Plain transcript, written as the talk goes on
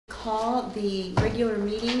call the regular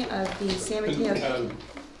meeting of the San Mateo.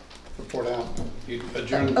 Report out. You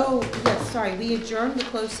adjourned. Oh, yes, sorry. We adjourned the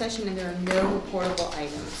closed session and there are no reportable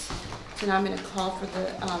items. So now I'm going to call for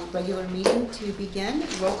the regular meeting to begin.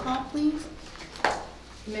 Roll call, please.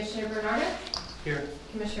 Commissioner Bernardo? Here.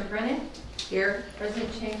 Commissioner Brennan? Here.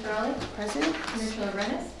 President Chang-Farrelly? Present. Commissioner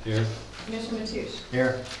Lorenes? Here. Commissioner Mateusz?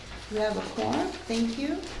 Here. We have a quorum. Thank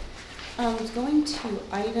you. Going to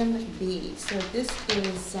item B. So this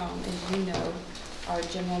is, as you know, our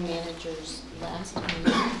general manager's last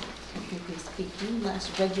meeting, technically speaking,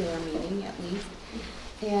 last regular meeting at least.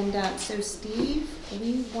 And so Steve,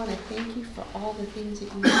 we want to thank you for all the things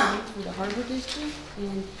that you've done for the Harbor District,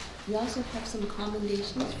 and we also have some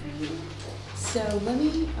commendations for you. So let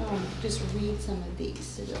me just read some of these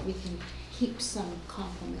so that we can keep some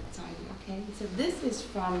compliments on you, okay? So this is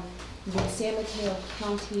from the San Mateo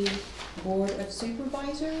County Board of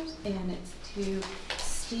Supervisors, and it's to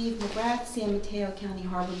Steve McGrath, San Mateo County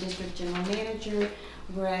Harbor District General Manager,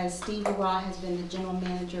 whereas Steve McGrath has been the General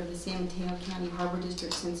Manager of the San Mateo County Harbor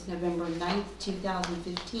District since November 9th,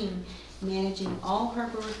 2015, managing all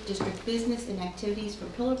Harbor District business and activities for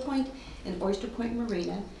Pillar Point and Oyster Point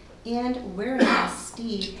Marina. And whereas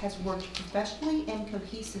Steve has worked professionally and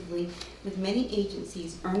cohesively with many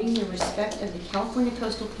agencies, earning the respect of the California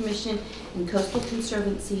Coastal Commission and Coastal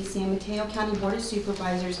Conservancy, San Mateo County Board of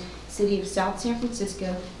Supervisors, City of South San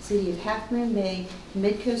Francisco, City of Half Moon Bay,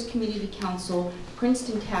 Mid-Coast Community Council,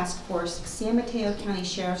 Princeton Task Force, San Mateo County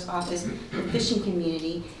Sheriff's Office, the fishing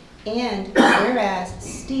community. And whereas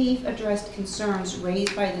Steve addressed concerns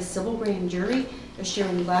raised by the civil grand jury,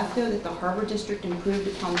 assuring LAFCO that the Harbor District improved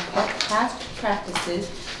upon past practices,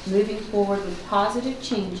 moving forward with positive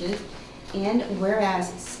changes. And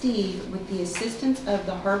whereas Steve, with the assistance of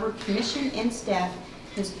the Harbor Commission and staff,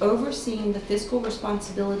 has overseen the fiscal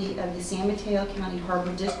responsibility of the San Mateo County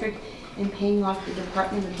Harbor District in paying off the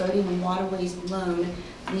Department of Boating and Waterways loan,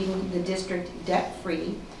 leaving the district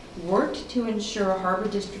debt-free, worked to ensure Harbor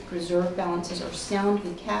District reserve balances are sound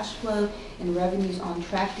with cash flow and revenues on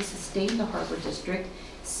track to sustain the Harbor District,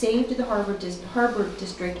 saved the Harbor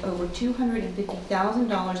District over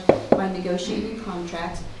 $250,000 by negotiating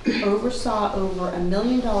contracts, oversaw over $1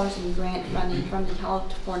 million in grant funding from the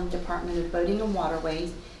California Department of Boating and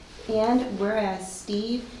Waterways, and whereas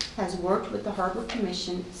Steve has worked with the Harbor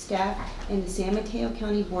Commission, staff, and the San Mateo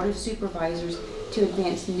County Board of Supervisors to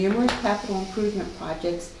advance numerous capital improvement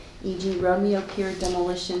projects, e.g. Romeo Pier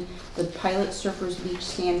demolition, the Pilot Surfers Beach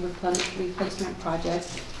sand replacement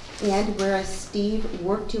projects, and whereas Steve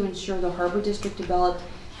worked to ensure the Harbor District developed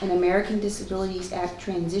an American Disabilities Act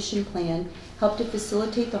transition plan, helped to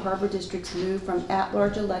facilitate the Harbor District's move from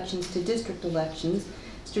at-large elections to district elections,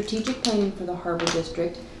 strategic planning for the Harbor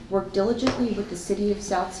District, worked diligently with the City of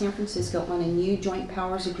South San Francisco on a new joint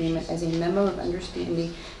powers agreement as a memo of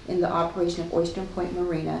understanding in the operation of Oyster Point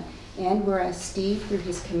Marina, and whereas Steve, through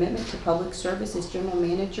his commitment to public service as General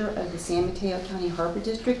Manager of the San Mateo County Harbor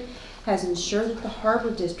District, has ensured that the Harbor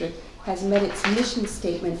District has met its mission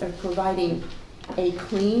statement of providing a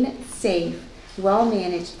clean, safe,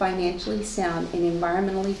 well-managed, financially sound, and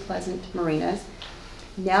environmentally pleasant marinas.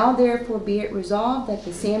 Now therefore be it resolved that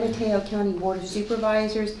the San Mateo County Board of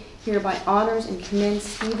Supervisors hereby honors and commends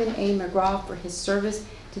Stephen A. McGraw for his service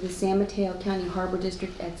to the San Mateo County Harbor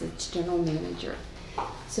District as its General Manager.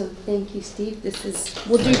 So thank you, Steve. This is,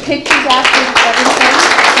 we'll do pictures after everything.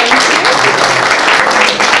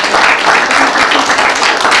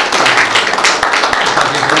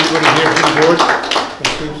 Is anybody here from the board?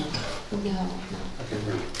 No. Okay,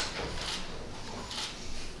 great.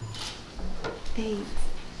 Thanks.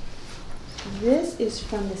 This is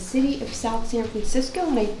from the City of South San Francisco,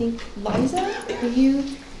 and I think, Liza, will you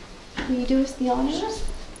do us the honors?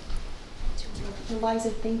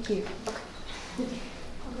 Liza, thank you.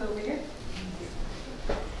 I'll go over here.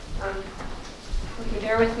 Okay,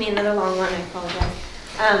 bear with me, another long one, I apologize,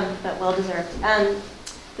 but well deserved.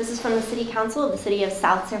 This is from the City Council of the City of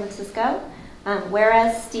South San Francisco.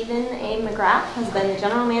 Whereas Stephen A. McGrath has been the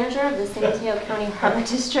General Manager of the San Mateo County Harbor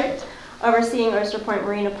District, overseeing Oyster Point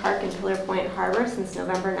Marina Park and Pillar Point Harbor since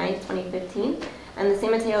November 9th, 2015, and the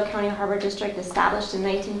San Mateo County Harbor District established in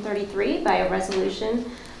 1933 by a resolution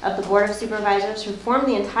of the Board of Supervisors who formed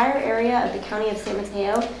the entire area of the County of San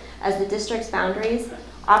Mateo as the district's boundaries,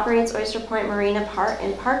 operates Oyster Point Marina Park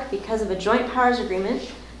because of a joint powers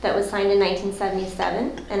agreement that was signed in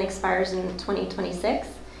 1977 and expires in 2026.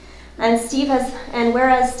 And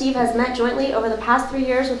whereas Steve has met jointly over the past 3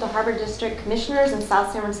 years with the Harbor District Commissioners and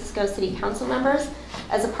South San Francisco City Council members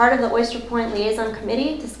as a part of the Oyster Point Liaison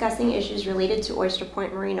Committee discussing issues related to Oyster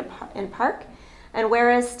Point Marina and Park. And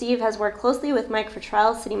whereas Steve has worked closely with Mike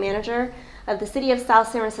Fertrell, city manager of the city of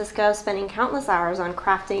South San Francisco, spending countless hours on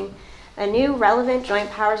crafting a new relevant joint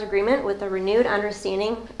powers agreement with a renewed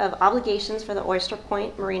understanding of obligations for the Oyster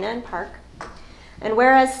Point Marina and Park. And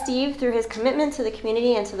whereas Steve, through his commitment to the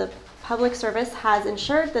community and to the public service, has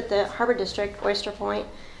ensured that the Harbor District, Oyster Point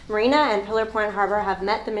Marina, and Pillar Point Harbor have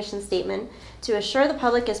met the mission statement to assure the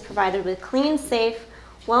public is provided with clean, safe,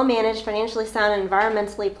 well-managed, financially sound, and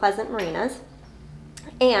environmentally pleasant marinas.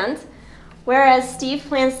 And whereas Steve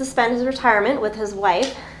plans to spend his retirement with his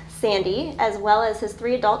wife, Sandy, as well as his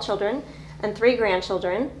 3 adult children and 3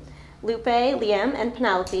 grandchildren, Lupe, Liam, and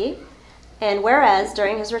Penelope. And whereas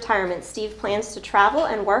during his retirement, Steve plans to travel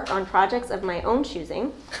and work on projects of my own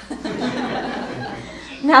choosing.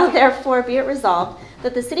 Now therefore be it resolved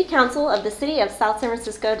that the City Council of the City of South San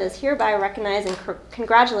Francisco does hereby recognize and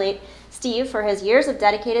congratulate Steve for his years of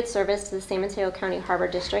dedicated service to the San Mateo County Harbor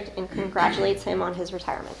District and congratulates him on his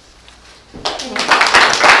retirement. Thank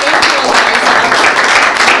you,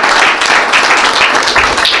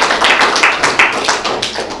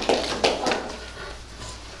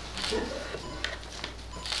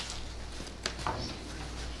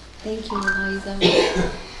 Thank you,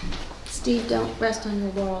 Eliza. Steve, don't rest on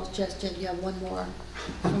your laurels just yet. You have one more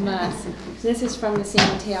from us. This is from the San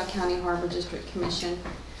Mateo County Harbor District Commission,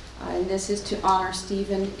 and this is to honor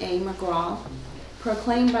Stephen A. McGraw,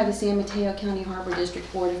 proclaimed by the San Mateo County Harbor District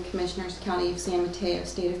Board of Commissioners, County of San Mateo,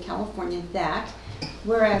 State of California, that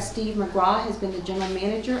whereas Steve McGraw has been the general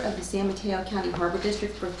manager of the San Mateo County Harbor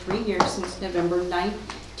District for 3 years since November 9,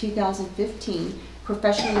 2015,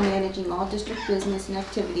 professionally managing all district business and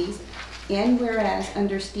activities, and whereas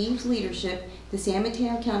under Steve's leadership, the San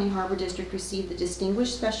Mateo County Harbor District received the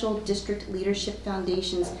Distinguished Special District Leadership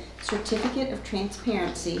Foundation's Certificate of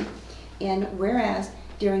Transparency, and whereas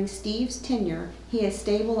during Steve's tenure, he has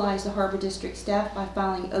stabilized the Harbor District staff by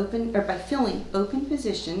filling open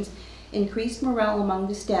positions, increased morale among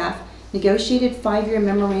the staff, negotiated 5-year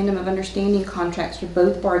memorandum of understanding contracts for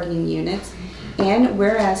both bargaining units, and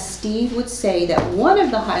whereas Steve would say that one of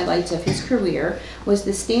the highlights of his career was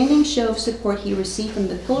the standing show of support he received from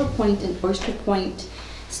the Pillar Point and Oyster Point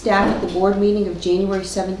staff at the board meeting of January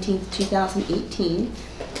 17, 2018,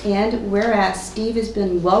 and whereas Steve has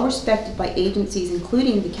been well respected by agencies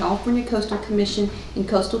including the California Coastal Commission and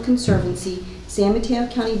Coastal Conservancy, San Mateo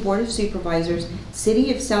County Board of Supervisors,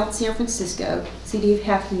 City of South San Francisco, City of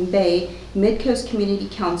Half Moon Bay, Mid-Coast Community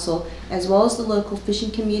Council, as well as the local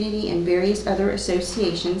fishing community and various other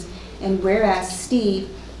associations, and whereas Steve,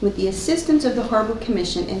 with the assistance of the Harbor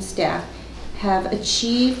Commission and staff, have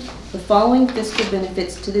achieved the following fiscal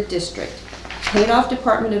benefits to the district: paid off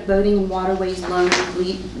Department of Boating and Waterways loans,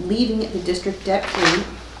 leaving the district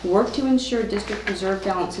debt-free, work to ensure district reserve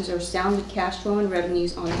balances are sound with cash flow and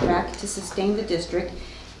revenues on track to sustain the district,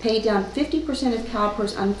 pay down 50% of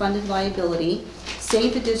CalPERS unfunded liability,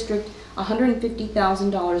 save the district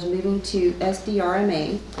 $150,000 moving to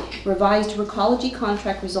SDRMA, revised recology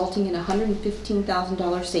contract resulting in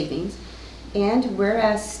 $115,000 savings, and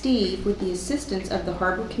whereas Steve, with the assistance of the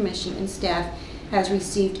Harbor Commission and staff, has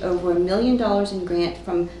received over $1 million in grant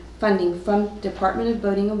funding from Department of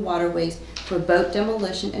Boating and Waterways for boat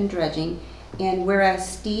demolition and dredging, and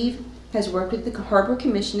whereas Steve has worked with the Harbor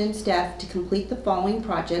Commission and staff to complete the following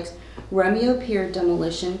projects: Romeo Pier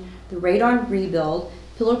demolition, the radar rebuild,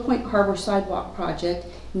 Pillar Point Harbor sidewalk project,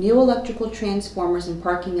 new electrical transformers and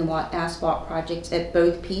parking lot asphalt projects at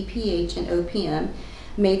both PPH and OPM,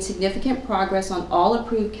 made significant progress on all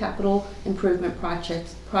approved capital improvement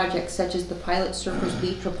projects such as the Pilot Surfers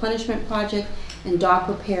Beach Replenishment Project and dock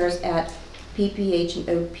repairs at PPH and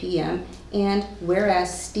OPM, and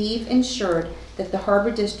whereas Steve ensured that the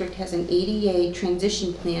Harbor District has an ADA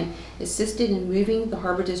transition plan, assisted in moving the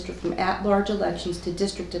Harbor District from at-large elections to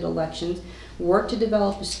districted elections, worked to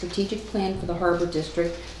develop a strategic plan for the Harbor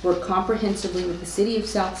District, worked comprehensively with the City of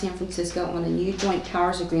South San Francisco on a new joint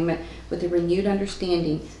powers agreement with a renewed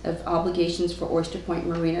understanding of obligations for Oyster Point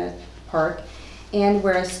Marina Park, and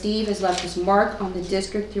whereas Steve has left his mark on the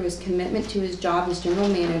district through his commitment to his job as general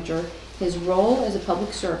manager, his role as a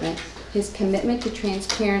public servant, his commitment to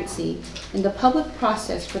transparency, and the public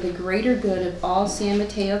process for the greater good of all San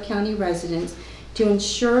Mateo County residents to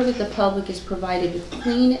ensure that the public is provided with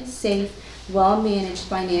clean, safe, well-managed,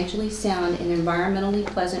 financially sound, and environmentally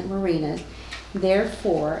pleasant marinas.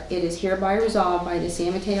 Therefore, it is hereby resolved by the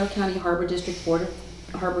San Mateo County Harbor District Board of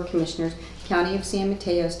Harbor Commissioners, County of San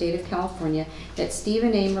Mateo, State of California, that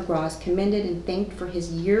Stephen A. McGraw is commended and thanked for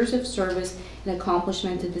his years of service and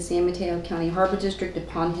accomplishment to the San Mateo County Harbor District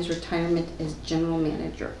upon his retirement as General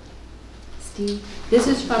Manager. Steve, this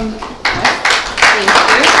is from us. Thank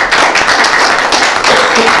you.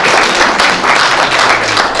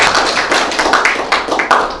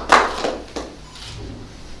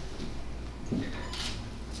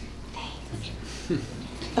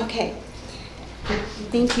 Okay.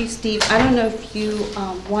 Thank you, Steve. I don't know if you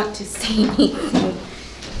want to say anything.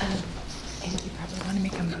 And you probably want to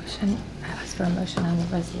make a motion. I asked for a motion on the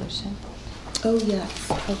resolution. Oh,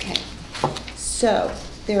 yes. Okay. So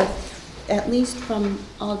there are, at least from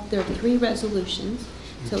all, there are 3 resolutions.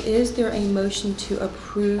 So is there a motion to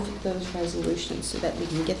approve those resolutions so that we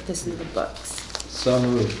can get this in the books? So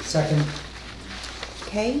moved. Second.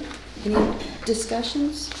 Okay. Any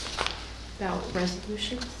discussions? About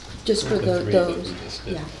resolutions? Just for The three that we those? just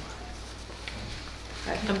did. Yeah.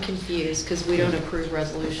 I'm confused because we don't approve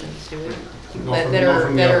resolutions, do we? Not from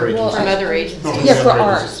the other Well, from I- other Not agencies. from Yeah, the for other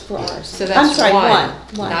ours, agencies. for ours. So I'm that's sorry, one,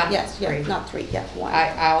 one, not yes, yeah, three. not 3, yeah,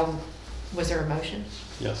 1. Was there a motion?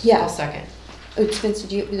 Yes. Yeah. I'll second. Oh, Spencer,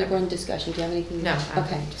 do you, we're in discussion, do you have anything? No, I'm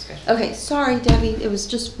Okay. in discussion. Okay, sorry, Debbie, it was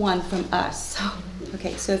just 1 from us. So,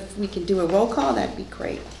 okay, so if we can do a roll call, that'd be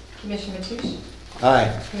great. Commissioner Matoush,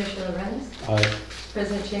 Aye. Commissioner Lorenz, Aye.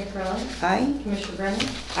 President Giancarlo, Aye. Commissioner Brennan,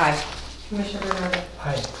 Aye. Commissioner Bernardo.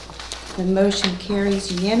 Aye. The motion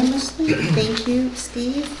carries unanimously. Thank you,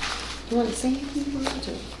 Steve. You want to say anything, words,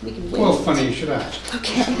 or we can wait? Well, funny you should ask.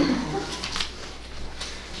 Okay.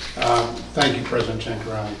 Thank you, President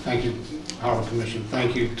Giancarlo. Thank you, Harbor Commission.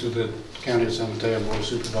 Thank you to the County of San Mateo Board of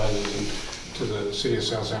Supervisors and to the City of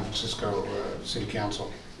South San Francisco City Council.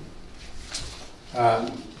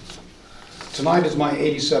 Tonight is my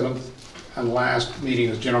 87th and last meeting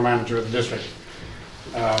as General Manager of the district.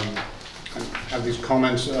 I have these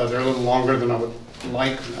comments. They're a little longer than I would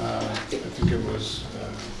like. I think it was,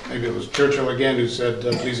 maybe it was Churchill again who said,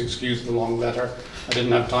 please excuse the long letter. I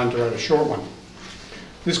didn't have time to write a short one.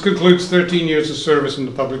 This concludes 13 years of service in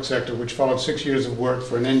the public sector, which followed 6 years of work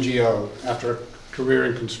for an NGO after a career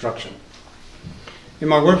in construction. In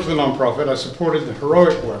my work for the nonprofit, I supported the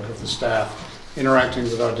heroic work of the staff interacting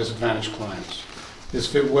with our disadvantaged clients. This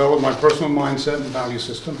fit well with my personal mindset and value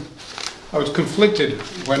system. I was conflicted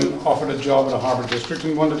when offered a job at a harbor district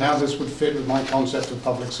and wondered how this would fit with my concept of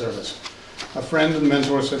public service. A friend and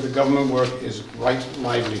mentor said the government work is right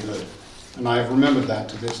livelihood, and I have remembered that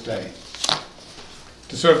to this day.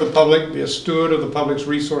 To serve the public, be a steward of the public's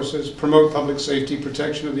resources, promote public safety,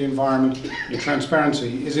 protection of the environment, and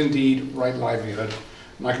transparency is indeed right livelihood.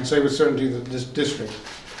 And I can say with certainty that this district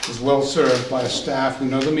is well served by a staff who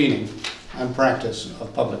know the meaning and practice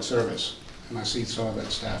of public service. And I see some of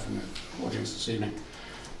that staff in the audience this evening.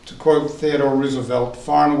 To quote Theodore Roosevelt,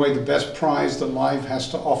 far and away the best prize that life has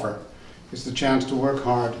to offer is the chance to work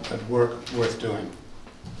hard at work worth doing.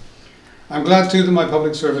 I'm glad too that my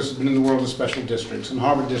public service has been in the world of special districts and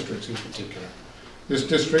harbor districts in particular. This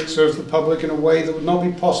district serves the public in a way that would not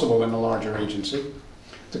be possible in a larger agency.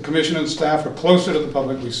 The commission and staff are closer to the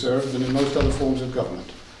public we serve than in most other forms of government.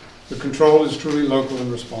 The control is truly local and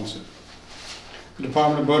responsive. The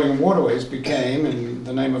Department of Boating and Waterways became, in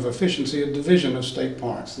the name of efficiency, a division of state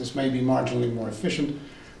parks. This may be marginally more efficient,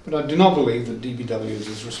 but I do not believe that DBW is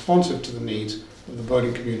as responsive to the needs of the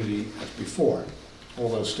boating community as before,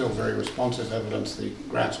 although still very responsive, evidence the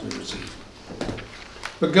grants we receive.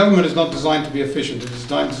 But government is not designed to be efficient. It is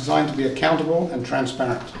designed to be accountable and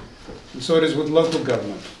transparent. And so it is with local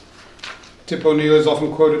government. Tip O'Neill is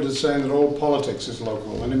often quoted as saying that all politics is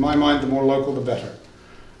local, and in my mind, the more local, the better.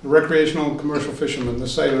 The recreational and commercial fishermen, the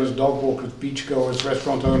sailors, dog walkers, beachgoers,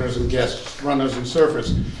 restaurant owners and guests, runners and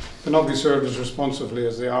surfers cannot be served as responsively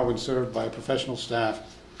as they are when served by a professional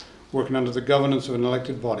staff working under the governance of an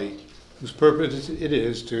elected body whose purpose it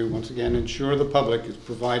is to, once again, ensure the public is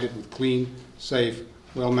provided with clean, safe,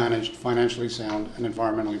 well-managed, financially sound, and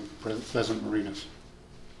environmentally pleasant marinas.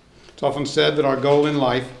 It's often said that our goal in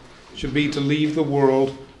life should be to leave the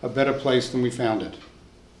world a better place than we found it.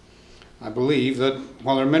 I believe that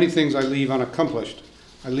while there are many things I leave unaccomplished,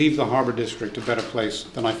 I leave the Harbor District a better place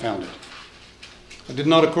than I found it. I did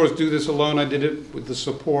not, of course, do this alone. I did it with the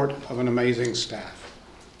support of an amazing staff.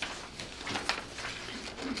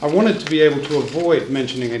 I wanted to be able to avoid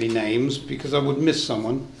mentioning any names because I would miss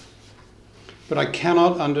someone, but I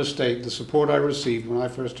cannot understate the support I received when I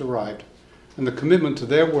first arrived and the commitment to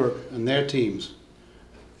their work and their teams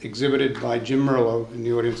exhibited by Jim Merlo in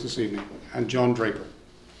the audience this evening and John Draper.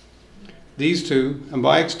 These two, and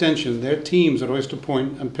by extension their teams at Oyster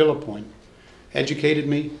Point and Pillar Point, educated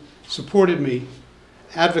me, supported me,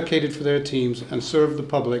 advocated for their teams, and served the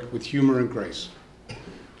public with humor and grace.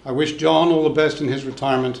 I wish John all the best in his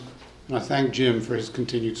retirement, and I thank Jim for his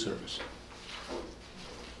continued service.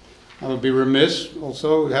 I would be remiss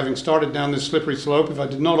also, having started down this slippery slope, if I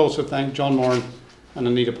did not also thank John Moran and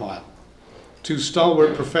Anita Pyle. two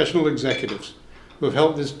stalwart professional executives who have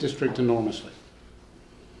helped this district enormously.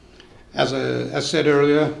 As said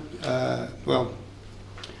earlier,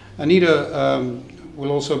 Anita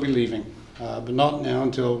will also be leaving, but not now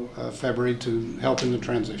until February to help in the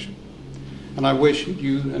transition. And I wish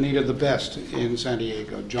you, Anita, the best in San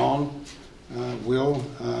Diego. John will,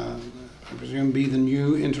 I presume, be the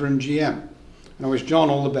new interim GM. And I wish John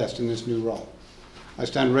all the best in this new role. I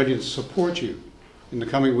stand ready to support you in the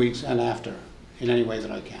coming weeks and after in any way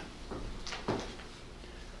that I can.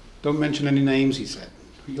 Don't mention any names, he said.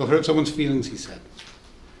 You'll hurt someone's feelings, he said.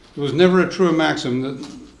 There was never a truer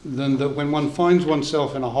maxim than that when one finds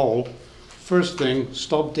oneself in a hole, first thing,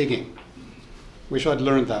 stop digging. Wish I'd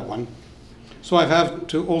learned that one. So I have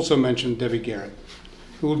to also mention Debbie Garrett,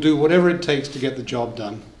 who will do whatever it takes to get the job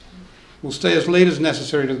done. Will stay as late as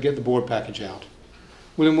necessary to get the board package out.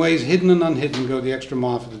 Will in ways hidden and unhidden go the extra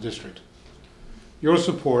mile for the district. Your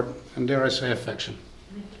support, and dare I say affection,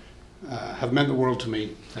 have meant the world to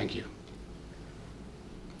me. Thank you.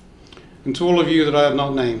 And to all of you that I have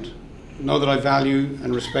not named, know that I value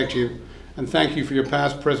and respect you, and thank you for your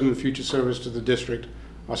past, present, and future service to the district,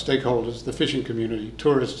 our stakeholders, the fishing community,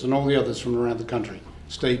 tourists, and all the others from around the country,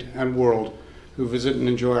 state, and world who visit and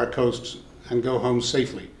enjoy our coasts and go home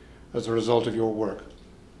safely as a result of your work.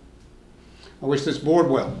 I wish this board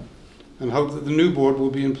well and hope that the new board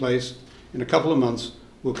will be in place in a couple of months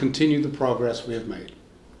will continue the progress we have made.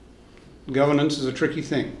 Governance is a tricky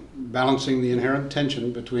thing, balancing the inherent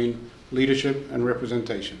tension between leadership and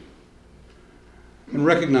representation, and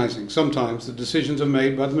recognizing sometimes that decisions are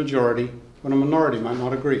made by the majority when a minority might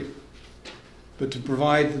not agree. But to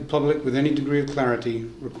provide the public with any degree of clarity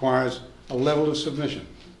requires a level of submission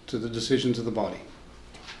to the decisions of the body.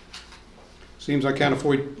 Seems I can't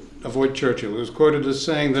avoid Churchill, who was quoted as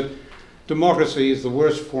saying that democracy is the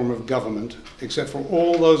worst form of government, except for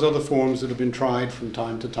all those other forms that have been tried from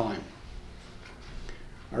time to time.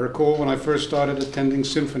 I recall when I first started attending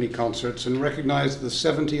symphony concerts and recognized the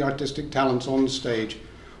 70 artistic talents on the stage,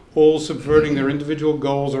 all subverting their individual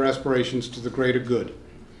goals or aspirations to the greater good.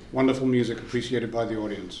 Wonderful music appreciated by the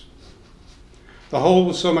audience. The whole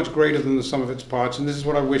was so much greater than the sum of its parts, and this is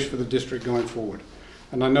what I wish for the district going forward.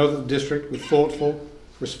 And I know that the district, with thoughtful,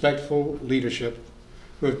 respectful leadership,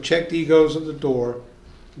 who have checked egos at the door,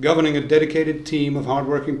 governing a dedicated team of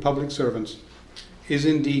hardworking public servants, is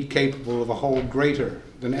indeed capable of a whole greater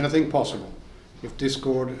than anything possible if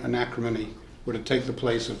discord and acrimony were to take the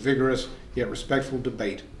place of vigorous yet respectful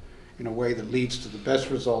debate in a way that leads to the best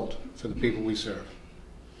result for the people we serve.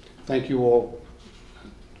 Thank you all,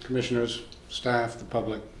 commissioners, staff, the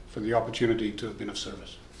public, for the opportunity to have been of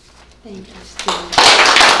service. Thank you, Steve.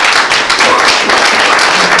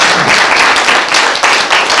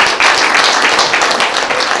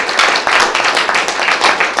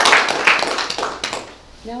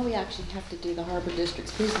 Now we actually have to do the Harbor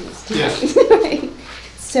District's business tonight. Yes.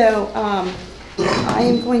 So I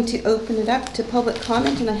am going to open it up to public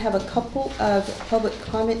comment, and I have a couple of public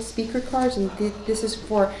comment speaker cards, and this is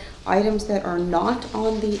for items that are not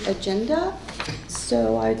on the agenda.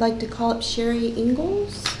 So I'd like to call up Sherry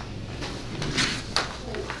Ingalls.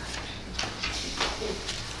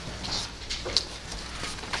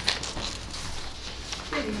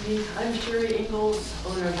 Good evening. I'm Sherry Ingalls,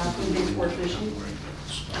 owner of Mountain Bay Sport Fishing.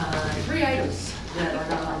 3 items that are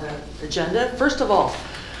not on the agenda. First of all,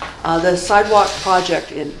 the sidewalk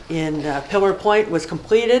project in Pillar Point was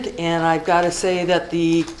completed, and I've got to say that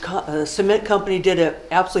the cement company did an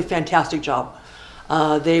absolutely fantastic job.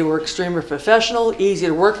 They were extremely professional, easy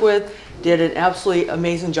to work with, did an absolutely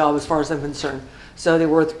amazing job as far as I'm concerned. So they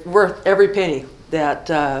were worth every penny that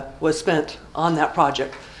was spent on that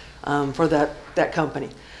project for that company.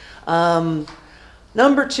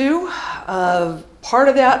 Number 2, part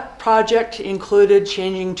of that project included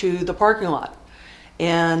changing to the parking lot.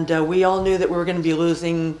 And we all knew that we were going to be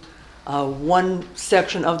losing one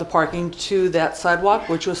section of the parking to that sidewalk,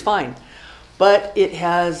 which was fine. But it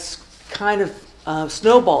has kind of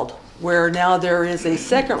snowballed, where now there is a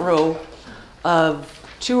second row of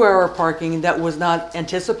 2-hour parking that was not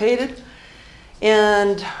anticipated.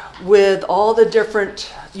 And with all the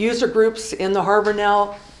different user groups in the harbor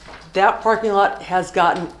now, that parking lot has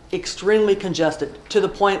gotten extremely congested to the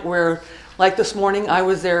point where, like this morning, I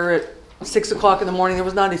was there at 6 o'clock in the morning, there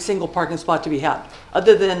was not a single parking spot to be had,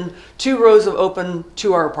 other than 2 rows of open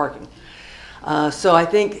 2-hour parking. So I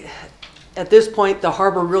think at this point, the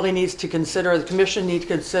harbor really needs to consider, the commission needs to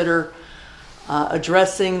consider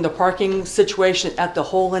addressing the parking situation at the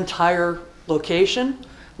whole entire location,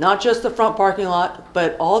 not just the front parking lot,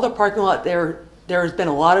 but all the parking lot there. There's been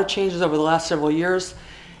a lot of changes over the last several years,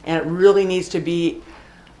 and it really needs to be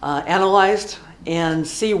analyzed and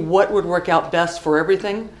see what would work out best for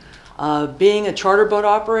everything. Being a charter boat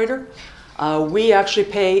operator, we actually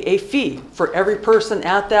pay a fee for every person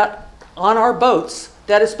on our boats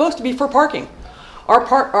that is supposed to be for parking.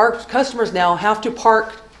 Our customers now have to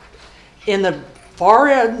park in the far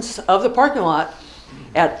ends of the parking lot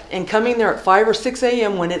and coming there at 5 or 6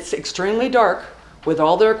 a.m. when it's extremely dark with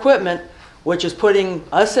all their equipment, which is putting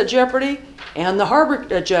us at jeopardy and the harbor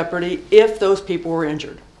at jeopardy if those people were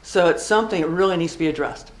injured. So it's something that really needs to be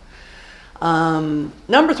addressed.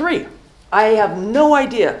 Number 3, I have no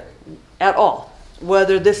idea at all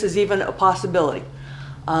whether this is even a possibility.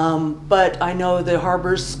 But I know the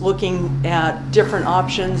harbor's looking at different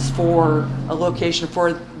options for a location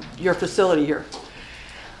for your facility here.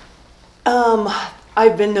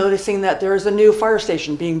 I've been noticing that there is a new fire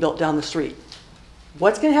station being built down the street.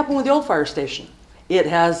 What's going to happen with the old fire station? It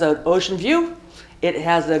has an ocean view. It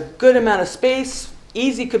has a good amount of space.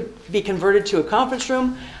 Easy could be converted to a conference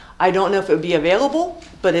room. I don't know if it would be available,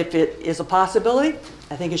 but if it is a possibility,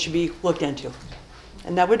 I think it should be looked into.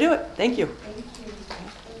 And that would do it. Thank you.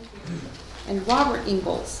 And Robert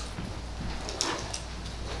Ingalls.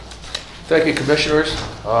 Thank you, Commissioners.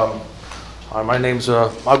 My name's,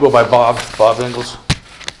 I'll go by Bob Ingalls.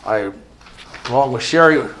 Along with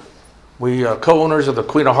Sherry, we co-owners of the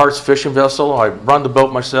Queen of Hearts fishing vessel. I run the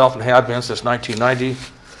boat myself and have been since 1990.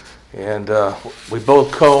 And we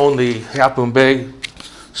both co-own the Half Moon Bay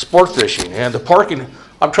sport fishing. And the parking,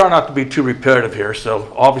 I'm trying not to be too repetitive here,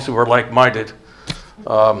 so obviously we're like-minded.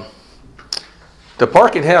 The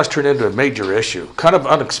parking has turned into a major issue. Kind of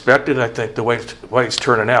unexpected, I think, the way it's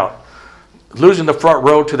turning out. Losing the front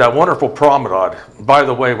row to that wonderful promenade, by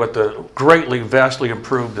the way, with the vastly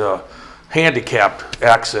improved handicapped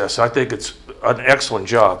access. I think it's an excellent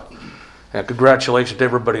job. And congratulations to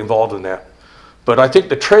everybody involved in that. But I think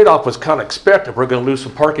the trade-off was kind of expected. We're going to lose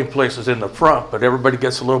some parking places in the front, but everybody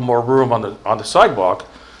gets a little more room on the sidewalk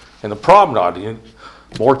and the promenade.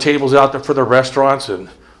 More tables out there for the restaurants and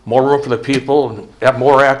more room for the people and have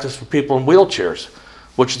more access for people in wheelchairs,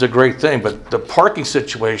 which is a great thing. But the parking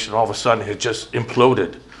situation all of a sudden has just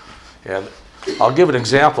imploded. And I'll give an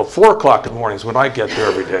example. 4 o'clock in the mornings when I get there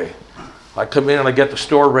every day. I come in and I get the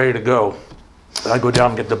store ready to go. And I go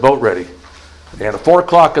down and get the boat ready. And at 4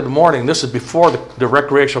 o'clock in the morning, this is before the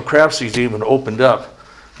recreational craft season even opened up,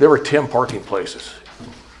 there were 10 parking places.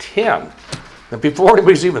 10. And before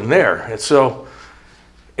anybody's even there. And so,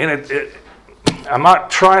 I'm not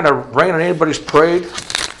trying to rain on anybody's parade,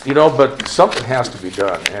 but something has to be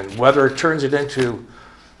done. And whether it turns it into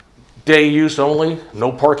day use only,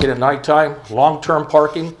 no parking at nighttime, long-term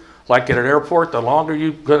parking, like at an airport, the longer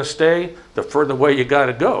you're going to stay, the further away you got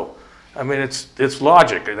to go. I mean, it's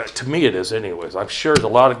logic. To me, it is anyways. I'm sure there's a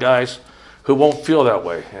lot of guys who won't feel that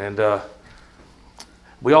way. And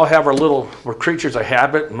we all have we're creatures of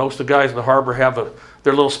habit. And most of the guys in the harbor have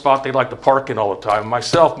their little spot they like to park in all the time.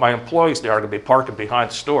 Myself, my employees, they are going to be parking behind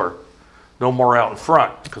the store. No more out in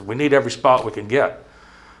front, because we need every spot we can get.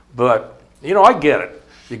 But, I get it.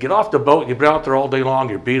 You get off the boat, you've been out there all day long,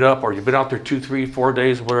 you're beat up, or you've been out there 2, 3, 4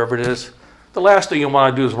 days, whatever it is. The last thing you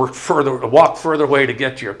want to do is walk further away to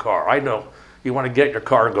get to your car. I know you want to get your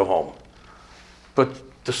car and go home. But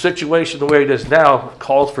the situation the way it is now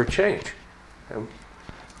calls for change. And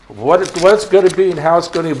what it's going to be and how it's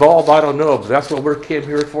going to evolve, I don't know. But that's what we came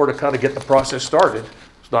here for, to kind of get the process started.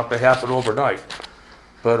 It's not going to happen overnight.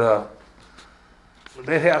 But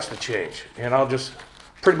it has to change. And I'll just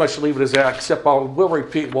pretty much leave it as that, except I will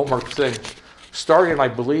repeat one more thing. Starting, I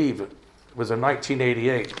believe, it was in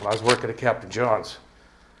 1988 when I was working at Captain John's,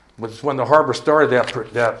 was when the harbor started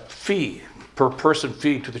that fee, per person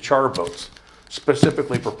fee to the charter boats,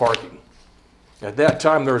 specifically for parking. At that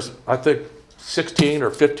time, there was, I think, 16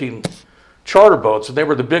 or 15 charter boats, and they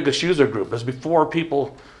were the biggest user group. It was before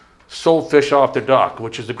people sold fish off their dock,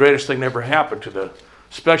 which is the greatest thing that ever happened to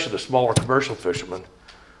especially the smaller commercial fishermen.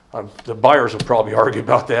 The buyers will probably argue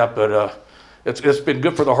about that, but it's been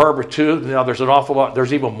good for the harbor too. Now there's an awful lot,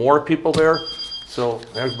 there's even more people there. So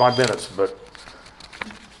there's my minutes, but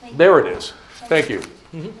there it is. Thank you.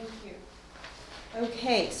 Thank you.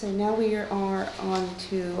 Okay, so now we are on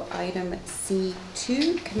to item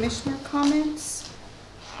C2, commissioner comments.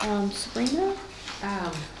 Sabrina?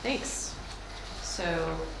 Thanks.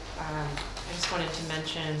 So I just wanted to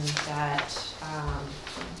mention that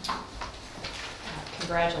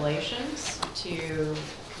congratulations to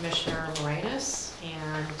Commissioner Moranis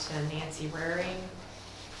and to Nancy Raring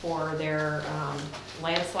for their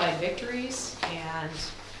landslide victories. And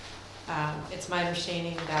it's my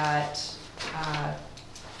understanding that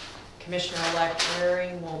Commissioner-elect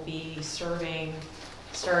Raring will be serving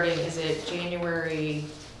starting, is it January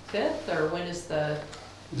 5th, or when is the,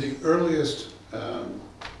 The earliest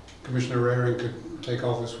Commissioner Raring could take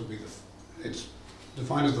office would be it's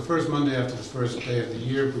defined as the first Monday after the first day of the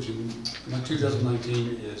year, which in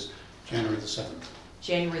 2019 is January the 7th.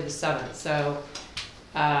 January the 7th? So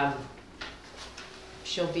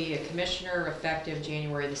she'll be a commissioner effective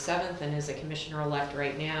January the 7th and is a commissioner-elect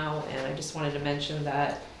right now. And I just wanted to mention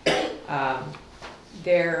that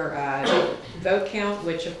their vote count,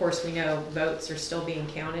 which of course we know votes are still being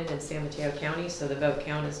counted in San Mateo County, so the vote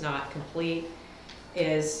count is not complete,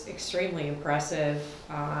 is extremely impressive,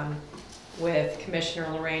 with Commissioner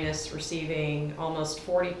Lorenas receiving almost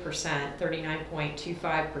 40%,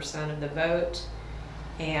 39.25% of the vote,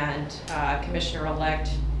 and Commissioner-elect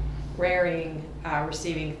Raring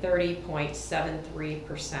receiving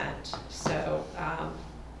 30.73%. So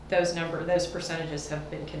those percentages have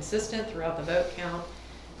been consistent throughout the vote count,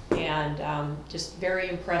 and just very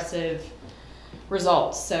impressive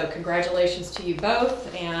results. So congratulations to you both,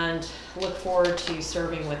 and look forward to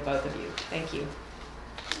serving with both of you. Thank you.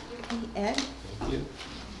 Okay, Ed? Thank you.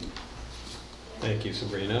 Thank you,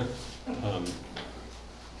 Sabrina.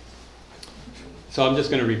 So I'm just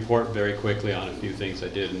going to report very quickly on a few things I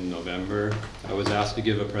did in November. I was asked to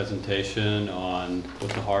give a presentation on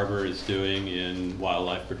what the harbor is doing in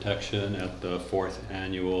wildlife protection at the 4th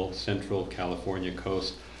Annual Central California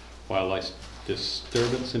Coast Wildlife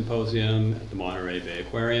Disturbance Symposium at the Monterey Bay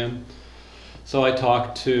Aquarium. So I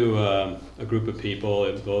talked to a group of people,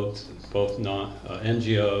 both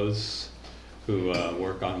NGOs who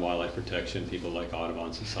work on wildlife protection, people like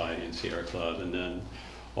Audubon Society and Sierra Club, and then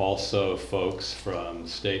also folks from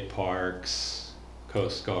state parks,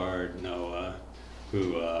 Coast Guard, NOAA,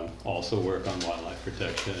 who also work on wildlife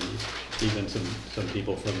protection, even some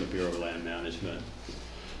people from the Bureau of Land Management.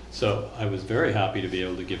 So I was very happy to be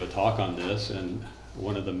able to give a talk on this, and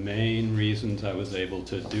one of the main reasons I was able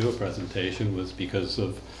to do a presentation was because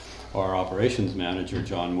of our operations manager,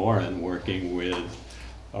 John Moran, working with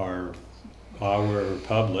our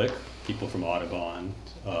public, people from Audubon,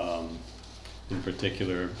 in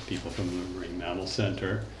particular people from the Marine Mammal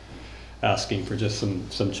Center, asking for just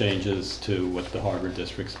some changes to what the Harbor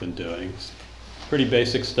District's been doing. Pretty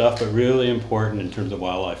basic stuff, but really important in terms of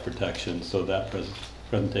wildlife protection, so that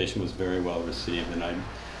presentation was very well received, and I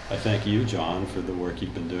thank you, John, for the work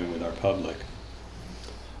you've been doing with our public.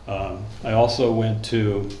 I also went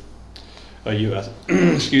to a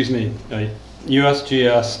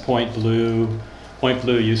USGS Point Blue. Point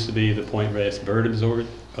Blue used to be the Point Reyes Bird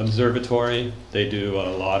Observatory. They do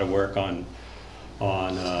a lot of work on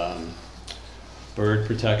bird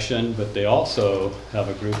protection, but they also have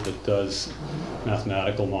a group that does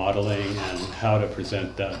mathematical modeling and how to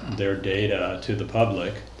present their data to the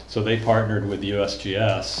public. So they partnered with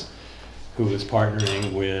USGS, who is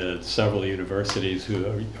partnering with several universities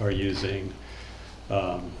who are using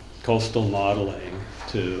coastal modeling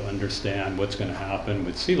to understand what's going to happen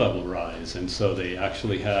with sea level rise. And so they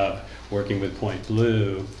actually have, working with Point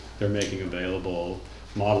Blue, they're making available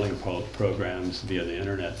modeling programs via the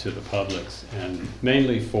internet to the public, and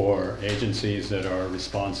mainly for agencies that are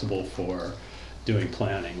responsible for doing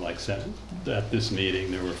planning. Like at this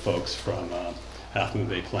meeting, there were folks from Half Moon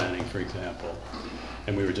Bay Planning, for example,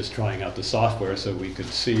 and we were just trying out the software so we could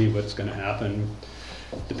see what's going to happen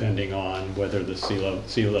depending on whether the sea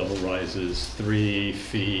level rises 3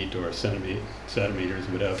 feet or centimeters,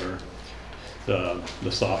 whatever. The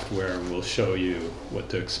software will show you what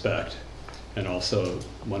to expect. And also,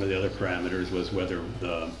 one of the other parameters was whether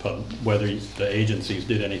the agencies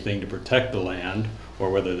did anything to protect the land,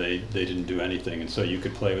 or whether they didn't do anything. And so you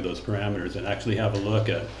could play with those parameters and actually have a look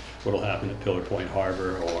at what will happen at Pillar Point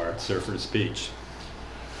Harbor or Surfers Beach.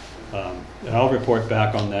 And I'll report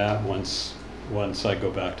back on that once I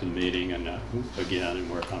go back to the meeting and again and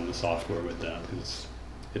work on the software with them, because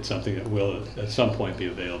it's something that will at some point be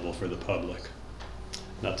available for the public.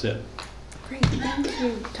 And that's it. Great, thank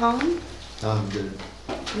you. Tom? I'm good.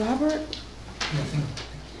 Robert?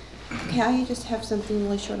 Okay, I just have something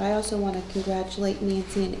really short. I also want to congratulate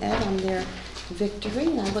Nancy and Ed on their victory,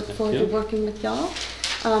 and I look forward to working with y'all.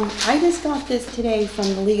 I just got this today from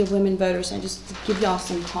the League of Women Voters, and just to give y'all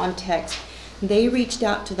some context. They reached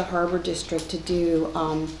out to the Harbor District to do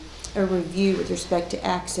a review with respect to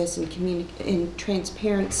access and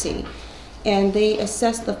transparency. And they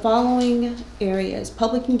assessed the following areas: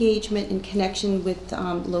 public engagement in connection with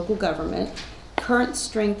local government, current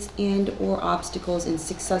strengths and/or obstacles in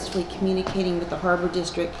successfully communicating with the Harbor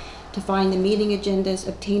District to find the meeting agendas,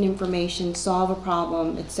 obtain information, solve a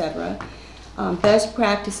problem, etc. best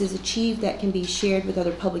practices achieved that can be shared with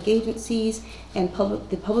other public agencies, and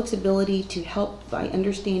the public's ability to help by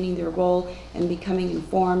understanding their role and becoming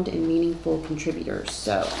informed and meaningful contributors.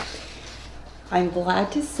 So I'm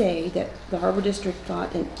glad to say that the Harbor District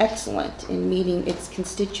got an excellent in meeting its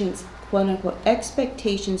constituents' quote-unquote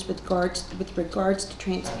expectations with regards to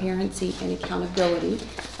transparency and accountability.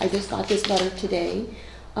 I just got this letter today.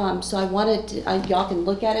 So I wanted to, y'all can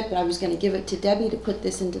look at it, but I was going to give it to Debbie to put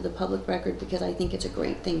this into the public record because I think it's a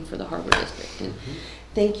great thing for the Harbor District. And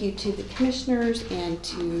thank you to the commissioners and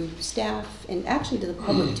to staff and actually to the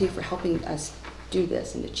public too for helping us do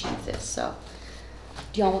this and achieve this. So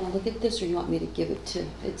do y'all want to look at this or you want me to give it to,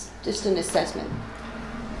 it's just an assessment.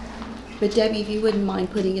 But Debbie, if you wouldn't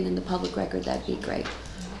mind putting it in the public record, that'd be great.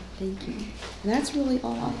 Thank you. And that's really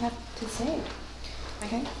all I have to say.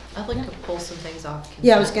 Okay. I'd like to pull some things off. Consent.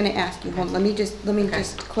 Yeah, I was going to ask you. Hold on, let me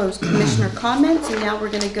just close commissioner comments, and now we're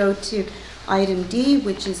going to go to item D,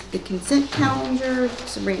 which is the consent calendar.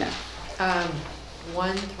 Sabrina.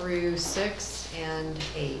 1 through 6 and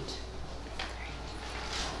 8.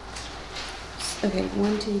 Okay,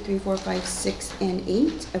 1, 2, 3, 4, 5, 6, and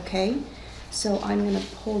 8. Okay, so I'm going to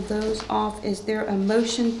pull those off. Is there a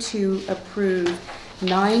motion to approve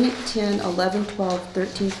 9, 10, 11, 12,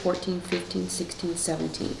 13, 14, 15, 16,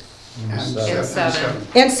 17? And 7.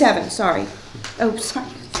 And 7, sorry. Oh, sorry.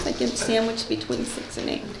 It's like a sandwich between 6 and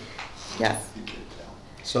 8. Yes.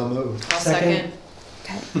 So moved. I'll second.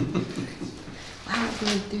 Okay. Wow, I'm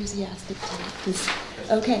being enthusiastic tonight.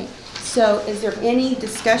 Okay, so is there any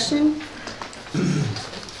discussion?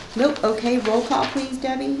 Nope. Okay, roll call please,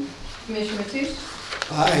 Debbie. Commissioner Matoush?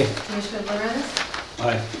 Aye. Commissioner Lorenz?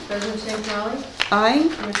 Aye. President Champerlain? Aye.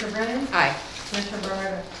 Commissioner Brennan? Aye. Commissioner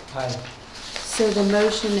Bernardo? Aye. So the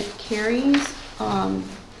motion carries.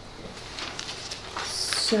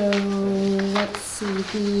 So let's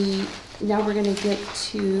see, now we're going to get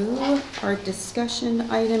to our discussion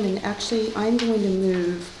item, and actually I'm going to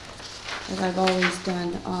move, as I've always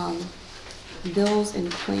done, bills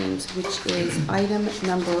and claims, which is item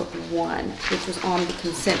number 1, which was on the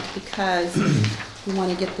consent because we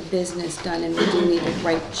want to get the business done and we do need to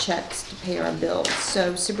write checks to pay our bills.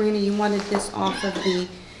 So Sabrina, you wanted this off of the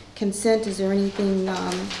consent. Is there anything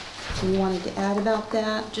you wanted to add about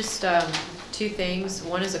that? Just 2 things.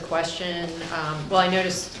 One is a question. Well, I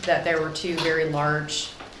noticed that there were 2 very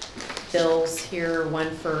large bills here,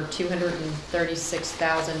 one for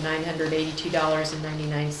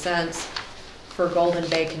 $236,982.99 for Golden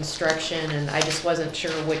Bay Construction, and I just wasn't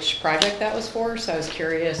sure which project that was for, so I was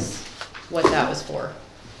curious what that was for.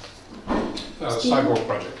 sidewalk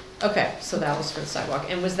project. Okay, so that was for the sidewalk.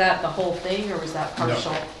 And was that the whole thing, or was that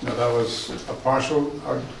partial? No, that was a partial.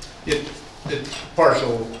 It's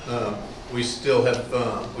partial. We still have,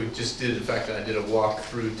 we just did, in fact, I did a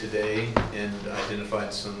walkthrough today and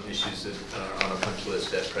identified some issues that are on a punch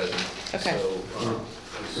list at present. Okay. So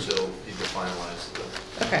we still need to finalize the.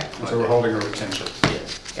 Okay. So we're holding a retention.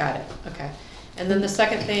 Yes. Got it, okay. And then the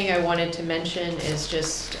second thing I wanted to mention is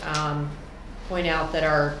just point out that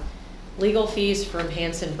our legal fees from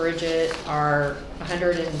Hanson Bridget are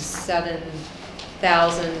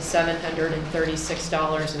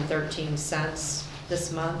 $107,736.13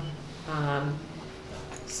 this month.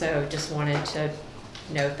 So just wanted to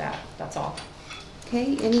note that, that's all.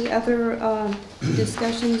 Okay, any other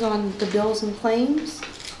discussions on the bills and claims?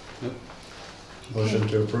 Nope. Motion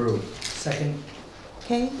to approve. Second.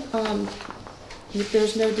 Okay, if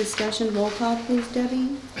there's no discussion, roll call please,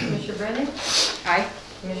 Debbie. Commissioner Brennan? Aye.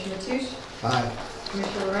 Commissioner Matoush? Aye.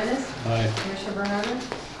 Commissioner Lorenz? Aye. Commissioner Bernardo?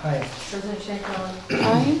 Aye. President Champerlain?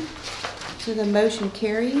 Aye. So the motion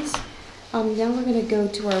carries. Now we're going to go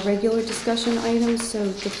to our regular discussion items. So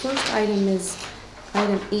the first item is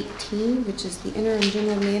item 18, which is the interim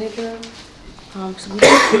general manager. So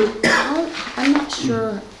I'm not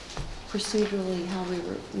sure procedurally how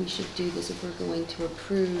we should do this if we're going to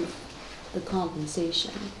approve the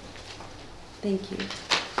compensation. Thank you.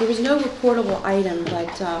 There was no reportable item,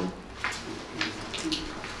 but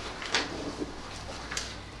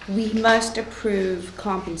we must approve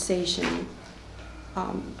compensation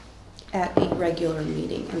at a regular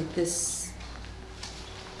meeting, and this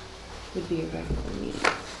would be a regular meeting.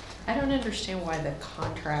 I don't understand why the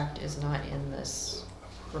contract is not in this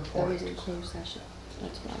That report. was in closed session.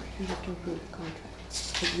 That's why you have to approve the contract.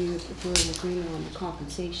 If we're in agreement on the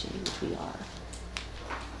compensation, which we are.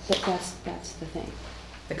 But that's the thing.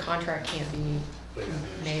 The contract can't be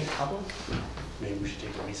made public? Maybe we should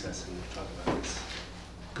take a recess and talk about this.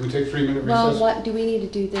 Can we take a 3-minute Well, recess? what, do we need to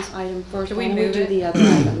do this item first? Can we Why don't move do it? the other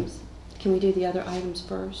items? Can we do the other items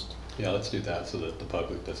first? Yeah, let's do that so that the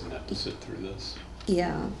public doesn't have to sit through this.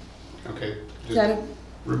 Yeah. Okay. Is that-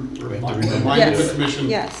 Remind Yes. the commission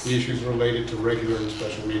Yes. the issues related to regular and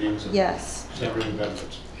special meetings and Yes. salary and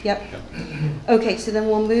benefits. Yep. Okay, so then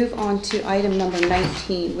we'll move on to item number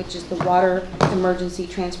 19, which is the Water Emergency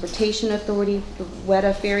Transportation Authority, the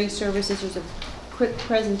WETA Ferry Services. There's a quick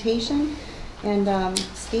presentation. And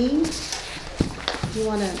Steve,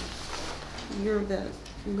 you're the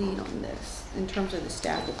lead on this in terms of the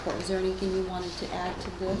staff report. Is there anything you wanted to add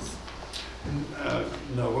to this?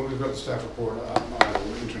 No, when we've got the staff report, I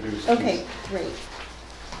will introduce. Okay, great.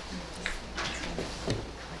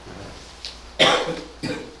 I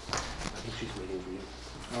think she's waiting for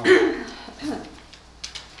you.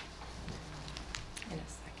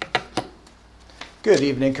 Good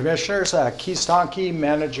evening, Commissioners. Keith Stonke,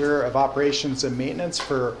 Manager of Operations and Maintenance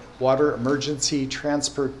for Water Emergency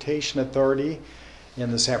Transportation Authority in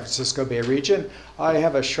the San Francisco Bay region. I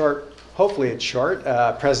have a short, hopefully it's short,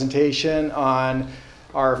 presentation on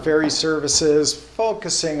our ferry services,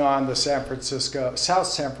 focusing on the South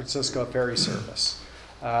San Francisco ferry service.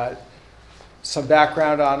 Some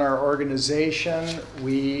background on our organization.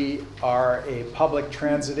 We are a public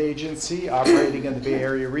transit agency operating in the Bay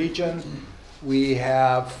Area region. We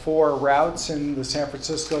have 4 routes in the San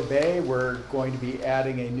Francisco Bay. We're going to be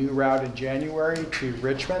adding a new route in January to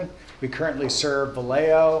Richmond. We currently serve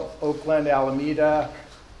Vallejo, Oakland, Alameda,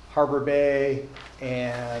 Harbor Bay,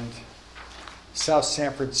 and South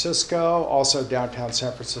San Francisco, also downtown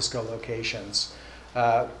San Francisco locations.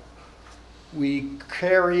 We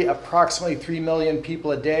carry approximately 3 million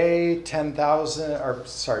people a day, 3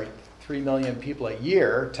 million people a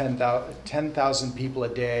year, 10,000 people a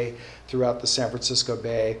day throughout the San Francisco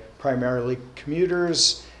Bay, primarily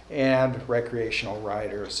commuters and recreational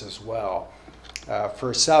riders as well.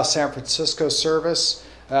 For South San Francisco service,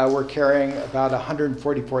 we're carrying about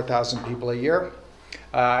 144,000 people a year.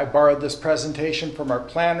 I borrowed this presentation from our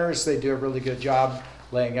planners. They do a really good job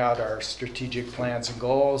laying out our strategic plans and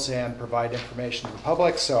goals and provide information to the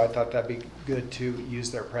public, so I thought that'd be good to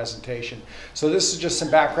use their presentation. So this is just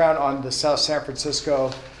some background on the South San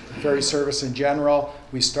Francisco ferry service in general.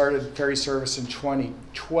 We started ferry service in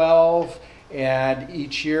 2012, and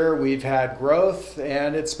each year we've had growth,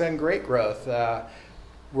 and it's been great growth.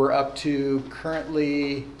 We're up to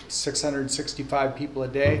currently 665 people a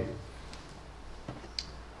day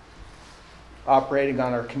operating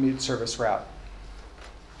on our commute service route.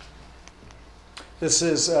 This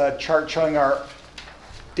is a chart showing our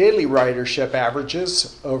daily ridership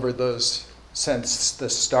averages over those since the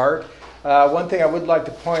start. One thing I would like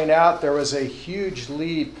to point out, there was a huge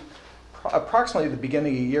leap approximately at the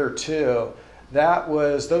beginning of year 2.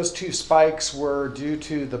 Those 2 spikes were due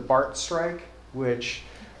to the BART strike, which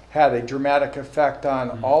had a dramatic effect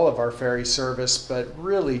on all of our ferry service, but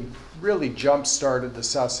really jump-started the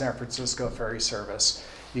South San Francisco ferry service.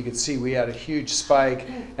 You can see we had a huge spike,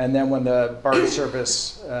 and then when the BART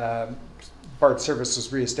service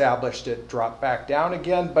was reestablished, it dropped back down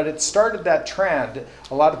again, but it started that trend.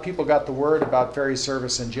 A lot of people got the word about ferry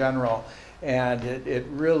service in general, and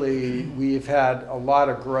we've had a lot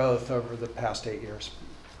of growth over the past 8 years.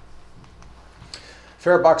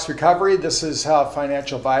 Fare box recovery, this is how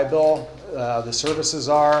financial viable the services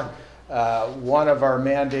are. One of our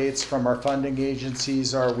mandates from our funding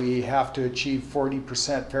agencies are we have to achieve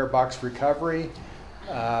 40% fare box recovery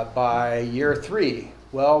by year 3.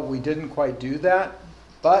 Well, we didn't quite do that,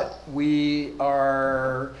 but we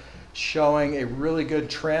are showing a really good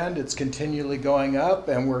trend. It's continually going up,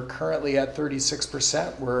 and we're currently at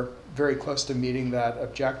 36%. We're very close to meeting that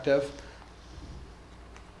objective.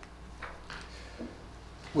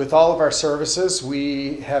 With all of our services,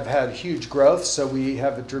 we have had huge growth, so we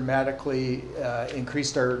have dramatically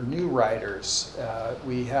increased our new riders.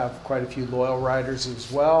 We have quite a few loyal riders as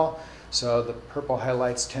well. So the purple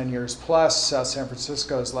highlights 10 years plus. South San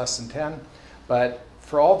Francisco is less than 10. But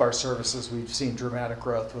for all of our services, we've seen dramatic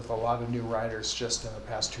growth with a lot of new riders just in the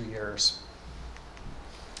past 2 years.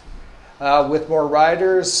 With more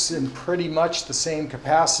riders in pretty much the same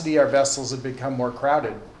capacity, our vessels have become more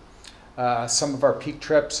crowded. Some of our peak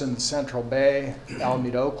trips in the Central Bay,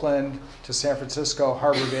 Alameda, Oakland to San Francisco,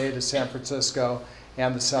 Harbor Bay to San Francisco,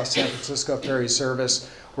 and the South San Francisco ferry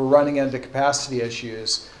service, we're running into capacity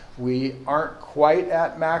issues. We aren't quite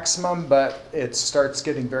at maximum, but it starts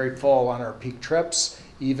getting very full on our peak trips.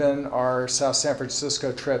 Even our South San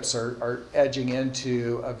Francisco trips are edging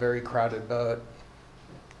into a very crowded boat.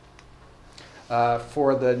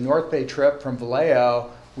 For the North Bay trip from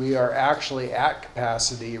Vallejo, we are actually at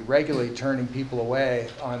capacity, regularly turning people away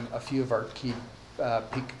on a few of our key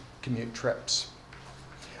peak commute trips.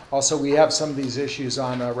 Also, we have some of these issues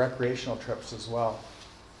on recreational trips as well.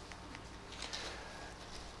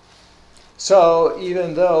 So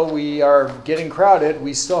even though we are getting crowded,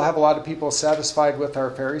 we still have a lot of people satisfied with our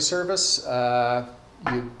ferry service.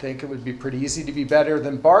 You'd think it would be pretty easy to be better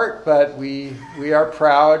than BART, but we are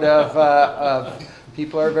proud of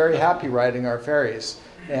people are very happy riding our ferries.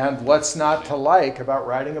 And what's not to like about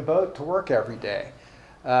riding a boat to work every day?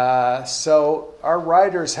 So our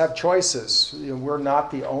riders have choices. You know, we're not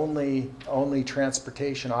the only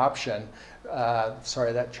transportation option.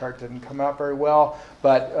 Sorry, that chart didn't come out very well,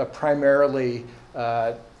 but primarily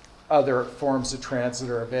other forms of transit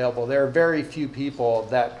are available. There are very few people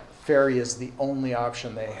that ferry is the only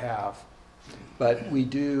option they have. But we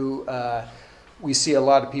do, we see a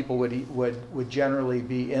lot of people would generally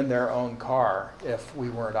be in their own car if we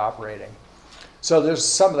weren't operating. So there's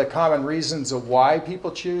some of the common reasons of why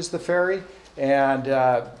people choose the ferry, and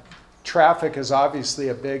traffic is obviously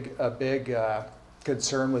a big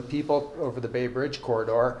concern with people over the Bay Bridge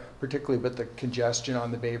corridor, particularly with the congestion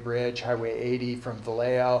on the Bay Bridge, Highway 80 from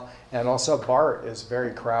Vallejo, and also BART is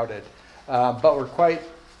very crowded. But we're quite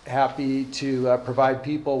happy to provide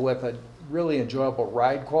people with a really enjoyable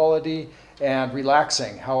ride quality and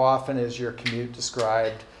relaxing. How often is your commute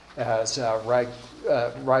described as ride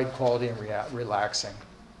quality and relaxing?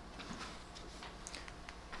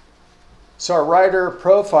 So our rider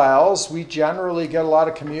profiles, we generally get a lot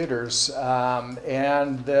of commuters,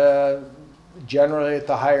 and generally at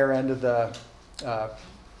the higher end of the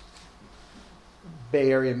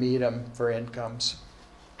Bay Area median for incomes.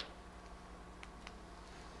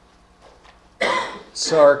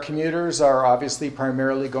 So our commuters are obviously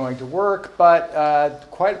primarily going to work, but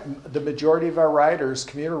quite the majority of our riders,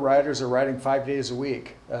 commuter riders, are riding 5 days a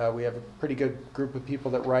week. We have a pretty good group of people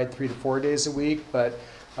that ride 3 to 4 days a week, but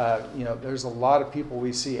you know, there's a lot of people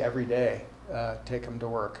we see every day take them to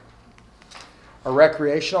work. Our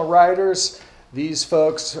recreational riders, these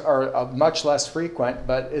folks are much less frequent,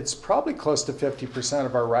 but it's probably close to 50%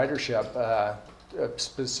 of our ridership,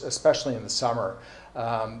 especially in the summer.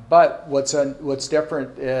 But what's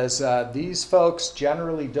different is these folks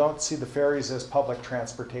generally don't see the ferries as public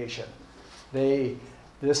transportation. They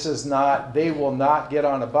will not get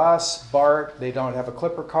on a bus, BART, they don't have a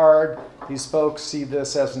Clipper card. These folks see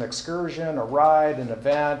this as an excursion, a ride, an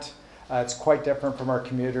event. It's quite different from our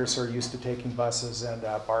commuters who are used to taking buses and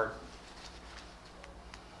BART.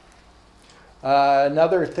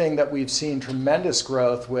 Another thing that we've seen tremendous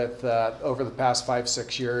growth with over the past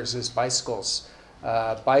 5-6 years is bicycles.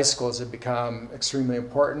 Bicycles have become extremely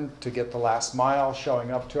important to get the last mile,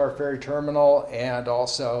 showing up to our ferry terminal, and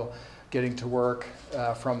also getting to work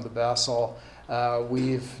from the vessel.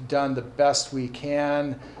 We've done the best we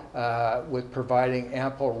can with providing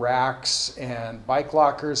ample racks and bike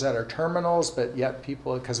lockers at our terminals, but yet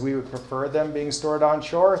people, because we would prefer them being stored on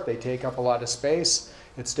shore, they take up a lot of space.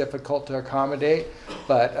 It's difficult to accommodate,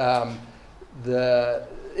 but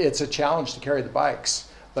it's a challenge to carry the bikes.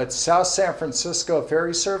 But South San Francisco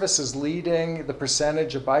Ferry Service is leading the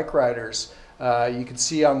percentage of bike riders. You can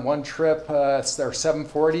see on one trip, our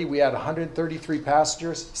 740, we had 133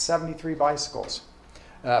 passengers, 73 bicycles.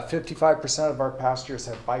 55% of our passengers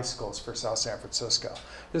had bicycles for South San Francisco.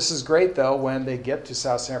 This is great though, when they get to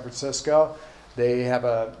South San Francisco, they have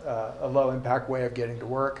a low impact way of getting to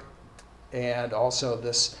work. And also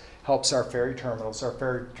this helps our ferry terminals. Our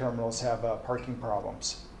ferry terminals have parking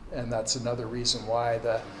problems. And that's another reason why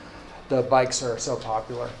the bikes are so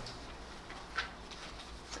popular.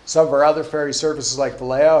 Some of our other ferry services like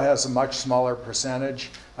Vallejo has a much smaller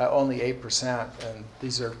percentage, only 8%, and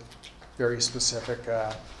these are very specific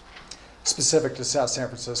to South San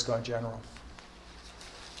Francisco in general.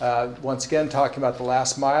 Once again, talking about the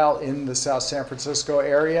last mile in the South San Francisco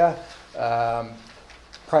area,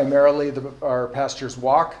 primarily our passengers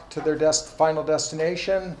walk to their final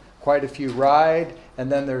destination, quite a few ride,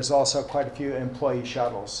 and then there's also quite a few employee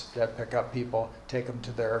shuttles that pick up people, take them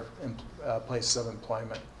to their places of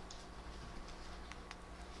employment.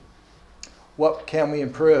 What can we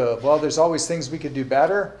improve? Well, there's always things we could do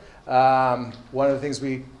better. One of the things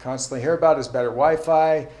we constantly hear about is better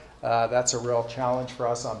Wi-Fi. That's a real challenge for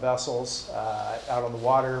us on vessels. Out on the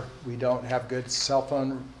water, we don't have good cell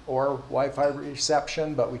phone or Wi-Fi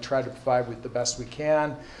reception, but we try to provide with the best we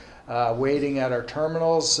can. Waiting at our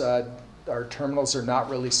terminals. Our terminals are not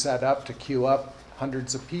really set up to queue up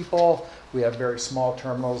hundreds of people. We have very small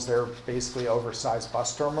terminals. They're basically oversized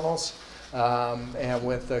bus terminals. And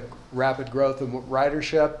with the rapid growth of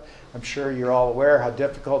ridership, I'm sure you're all aware how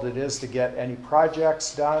difficult it is to get any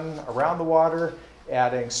projects done around the water.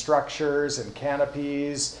 Adding structures and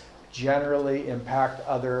canopies generally impact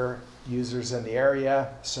other users in the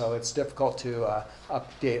area. So it's difficult to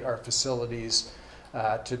update our facilities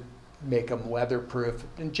to make them weatherproof.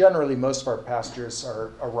 And generally, most of our passengers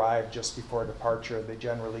arrive just before departure. They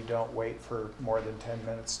generally don't wait for more than 10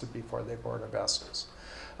 minutes before they board our vessels.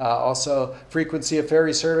 Also, frequency of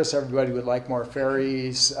ferry service. Everybody would like more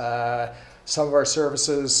ferries. Some of our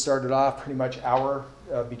services started off pretty much hour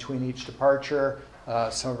between each departure.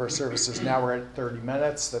 Some of our services now are at 30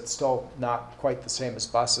 minutes. That's still not quite the same as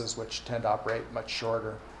buses, which tend to operate much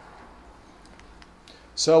shorter.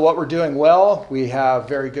 So what we're doing well, we have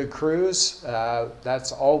very good crews.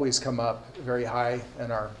 That's always come up very high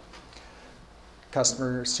in our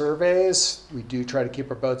customer surveys. We do try to keep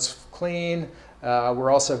our boats clean.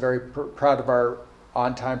 We're also very proud of our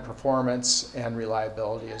on-time performance and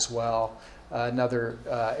reliability as well. Another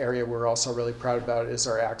area we're also really proud about is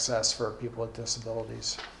our access for people with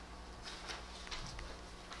disabilities.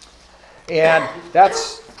 And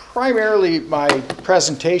that's primarily my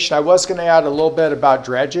presentation. I was going to add a little bit about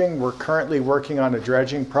dredging. We're currently working on a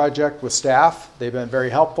dredging project with staff. They've been very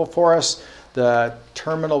helpful for us. The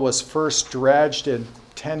terminal was first dredged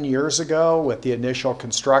 10 years ago with the initial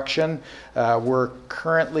construction. We're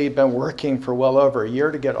currently been working for well over a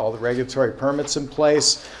year to get all the regulatory permits in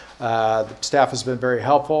place. The staff has been very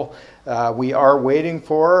helpful. We are waiting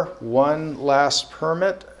for one last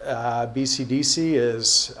permit. BCDC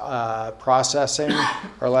is processing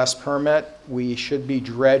our last permit. We should be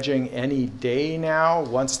dredging any day now.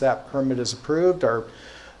 Once that permit is approved, our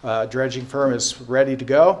dredging firm is ready to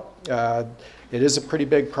go. It is a pretty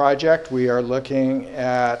big project. We are looking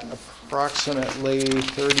at approximately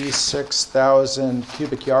 36,000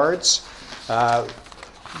 cubic yards.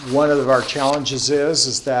 One of our challenges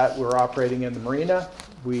is that we're operating in the marina.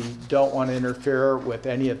 We don't want to interfere with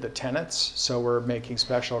any of the tenants, so we're making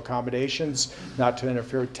special accommodations not to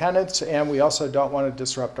interfere with tenants, and we also don't want to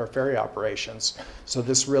disrupt our ferry operations. So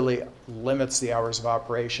this really limits the hours of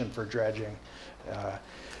operation for dredging.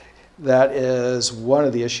 That is one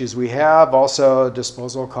of the issues we have. Also,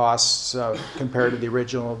 disposal costs compared to the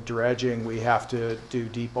original dredging. We have to do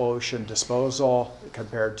deep ocean disposal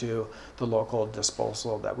compared to the local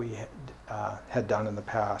disposal that we had done in the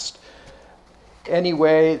past.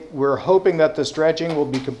 Anyway, we're hoping that this dredging will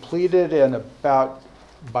be completed in about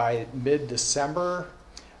by mid-December,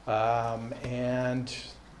 and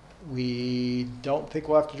we don't think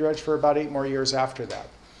we'll have to dredge for about 8 more years after that.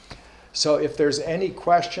 So if there's any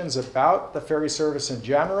questions about the ferry service in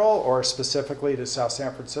general, or specifically to South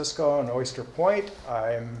San Francisco and Oyster Point,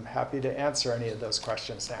 I'm happy to answer any of those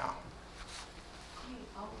questions now.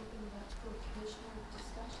 I'll open it up for commissioner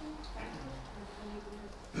discussion.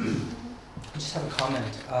 I just have a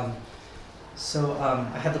comment.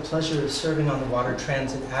 I had the pleasure of serving on the Water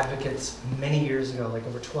Transit Advocates many years ago, like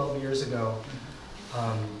over 12 years ago,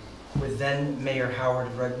 with then Mayor Howard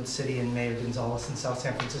of Redwood City and Mayor Gonzalez in South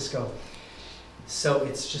San Francisco. So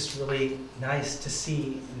it's just really nice to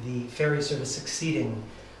see the ferry service succeeding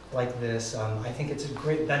like this. I think it's a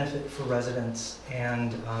great benefit for residents,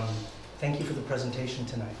 and thank you for the presentation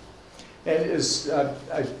tonight. And as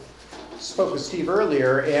I spoke with Steve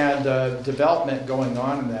earlier, and development going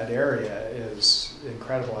on in that area is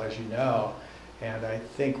incredible, as you know. And I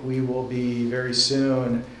think we will be very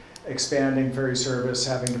soon expanding ferry service,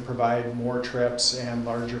 having to provide more trips and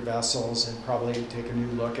larger vessels, and probably take a new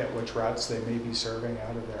look at which routes they may be serving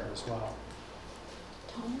out of there as well.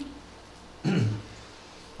 Tom?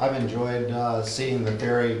 I've enjoyed seeing the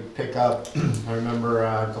ferry pick up. I remember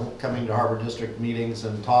coming to Harbor District meetings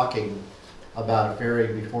and talking about a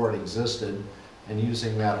ferry before it existed, and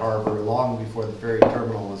using that harbor long before the ferry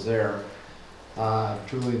terminal was there.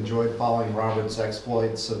 Truly enjoyed following Robert's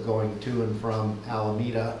exploits of going to and from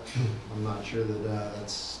Alameda. I'm not sure that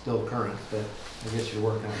that's still current, but I guess you're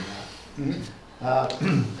working on that.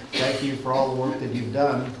 Thank you for all the work that you've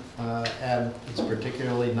done, and it's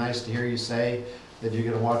particularly nice to hear you say that you're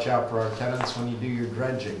going to watch out for our tenants when you do your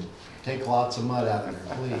dredging. Take lots of mud out of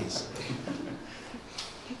there, please.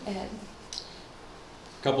 Ed?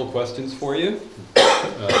 A couple of questions for you.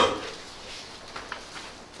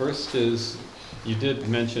 First is, you did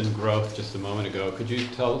mention growth just a moment ago. Could you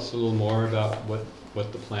tell us a little more about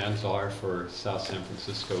what the plans are for South San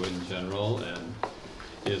Francisco in general, and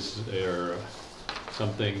is there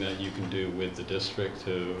something that you can do with the district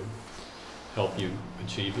to help you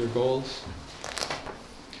achieve your goals?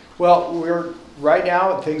 Well, right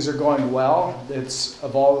now things are going well. It's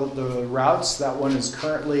of all the routes, that one is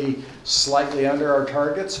currently slightly under our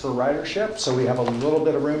targets for ridership, so we have a little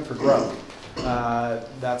bit of room for growth.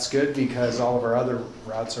 That's good because all of our other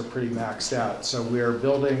routes are pretty maxed out. So we are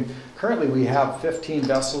building, currently we have 15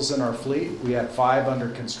 vessels in our fleet. We had 5 under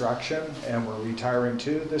construction, and we're retiring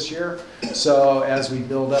 2 this year. So as we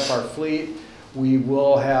build up our fleet, we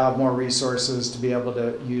will have more resources to be able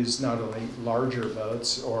to use not only larger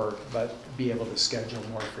boats, but be able to schedule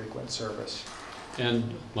more frequent service. And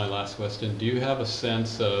my last question, do you have a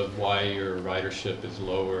sense of why your ridership is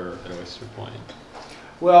lower at Oyster Point?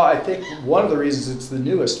 Well, I think one of the reasons it's the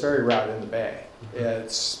newest ferry route in the bay.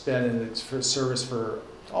 It's been in its service for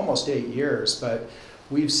almost 8 years, but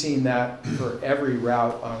we've seen that for every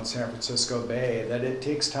route on San Francisco Bay, that it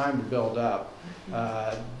takes time to build up.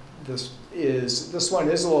 This one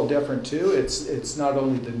is a little different too. It's not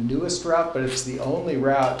only the newest route, but it's the only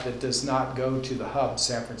route that does not go to the hub,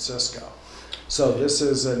 San Francisco. So this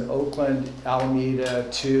is an Oakland, Alameda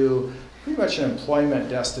to pretty much an employment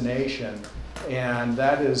destination, and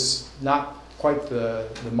that is not quite the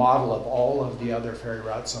model of all of the other ferry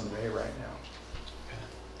routes on the bay right now. Okay.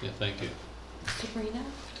 Yeah, thank you. Sabrina?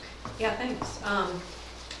 Yeah, thanks.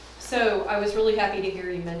 So I was really happy to hear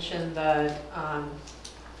you mention the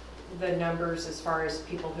numbers as far as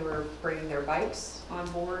people who are bringing their bikes on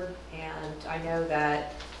board, and I know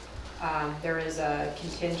that there is a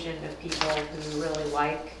contingent of people who really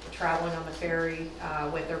like traveling on the ferry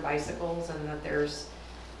with their bicycles, and that there's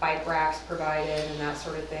bike racks provided and that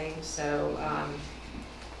sort of thing. So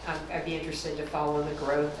I'd be interested to follow the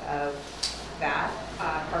growth of that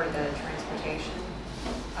part of the transportation.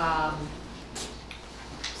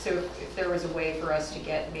 So if there was a way for us to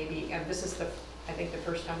get maybe, and this is I think the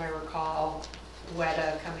first time I recall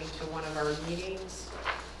WEDA coming to one of our meetings,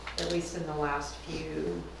 at least in the last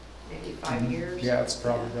few, maybe 5 years. Yeah, it's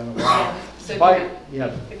probably been a while. So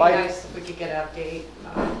it'd be bike. nice if we could get an update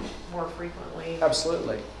more frequently.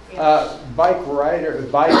 Absolutely. Yeah. Bike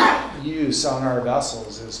use on our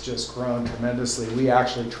vessels has just grown tremendously. We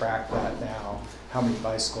actually track that now, how many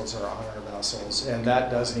bicycles are on our vessels, and that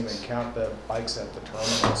doesn't even count the bikes at the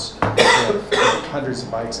terminals. We have hundreds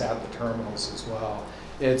of bikes at the terminals as well.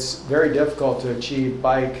 It's very difficult to achieve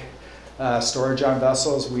bike storage on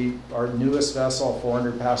vessels. Our newest vessel,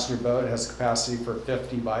 400 passenger boat, has capacity for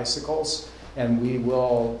 50 bicycles, and we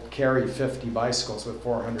will carry 50 bicycles with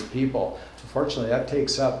 400 people. Unfortunately,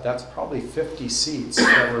 that's probably 50 seats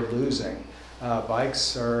that we're losing.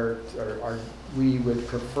 Bikes we would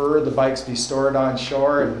prefer the bikes be stored on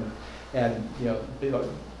shore, and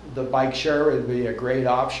the bike share would be a great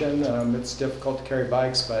option. It's difficult to carry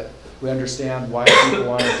bikes, but we understand why people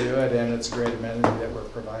want to do it, and it's a great amenity that we're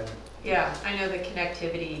providing. Yeah, I know the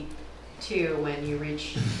connectivity too, when you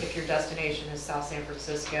reach, if your destination is South San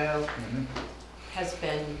Francisco, has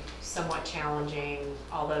been somewhat challenging,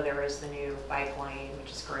 although there is the new bike lane,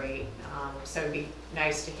 which is great. So it'd be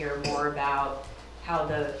nice to hear more about how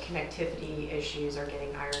the connectivity issues are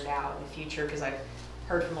getting ironed out in the future, because I've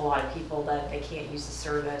heard from a lot of people that they can't use the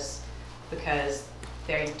service because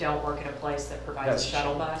they don't work at a place that provides a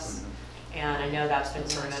shuttle bus. And I know that's been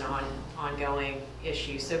sort of an ongoing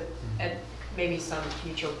issue. So at maybe some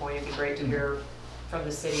future point, it'd be great to hear from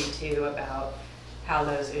the city too about how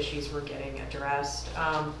those issues were getting addressed.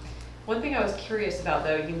 One thing I was curious about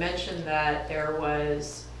though, you mentioned that there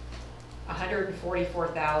was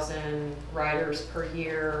 144,000 riders per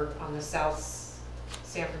year on the South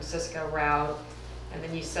San Francisco route, and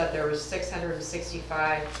then you said there was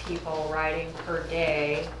 665 people riding per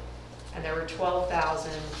day, and there were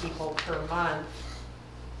 12,000 people per month.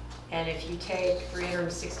 And if you take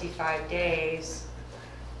 365 days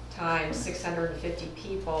times 650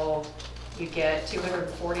 people, you get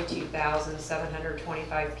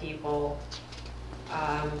 242,725 people,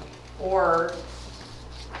 or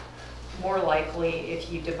more likely, if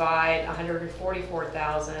you divide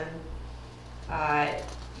 144,000,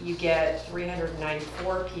 you get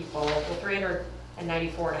 394 people, well,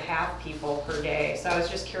 394 and a half people per day. So I was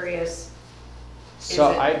just curious.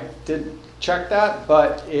 So I did check that,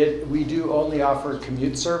 but we do only offer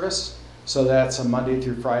commute service. So that's a Monday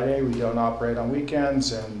through Friday. We don't operate on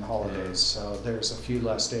weekends and holidays. So there's a few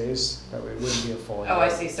less days that it wouldn't be a full year. Oh, I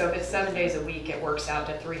see. So if it's 7 days a week, it works out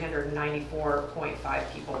to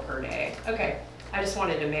 394.5 people per day. Okay. I just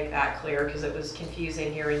wanted to make that clear because it was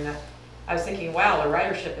confusing hearing that. I was thinking, wow, the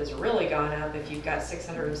ridership has really gone up if you've got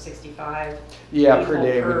 665 yeah, per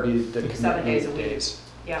day would be the 7 days a week. Days.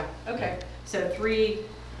 Yeah, okay. So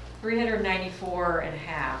 394 and a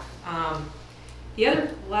half. The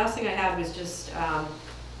last thing I had was just,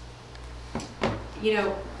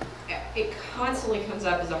 it constantly comes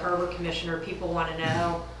up as a harbor commissioner. People want to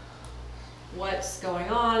know what's going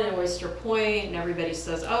on in Oyster Point, and everybody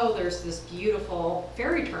says, oh, there's this beautiful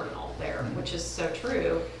ferry terminal there, which is so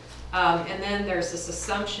true. And then there's this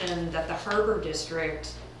assumption that the harbor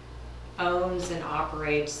district owns and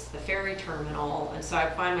operates the ferry terminal, and so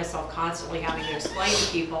I find myself constantly having to explain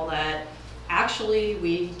to people that Actually,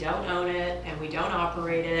 we don't own it and we don't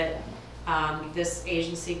operate it. This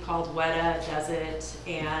agency called WETA does it,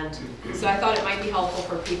 and so I thought it might be helpful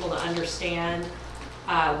for people to understand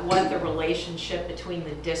what the relationship between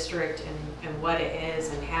the district and what it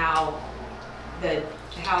is, and how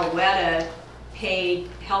WETA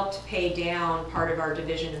helped pay down part of our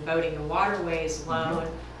Division of Boating and Waterways loan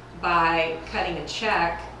by cutting a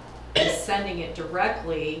check and sending it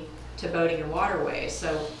directly to Boating and Waterways.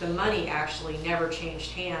 So the money actually never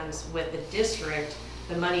changed hands with the district.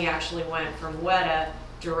 The money actually went from WETA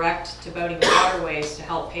direct to Boating and Waterways to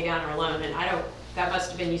help pay down our loan. And that must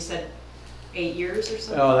have been, you said, 8 years or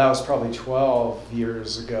something? Oh, that was probably 12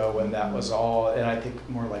 years ago when that was all, and I think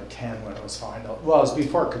more like 10 when it was final. Well, it was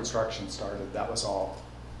before construction started. That was all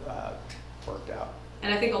worked out.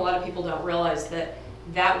 And I think a lot of people don't realize that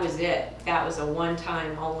that was it. That was a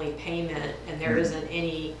one-time only payment, and there isn't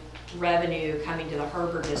any revenue coming to the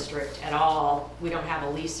Harbor District at all. We don't have a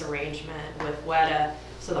lease arrangement with WETA.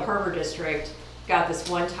 So the Harbor District got this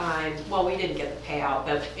one-time, well, we didn't get the payout,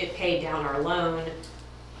 but it paid down our loan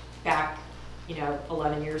back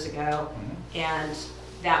 11 years ago, and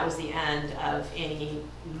that was the end of any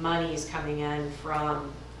monies coming in from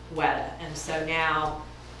WETA. And so now,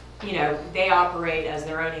 they operate as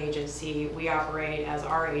their own agency, we operate as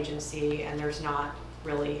our agency, and there's not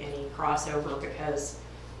really any crossover because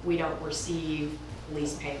we don't receive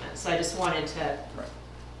lease payments. So I just wanted to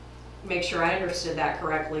make sure I understood that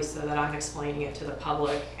correctly so that I'm explaining it to the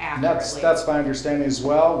public accurately. That's my understanding as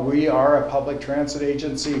well. We are a public transit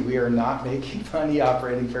agency. We are not making money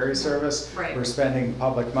operating ferry service. Right. We're spending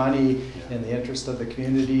public money in the interest of the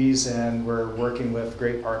communities, and we're working with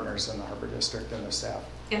great partners in the Harbor District and the staff.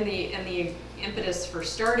 And the impetus for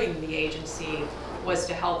starting the agency was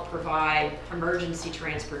to help provide emergency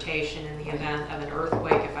transportation in the event of an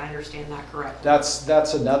earthquake, if I understand that correctly.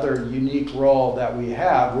 That's another unique role that we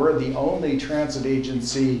have. We're the only transit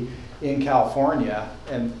agency in California,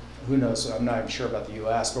 and who knows, I'm not even sure about the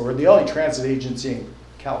US, but we're the only transit agency in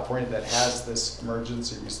California that has this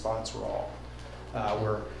emergency response role.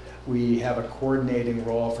 We have a coordinating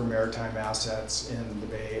role for maritime assets in the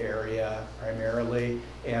Bay Area primarily,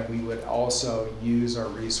 and we would also use our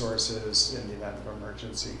resources in the event of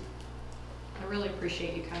emergency. I really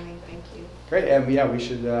appreciate you coming. Thank you. Great, and yeah, we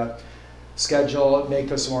should schedule, make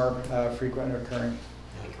this more frequent and occurring.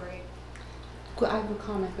 That'd be great. I have a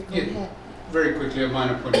comment, but go Yeah. ahead. Very quickly, a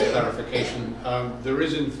minor point of clarification. There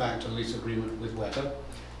is in fact a lease agreement with WETA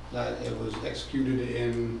that it was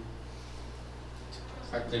executed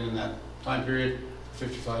back then in that time period,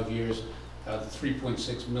 55 years. The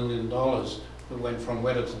 $3.6 million that went from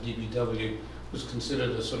WETA to DBW was considered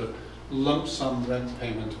a sort of lump sum rent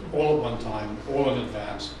payment all at one time, all in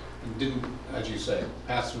advance, and didn't, as you say,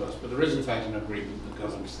 pass through us. But there is in fact an agreement that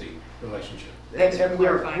governs the relationship. And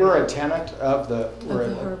we're a tenant of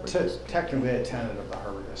technically a tenant of the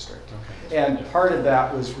Harbor District. Okay. And part of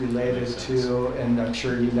that was related to, and I'm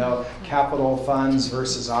sure you know, capital funds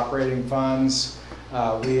versus operating funds.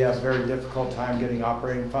 We have a very difficult time getting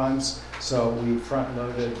operating funds, so we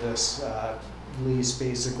front-loaded this lease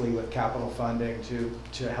basically with capital funding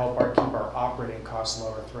to help keep our operating costs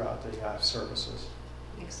lower throughout the services.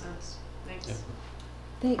 Makes sense. Thanks. Yep.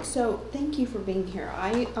 Thanks. So thank you for being here.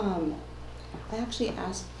 I actually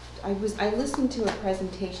asked. I listened to a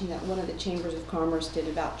presentation that one of the Chambers of Commerce did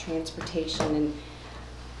about transportation, and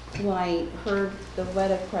when I heard the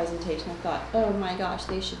WETA presentation, I thought, oh my gosh,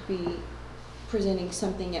 they should be presenting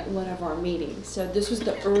something at one of our meetings. So this was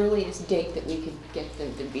the earliest date that we could get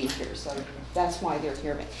them to be here. So that's why they're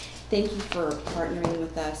here. But thank you for partnering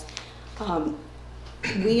with us.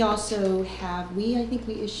 We also have, I think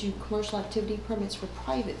we issue commercial activity permits for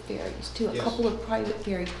private ferries too, a couple of private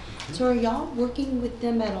ferries. So are y'all working with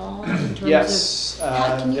them at all in terms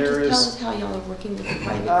of, can you just tell us how y'all are working with the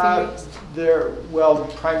private ferries? Well,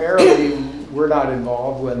 primarily we're not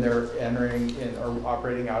involved when they're entering in or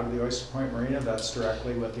operating out of the Oyster Point Marina. That's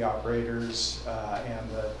directly with the operators and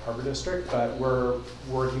the Harbor District, but we're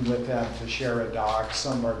working with them to share a dock,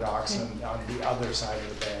 some of our docks on the other side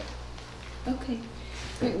of the bay. Okay.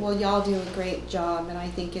 Great. Well, y'all do a great job, and I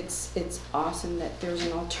think it's awesome that there's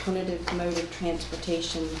an alternative mode of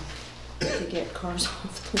transportation to get cars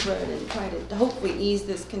off the road and try to hopefully ease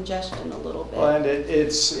this congestion a little bit. Well, and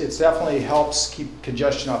it's definitely helps keep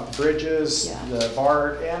congestion off the bridges, the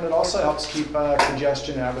BART, and it also helps keep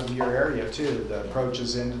congestion out of your area too. The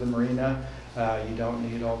approaches into the marina, you don't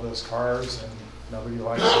need all those cars, and nobody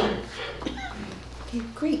likes it. Okay,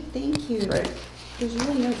 great. Thank you. Great. There's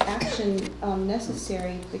really no action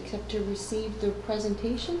necessary except to receive the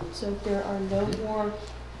presentation. So if there are no more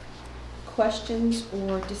questions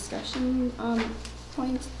or discussion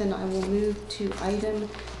points, then I will move to item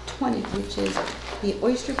 20, which is the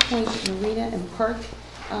Oyster Point Marina and Park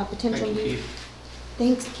potential Thank you, new. Keith.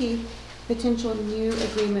 Thanks, Keith. Potential new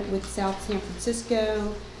agreement with South San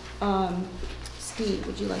Francisco. Steve,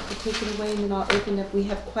 would you like to take it away? And then I'll open up. We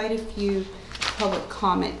have quite a few public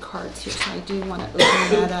comment cards here, so I do want to open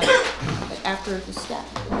that up. But after the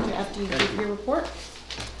staff, after you give your report.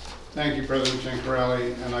 Thank you, President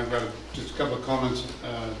Ciancarelli, and I've got just a couple of comments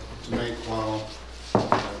to make while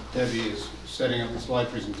Debbie is setting up the slide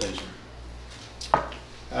presentation.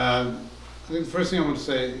 I think the first thing I want to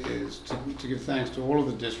say is to give thanks to all of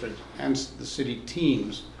the district and the city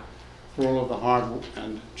teams for all of the hard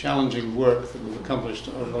and challenging work that we've accomplished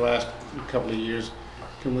over the last couple of years.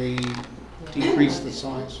 Can we decrease the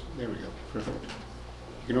size? There we go, perfect.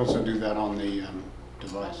 You can also do that on the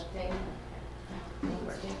device.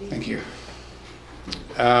 Thank you.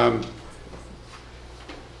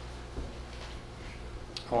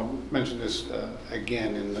 I'll mention this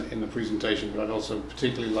again in the presentation, but I'd also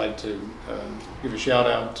particularly like to give a shout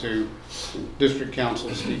out to District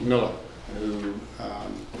Council Steve Miller, who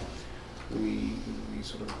we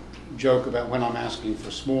sort of joke about when I'm asking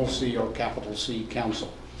for small c or capital C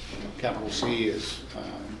council. You know, capital C is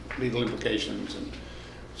legal implications, and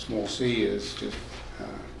small c is just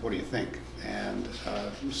what do you think? And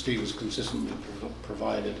Steve has consistently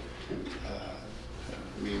provided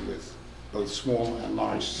me with both small and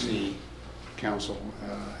large C council,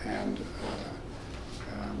 and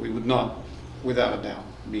we would not, without a doubt,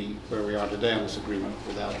 be where we are today on this agreement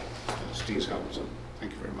without Steve's help. So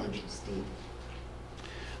thank you very much. Thank you, Steve.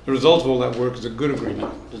 The result of all that work is a good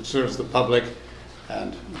agreement that serves the public,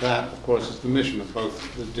 and that, of course, is the mission of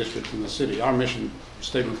both the district and the city. Our mission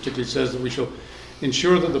statement particularly says that we shall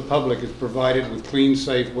ensure that the public is provided with clean,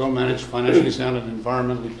 safe, well-managed, financially sound, and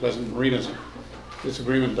environmentally pleasant marinas. This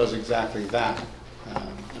agreement does exactly that.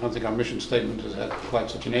 I don't think our mission statement has had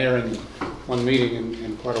quite such an air in one meeting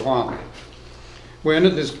in quite a while. When,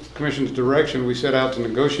 at this Commission's direction, we set out to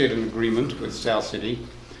negotiate an agreement with South City,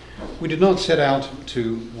 we did not set out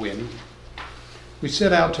to win. We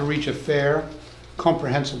set out to reach a fair,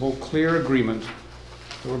 comprehensible, clear agreement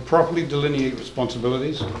that would properly delineate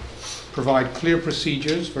responsibilities, provide clear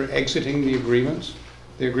procedures for exiting the agreement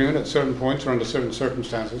at certain points or under certain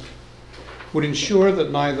circumstances, would ensure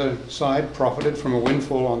that neither side profited from a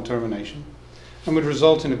windfall on termination, and would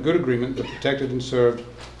result in a good agreement that protected and served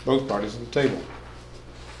both parties at the table.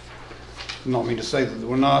 I do not mean to say that there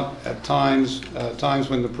were not at times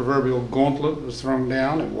when the proverbial gauntlet was thrown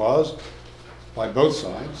down. It was, by both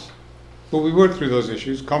sides. But we worked through those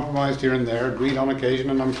issues, compromised here and there, agreed on occasion,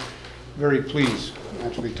 and I'm very pleased,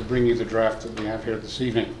 actually, to bring you the draft that we have here this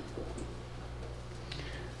evening.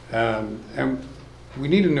 And we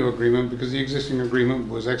need a new agreement because the existing agreement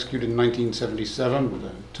was executed in 1977 with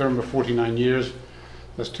a term of 49 years,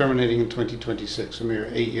 thus terminating in 2026, a mere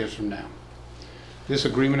 8 years from now. This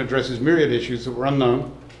agreement addresses myriad issues that were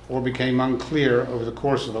unknown or became unclear over the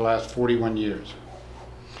course of the last 41 years.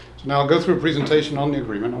 So now I'll go through a presentation on the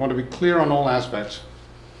agreement. I want to be clear on all aspects,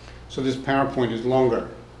 so this PowerPoint is longer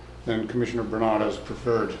than Commissioner Bernardo's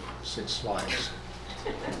preferred 6 slides.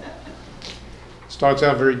 Starts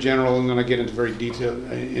out very general, and then I get into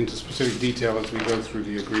specific detail as we go through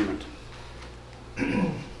the agreement.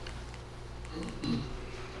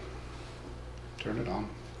 Turn it on.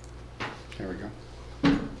 There we go.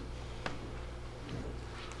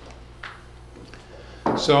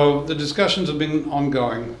 So the discussions have been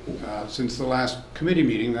ongoing since the last committee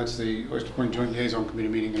meeting. That's the Oyster Point Joint Liaison Committee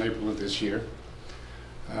meeting in April of this year.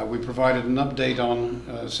 We provided an update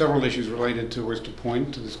on several issues related to Oyster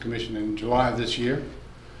Point to this commission in July of this year.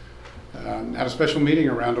 Had a special meeting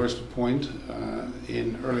around Oyster Point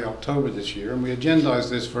in early October this year, and we agendized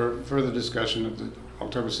this for further discussion at the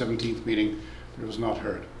October 17th meeting, but it was not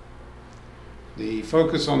heard. The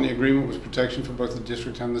focus on the agreement was protection for both the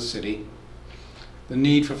district and the city, the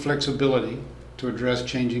need for flexibility to address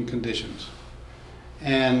changing conditions,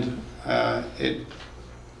 and it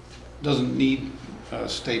doesn't need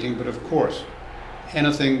stating, but of course,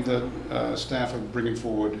 anything that staff are bringing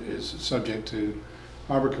forward is subject to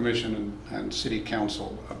Harbor Commission and City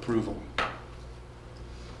Council approval.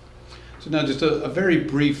 So now just a very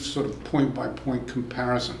brief sort of point-by-point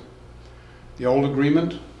comparison. The old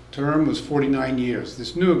agreement term was 49 years.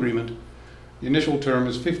 This new agreement, the initial term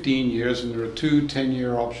is 15 years, and there are 2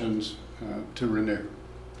 10-year options to renew.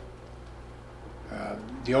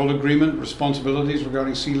 The old agreement, responsibilities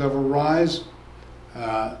regarding sea level rise,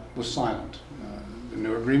 was silent. The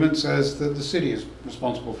new agreement says that the city is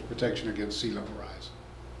responsible for protection against sea level rise.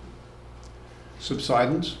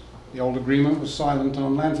 Subsidence The old agreement was silent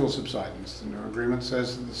on landfill subsidence. The new agreement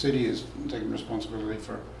says that the city is taking responsibility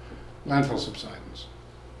for landfill subsidence.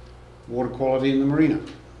 Water quality in the marina.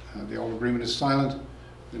 The old agreement is silent.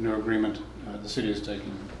 The new agreement, the city is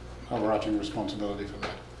taking overarching responsibility for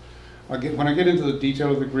that. When I get into the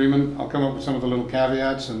detail of the agreement, I'll come up with some of the little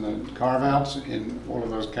caveats and the carve-outs in all of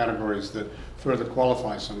those categories that further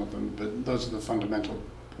qualify some of them, but those are the fundamental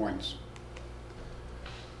points.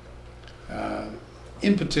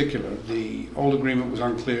 In particular, the old agreement was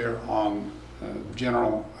unclear on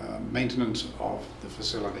general maintenance of the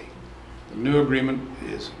facility. The new agreement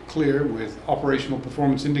is clear with operational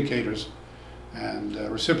performance indicators and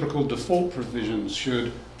reciprocal default provisions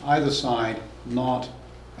should either side not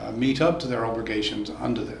meet up to their obligations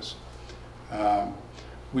under this.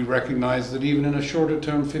 We recognize that even in a shorter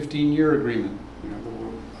term 15-year agreement, that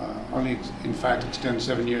will only in fact extend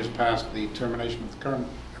 7 years past the termination of the current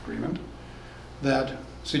agreement, that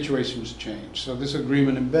situations change. So this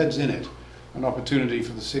agreement embeds in it an opportunity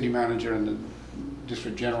for the city manager and the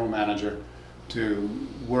district general manager to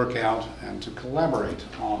work out and to collaborate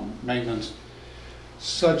on maintenance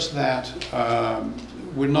such that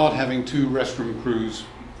we're not having two restroom crews,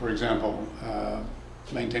 for example,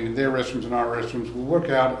 maintaining their restrooms and our restrooms. We'll work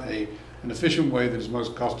out an efficient way that is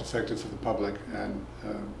most cost effective for the public and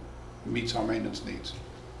meets our maintenance needs.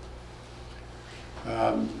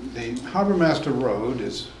 The Harbor Master Road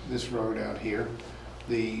is this road out here.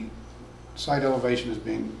 The site elevation is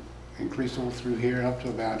being increased all through here up to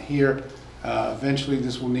about here. Eventually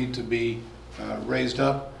this will need to be raised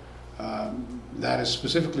up. That is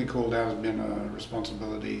specifically called out as being a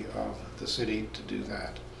responsibility of the city to do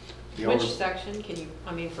that. Which section can you,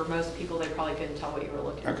 I mean, for most people, they probably couldn't tell what you were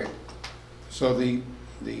looking Okay. for. So the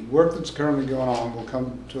work that's currently going on will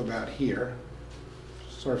come to about here.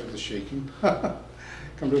 Sorry for the shaking.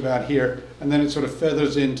 Come to about here, and then it sort of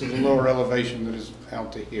feathers into the lower elevation that is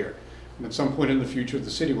out to here. And at some point in the future,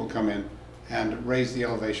 the city will come in and raise the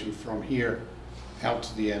elevation from here out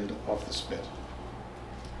to the end of the spit.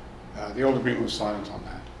 The old agreement was silent on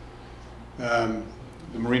that.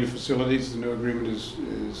 The marina facilities, the new agreement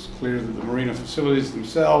is clear that the marina facilities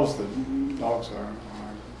themselves, the docks are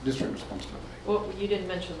district responsibility. Well, you didn't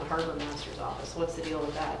mention the harbor master's office. What's the deal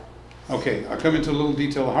with that? Okay, I'll come into a little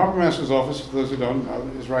detail. The harbor master's office, for those who don't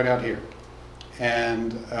know, is right out here.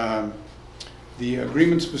 And the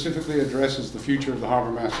agreement specifically addresses the future of the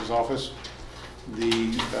harbor master's office.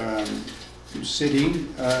 The city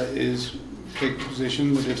is taking the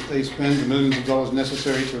position that if they spend the millions of dollars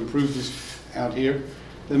necessary to improve this out here,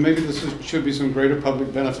 then maybe this should be some greater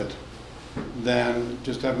public benefit than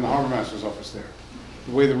just having the harbor master's office there.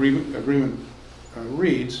 The way the agreement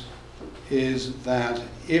reads is that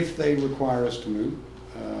if they require us to move,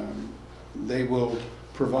 they will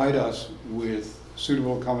provide us with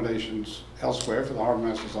suitable accommodations elsewhere for the harbor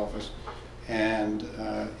master's office, and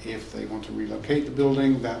if they want to relocate the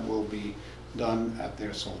building, that will be done at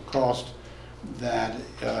their sole cost. That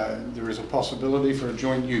there is a possibility for a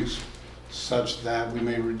joint use such that we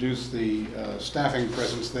may reduce the staffing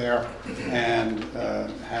presence there and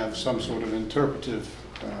have some sort of interpretive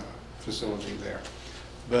facility there.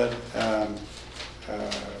 But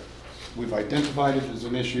we've identified it as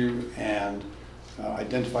an issue and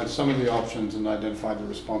identified some of the options and identified the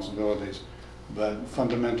responsibilities. But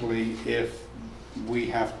fundamentally, if we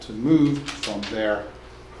have to move from there,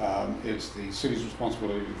 it's the city's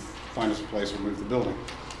responsibility to find us a place and move the building.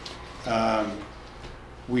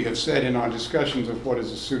 We have said in our discussions of what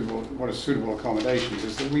is suitable accommodations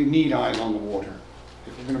is that we need eyes on the water.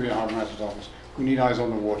 If we're going to be a harbor master's office, we need eyes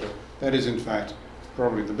on the water. That is, in fact,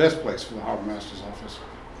 probably the best place for the harbor master's office.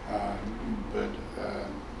 But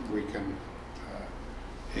we can.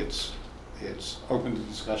 It's open to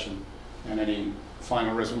discussion, and any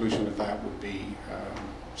final resolution of that would be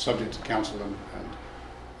subject to council and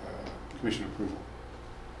commission approval.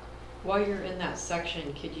 While you're in that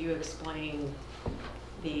section, could you explain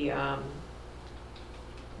the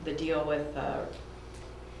deal with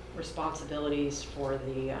responsibilities for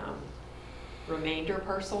the remainder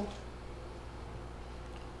parcel?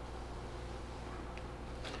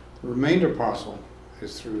 The remainder parcel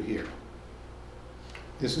is through here.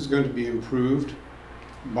 This is going to be improved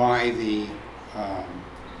by the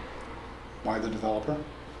developer.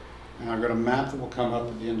 And I've got a map that will come up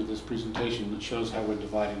at the end of this presentation that shows how we're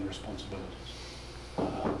dividing responsibilities.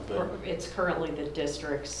 Or it's currently the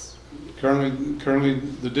district's. Currently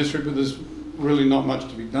the district, but there's really not much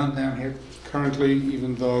to be done down here currently,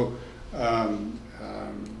 even though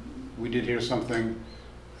we did hear something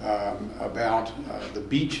about the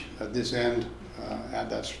beach at this end at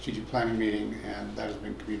that strategic planning meeting, and that has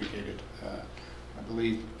been communicated I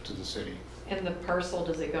believe, to the city. And the parcel,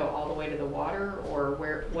 does it go all the way to the water, or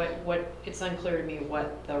where, what, it's unclear to me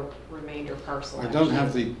what the remainder parcel I don't actually have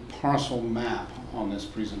is. the parcel map on this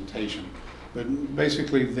presentation, but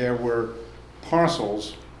basically there were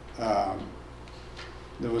parcels.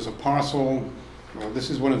 There was a parcel, well, this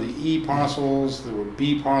is one of the E parcels, there were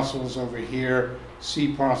B parcels over here,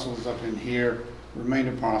 C parcels up in here,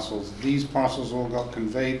 remainder parcels. These parcels all got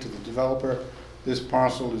conveyed to the developer. This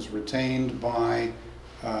parcel is retained by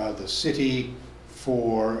the city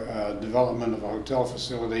for development of a hotel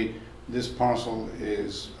facility. This parcel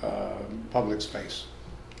is public space.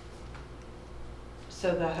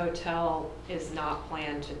 So the hotel is not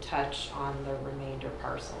planned to touch on the remainder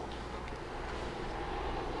parcel?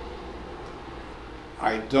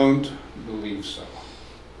 I don't believe so.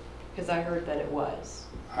 Because I heard that it was.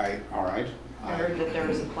 All right. I heard that there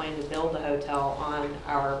was a plan to build a hotel on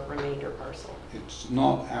our remainder parcel. It's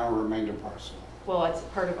not our remainder parcel. Well, it's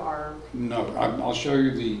part of our, No, I'll show you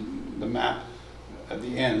the map at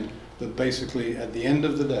the end, that basically at the end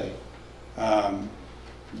of the day,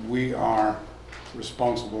 we are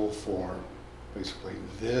responsible for basically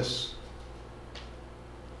this,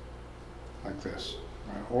 like this,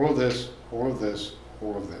 right? All of this, all of this,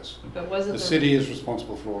 all of this. but wasn't The city is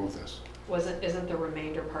responsible for all of this. isn't the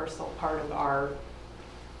remainder parcel part of our,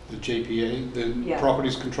 The JPA, the Yeah.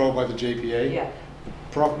 properties controlled by the JPA? yeah,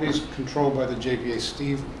 Properties controlled by the JPA.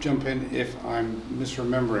 Steve, jump in if I'm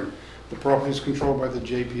misremembering. The properties controlled by the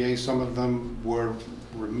JPA, some of them were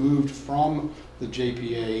removed from the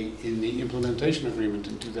JPA in the implementation agreement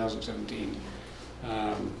in 2017.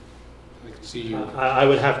 I can see you. I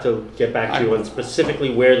would have to get back to you on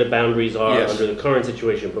specifically where the boundaries are Yes. under the current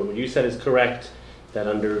situation, but what you said is correct, that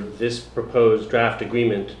under this proposed draft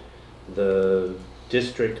agreement, the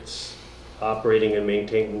district's operating and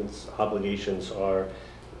maintenance obligations are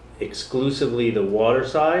exclusively the water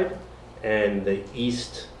side and the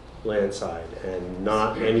east land side, and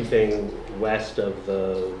not anything west of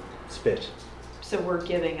the spit. so we're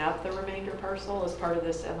giving up the remainder parcel as part of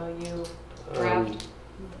this MOU draft?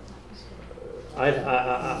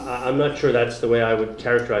 I'm not sure that's the way I would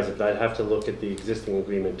characterize it, but I'd have to look at the existing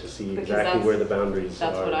agreement to see Because exactly that's- where the boundaries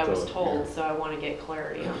are. That's what I was going. told, so I want to get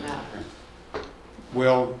clarity on that.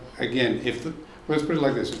 Well, again, let's put it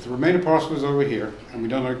like this, if the remainder parcel is over here, and we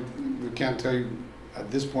don't know, we can't tell you at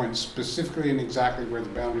this point specifically and exactly where the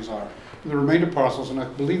boundaries are. The remainder parcels, and I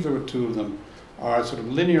believe there were two of them, are sort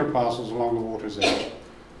of linear parcels along the water's edge.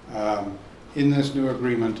 In this new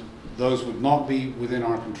agreement, those would not be within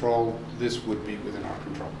our control, this would be within our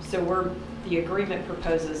control. So the agreement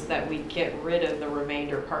proposes that we get rid of the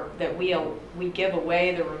remainder that we give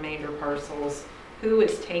away the remainder parcels. Who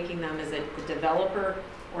is taking them? Is it the developer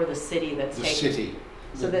or the city that's The taking? city.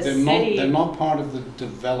 So the They're city. They're not part of the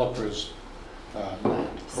developer's land.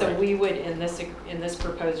 So correct. we would, in this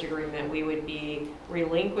proposed agreement, we would be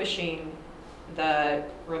relinquishing the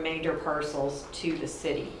remainder parcels to the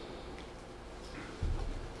city.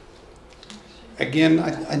 Again,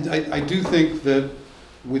 I do think that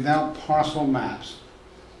without parcel maps,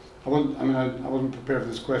 I wasn't prepared for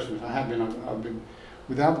this question. If I had been, I've been,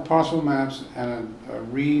 without the parcel maps and a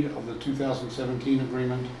read of the 2017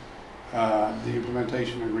 agreement, the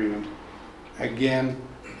implementation agreement, again,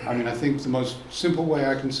 I think the most simple way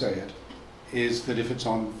I can say it is that if it's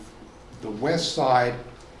on the west side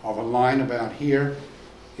of a line about here,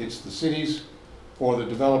 it's the city's or the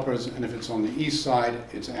developers, and if it's on the east side,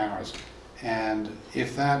 it's ours. And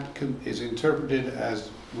if that is interpreted as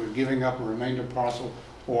we're giving up a remainder parcel,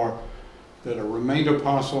 or that a remainder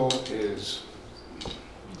parcel is...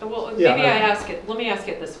 Well, Yeah, maybe let me ask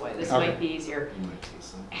it this way. This Okay. might be easier.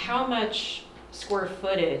 How much square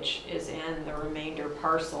footage is in the remainder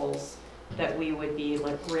parcels that we would be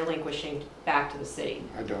relinquishing back to the city?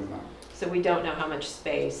 I don't know. So we don't know how much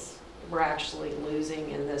space we're actually losing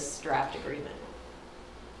in this draft agreement.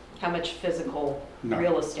 How much physical No.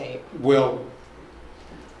 real estate? Well,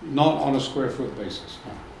 not on a square foot basis,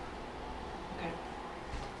 no. Okay.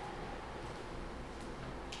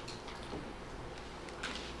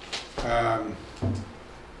 Can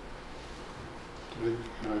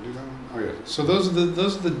I do that one? Oh, yeah. So those are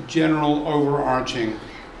the general overarching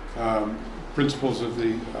principles of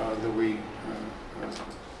that we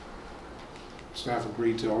staff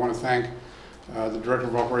agreed to. I want to thank the Director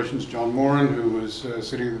of Operations, John Moran, who was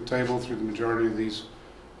sitting at the table through the majority of these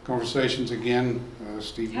conversations. Again,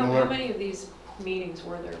 Steve Miller. How many of these meetings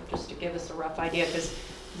were there, just to give us a rough idea, because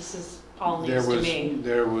this is all There news to me.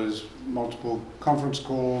 was multiple conference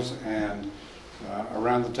calls and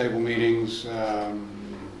around the table meetings,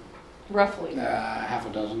 Roughly, half a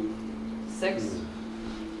dozen. 6?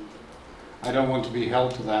 I don't want to be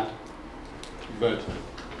held to that, but,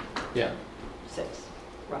 yeah, 6,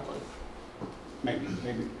 roughly. maybe.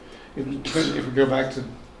 If we go back to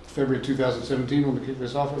February 2017, when we kicked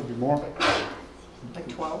this off, it would be more, Like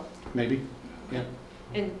 12? maybe, yeah.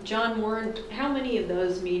 And John Warren, how many of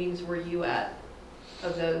those meetings were you at,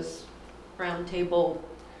 of those roundtable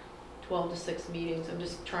 12 to 6 meetings? I'm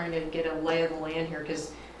just trying to get a lay of the land here,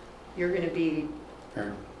 because you're going to be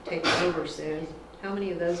Fair. taking over soon. How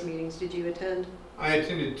many of those meetings did you attend? I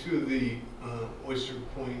attended 2 of the Oyster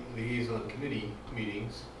Point Liaison Committee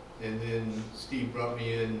meetings, and then Steve brought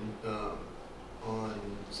me in on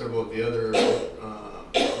several of the other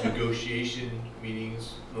negotiation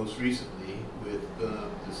meetings, most recently with the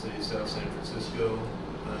City of South San Francisco.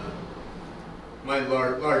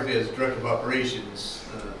 Largely as Director of Operations,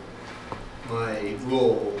 my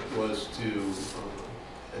role was to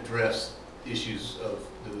address issues of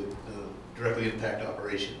the directly impact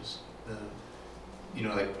operations. You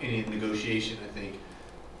know, like any negotiation, I think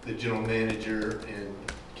the general manager and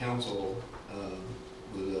council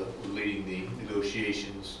were leading the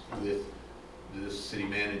negotiations with the city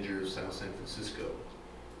manager of South San Francisco.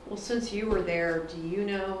 Well, since you were there, do you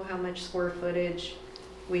know how much square footage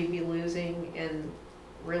we'd be losing in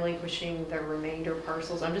relinquishing the remainder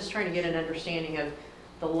parcels? I'm just trying to get an understanding of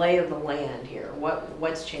the lay of the land here.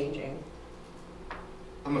 What's changing?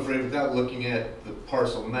 I'm afraid without looking at the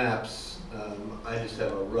parcel maps, I just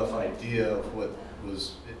have a rough idea of what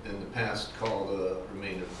was in the past called a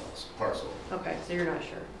remainder parcel. Okay, so you're not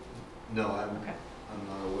sure. No, I'm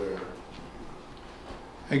not aware.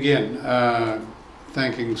 Again,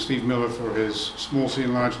 thanking Steve Miller for his small C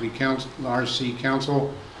and large C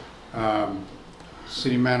council,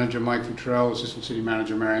 City Manager Mike Futrell, Assistant City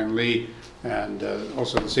Manager Marianne Lee, and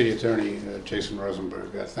also the City Attorney Jason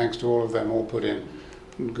Rosenberg. Thanks to all of them, all put in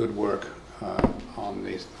good work on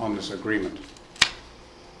this agreement.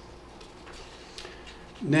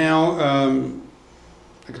 Now,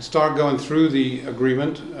 I could start going through the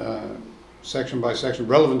agreement section by section,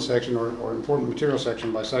 relevant section or important material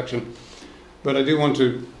section by section, but I do want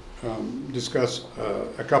to discuss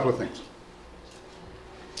a couple of things.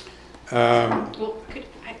 Well,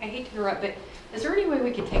 I hate to interrupt, but is there any way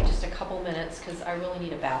we could take just a couple minutes, because I really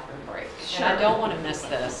need a bathroom break, Sure. And I don't want to miss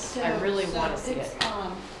this. So, I really want to see it's, it.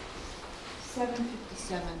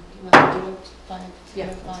 7:57. You want to do it by Yeah,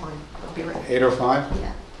 8:05? that's fine. I'll be right. 8:05?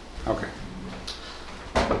 Yeah. Okay.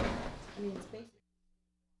 I mean, it's basically.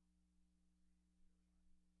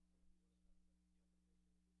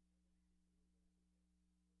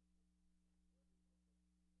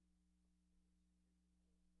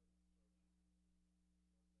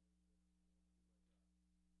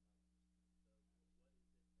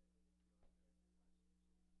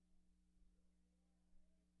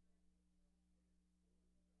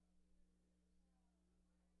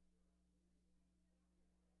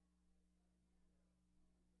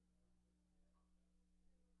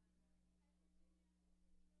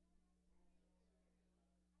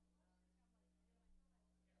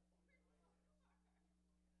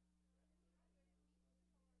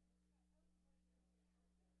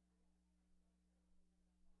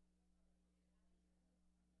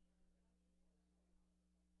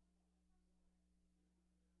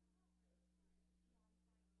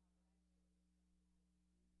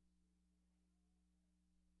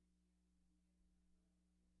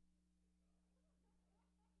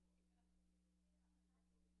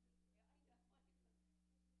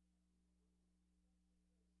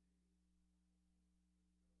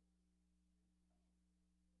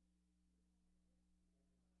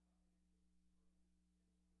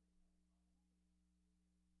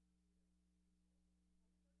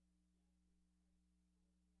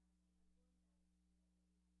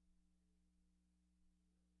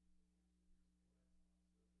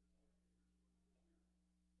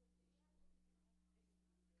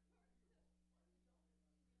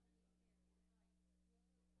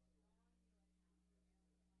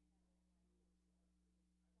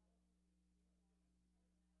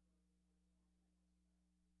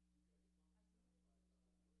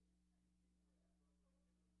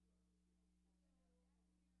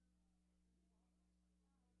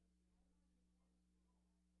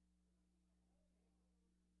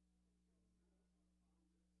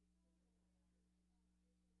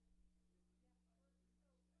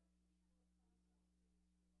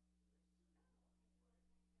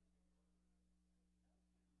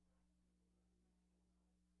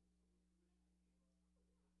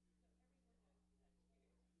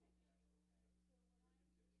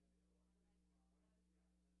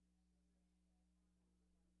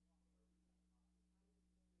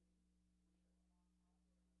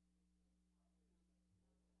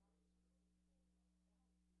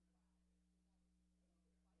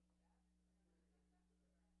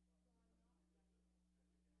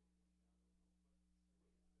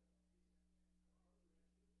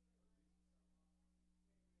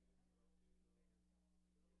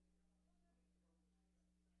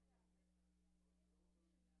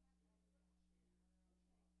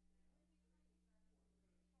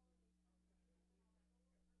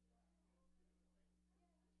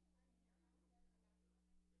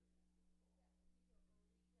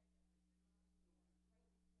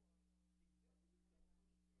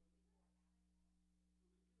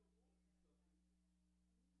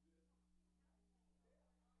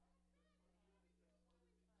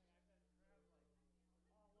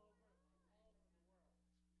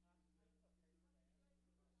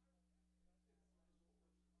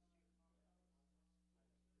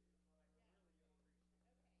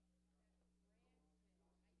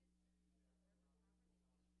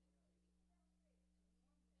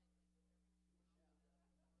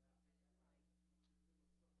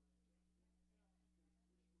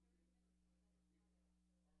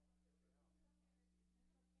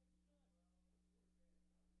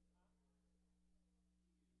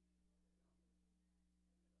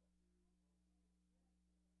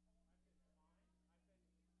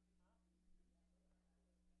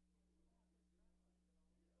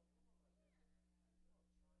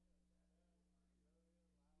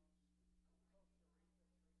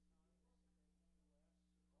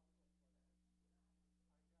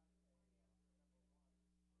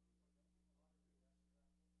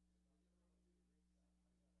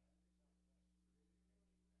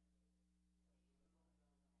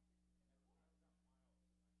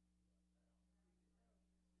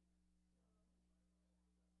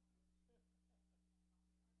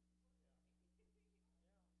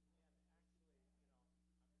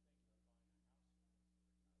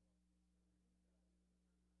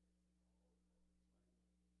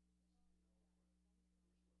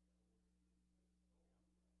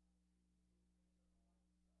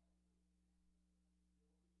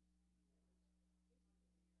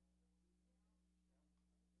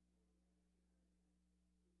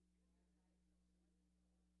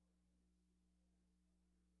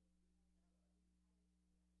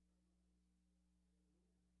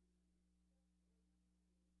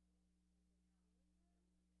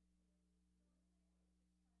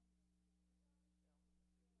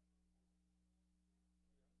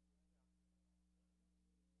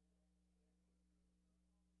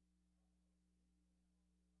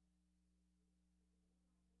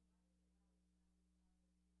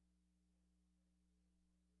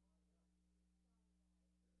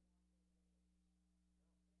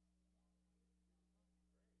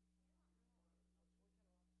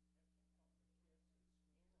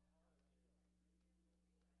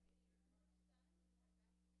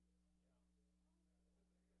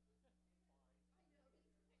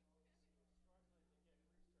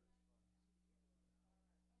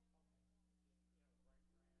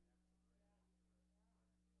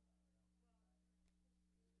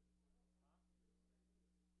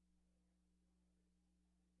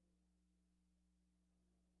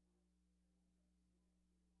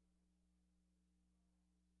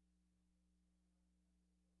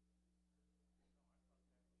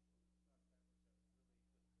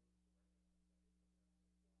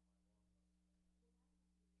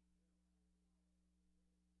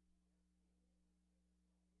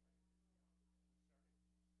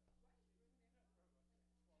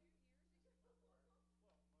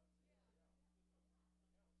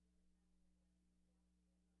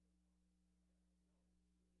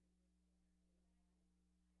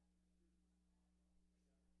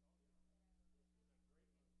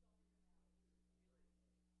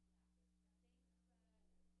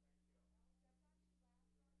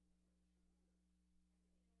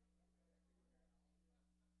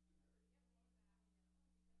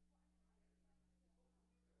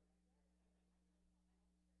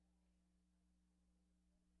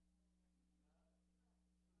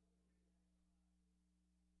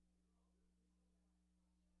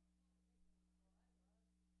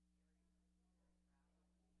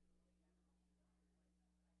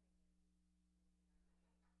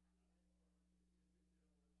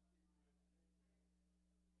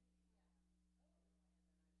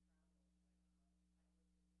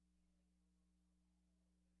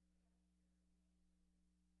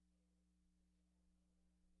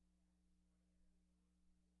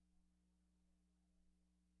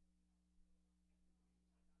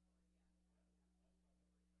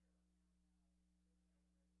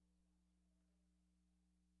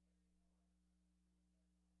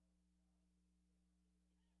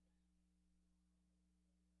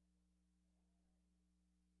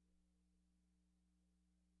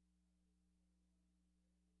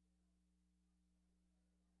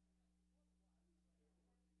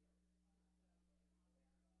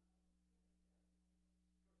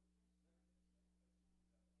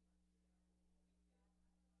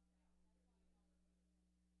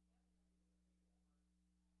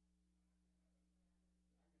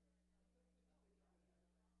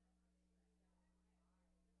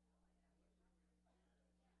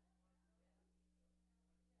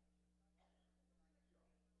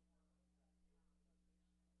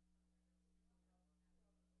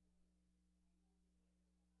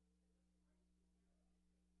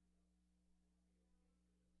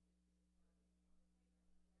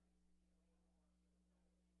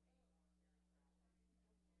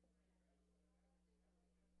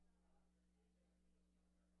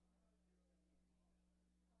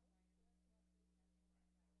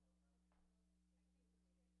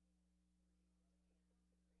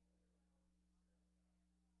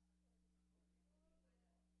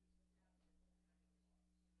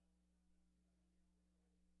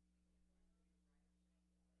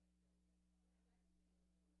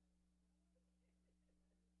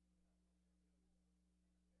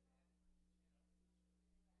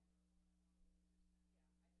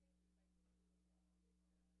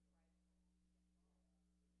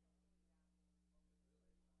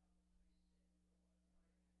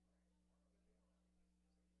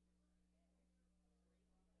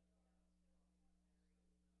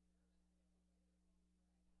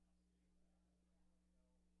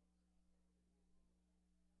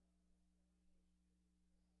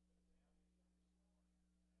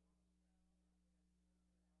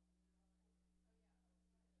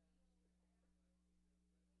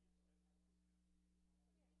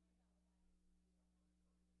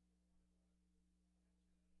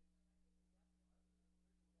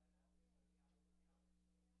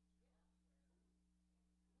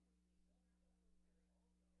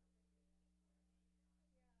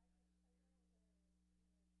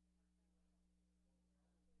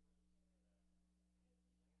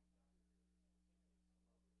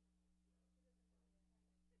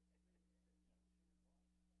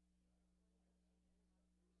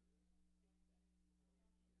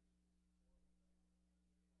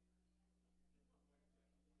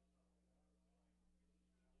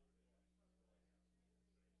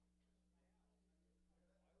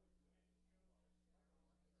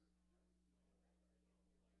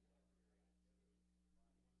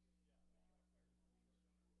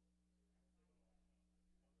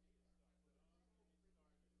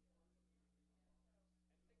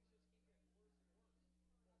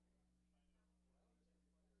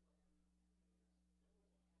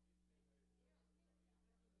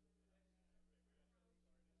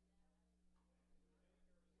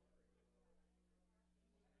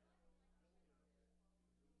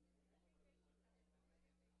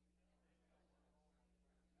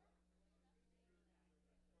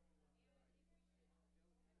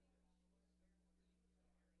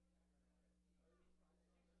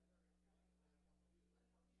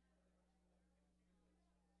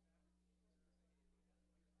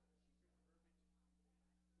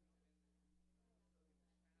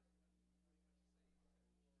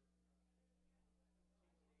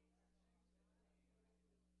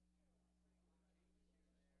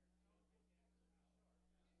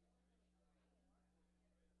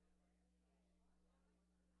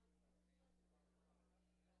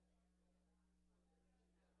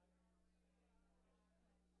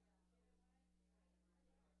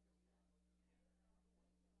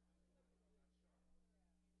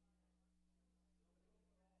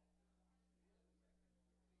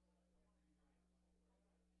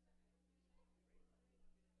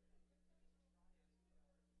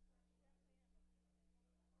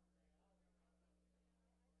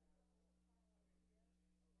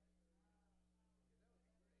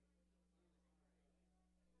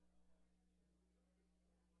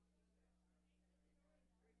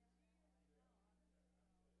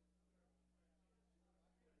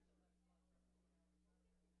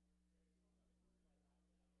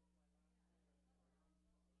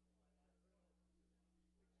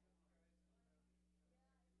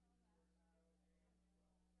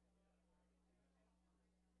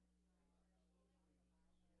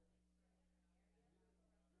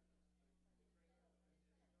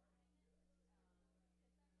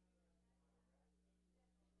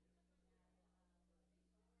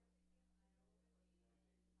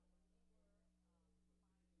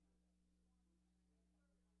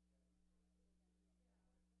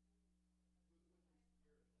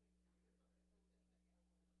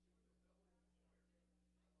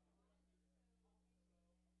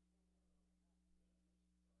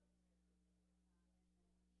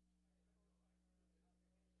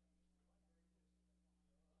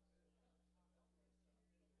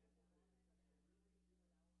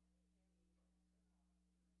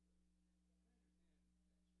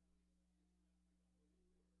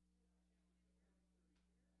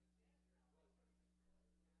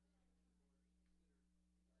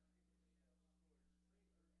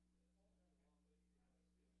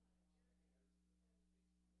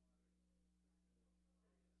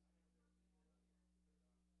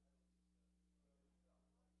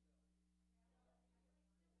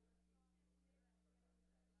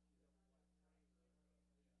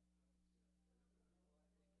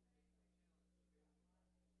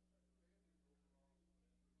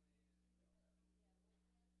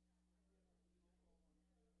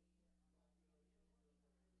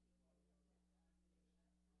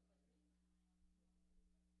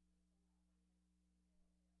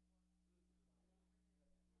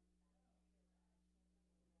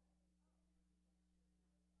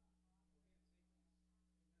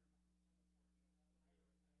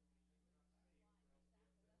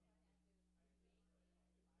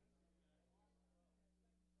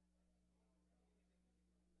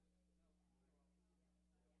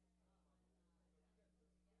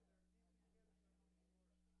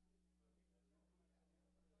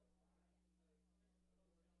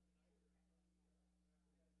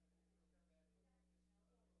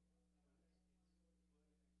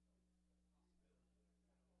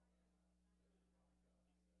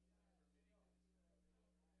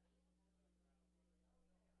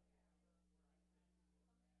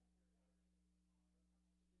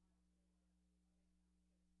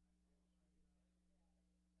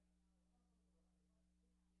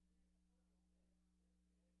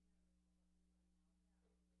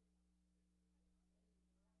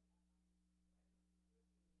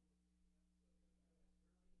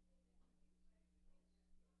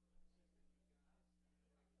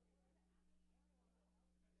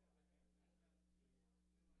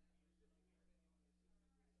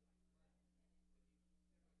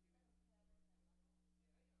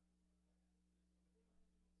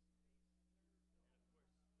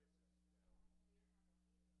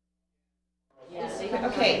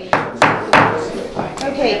 Okay.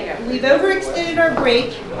 Okay, we've overextended our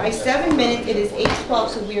break by 7 minutes. It is 8:12,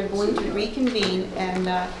 so we are going to reconvene and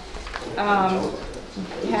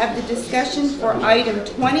have the discussion for item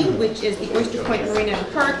 20, which is the Oyster Point Marina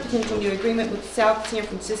and Park, potential new agreement with South San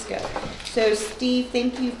Francisco. So Steve,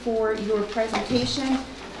 thank you for your presentation.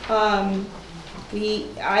 I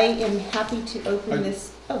am happy to open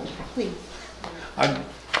this. Oh, please. I'm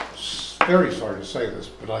very sorry to say this,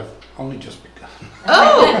 but I've only just begun.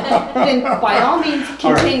 Oh, then by all means continue.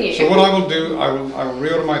 All right, so what I will do, I will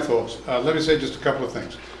reorder my thoughts. Let me say just a couple of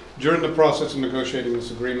things. During the process of negotiating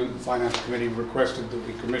this agreement, the Finance Committee requested that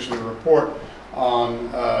we commission a report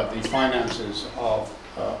on the finances of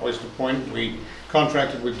Oyster Point. We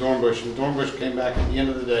contracted with Dornbush, and Dornbush came back at the end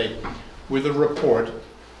of the day with a report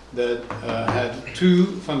that had two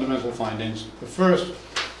fundamental findings. The first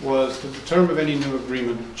was that the term of any new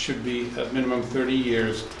agreement should be at minimum 30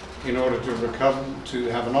 years in order to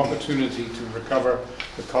have an opportunity to recover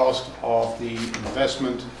the cost of the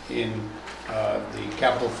investment in the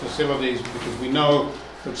capital facilities, because we know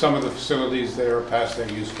that some of the facilities there are past their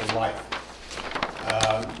useful life.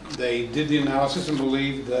 They did the analysis and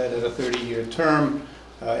believed that at a 30-year term,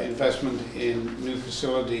 investment in new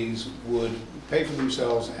facilities would pay for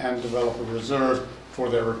themselves and develop a reserve for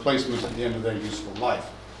their replacement at the end of their useful life.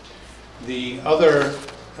 The other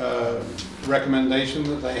recommendation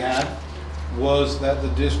that they had was that the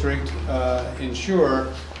district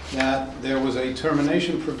ensure that there was a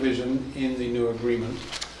termination provision in the new agreement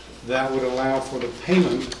that would allow for the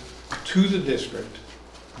payment to the district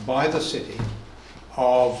by the city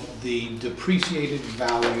of the depreciated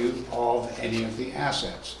value of any of the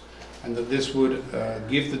assets, and that this would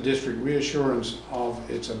give the district reassurance of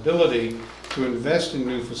its ability to invest in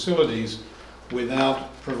new facilities without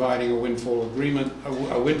providing a windfall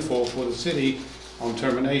for the city on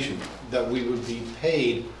termination, that we would be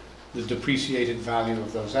paid the depreciated value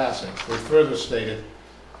of those assets. They further stated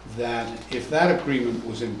that if that agreement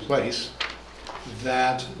was in place,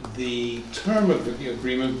 that the term of the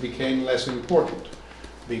agreement became less important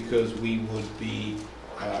because we would be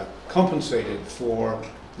compensated for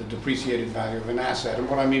the depreciated value of an asset. And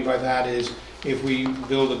what I mean by that is, if we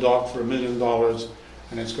build a dock for $1 million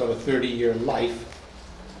and it's got a 30-year life,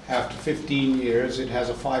 after 15 years it has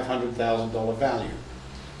a $500,000 value.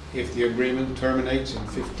 If the agreement terminates in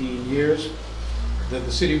 15 years, then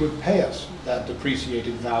the city would pay us that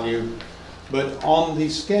depreciated value, but on the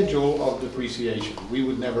schedule of depreciation. We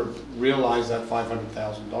would never realize that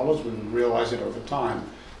 $500,000, we would realize it over time.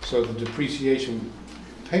 So the depreciation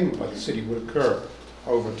payment by the city would occur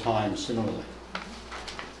over time similarly.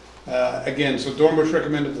 Again, so Dornbush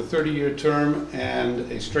recommended the 30-year term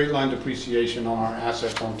and a straight line depreciation on our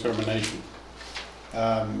assets on termination.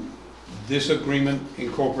 This agreement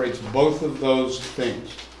incorporates both of those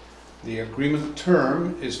things. The agreement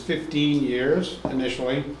term is 15 years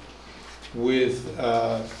initially, with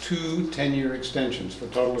 2 10-year extensions for a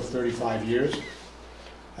total of 35 years.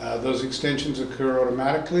 Those extensions occur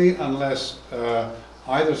automatically unless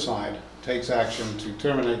either side takes action to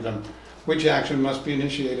terminate them, which action must be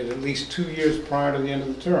initiated at least 2 years prior to the end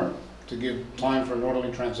of the term to give time for an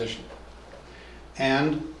orderly transition.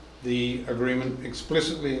 And the agreement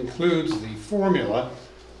explicitly includes the formula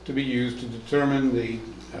to be used to determine the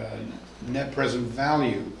net present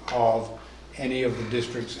value of any of the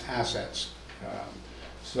district's assets.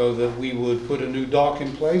 So that we would put a new dock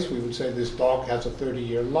in place. We would say this dock has a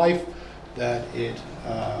 30-year life, that it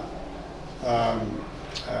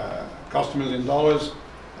cost $1 million.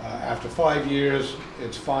 After 5 years,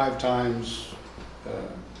 it's 5 times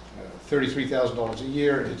 $33,000 a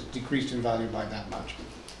year. It's decreased in value by that much.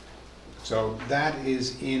 So that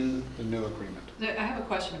is in the new agreement. I have a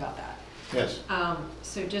question about that. Yes.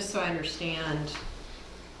 So just so I understand,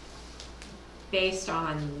 based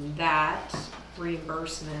on that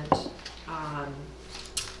reimbursement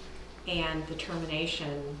and the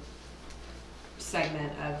termination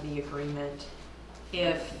segment of the agreement,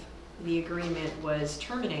 if the agreement was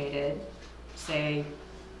terminated, say,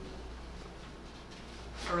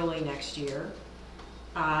 early next year,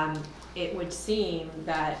 it would seem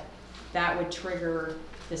that that would trigger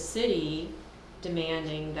the city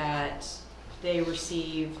demanding that they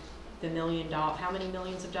receive the $1 million. How many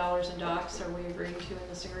millions of dollars in docks are we agreeing to in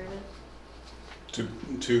this agreement?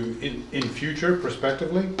 In future,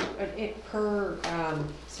 prospectively? Per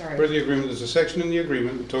the agreement, there's a section in the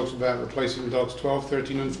agreement that talks about replacing docks 12,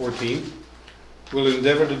 13, and 14. We'll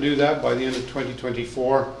endeavor to do that by the end of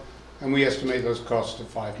 2024, and we estimate those costs to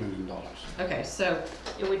 $5 million. Okay, so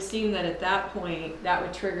it would seem that at that point, that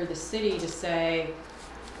would trigger the city to say,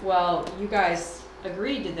 well, you guys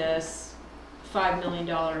agreed to this $5 million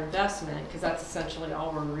investment, because that's essentially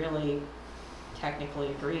all we're really technically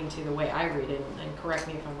agreeing to the way I read it, and correct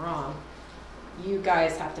me if I'm wrong, you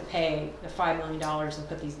guys have to pay the $5 million and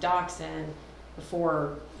put these docks in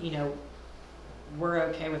before, you know, we're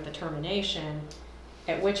okay with the termination,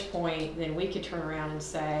 at which point then we could turn around and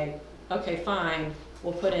say, okay, fine,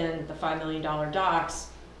 we'll put in the $5 million docks,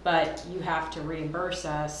 but you have to reimburse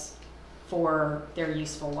us for their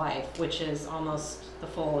useful life, which is almost the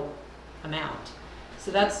full amount. So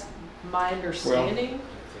that's my understanding.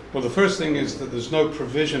 Well, the first thing is that there's no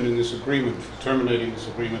provision in this agreement for terminating this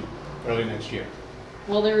agreement early next year.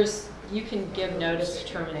 Well, you can give notice to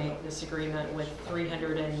terminate this agreement with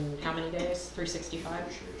 300 and how many days?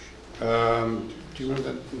 365? Do you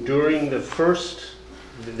remember that? During the first,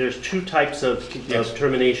 there's two types of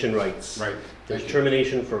termination rights. Right. There's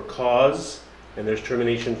termination for cause and there's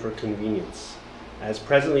termination for convenience. As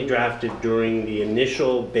presently drafted during the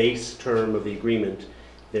initial base term of the agreement,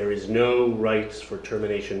 there is no rights for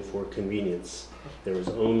termination for convenience. There is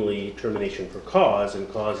only termination for cause, and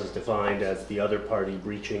cause is defined as the other party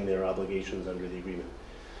breaching their obligations under the agreement.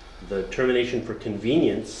 The termination for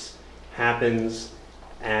convenience happens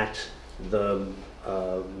at the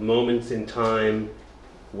moments in time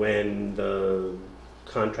when the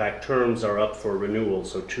contract terms are up for renewal,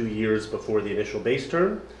 so 2 years before the initial base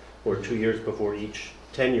term or 2 years before each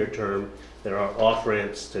 10-year term, there are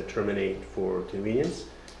off-ramps to terminate for convenience.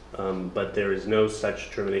 But there is no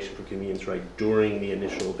such termination for convenience right during the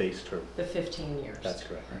initial base term. The 15 years. That's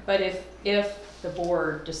correct. But if the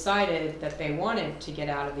board decided that they wanted to get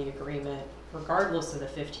out of the agreement, regardless of the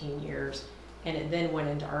 15 years, and it then went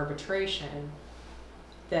into arbitration,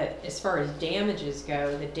 that as far as damages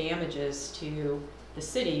go, the damages to the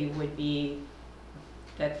city would be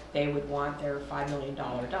that they would want their $5 million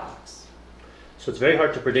docks. So it's very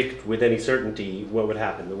hard to predict with any certainty what would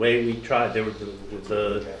happen. The way we tried, there was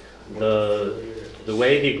the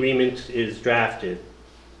way the agreement is drafted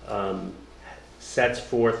sets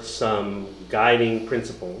forth some guiding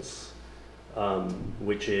principles,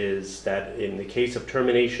 which is that in the case of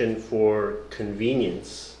termination for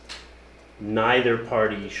convenience, neither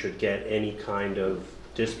party should get any kind of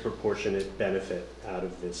disproportionate benefit out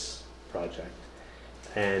of this project.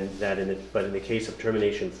 And that but in the case of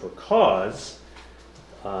termination for cause,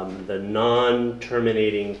 the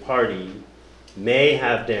non-terminating party may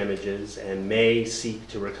have damages and may seek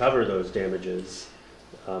to recover those damages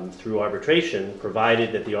through arbitration,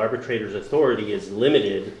 provided that the arbitrator's authority is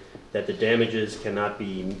limited, that the damages cannot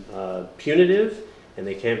be punitive and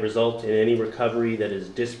they can't result in any recovery that is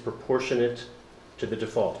disproportionate to the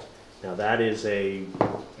default. Now that is an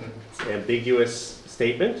ambiguous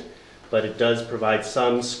statement, but it does provide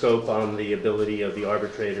some scope on the ability of the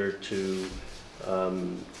arbitrator to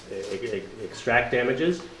extract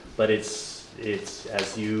damages, but it's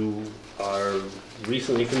as you are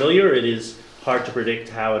recently familiar, it is hard to predict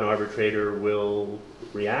how an arbitrator will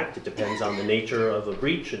react. It depends on the nature of a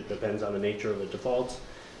breach, it depends on the nature of a default,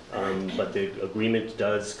 but the agreement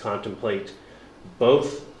does contemplate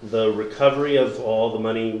both the recovery of all the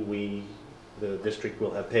money the district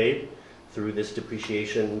will have paid through this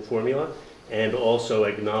depreciation formula, and also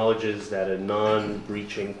acknowledges that a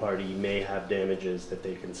non-breaching party may have damages that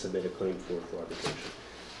they can submit a claim for arbitration.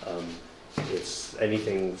 It's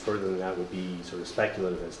anything further than that would be sort of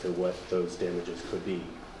speculative as to what those damages could be.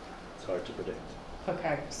 It's hard to predict.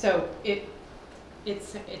 Okay, so okay,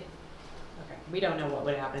 we don't know what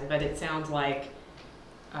would happen, but it sounds like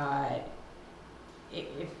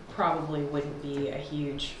it probably wouldn't be a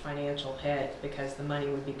huge financial hit because the money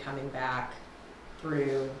would be coming back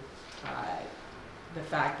through the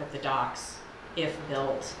fact that the docks, if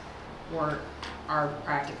built, are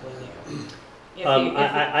practically new.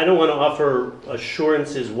 I don't want to offer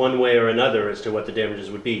assurances one way or another as to what the damages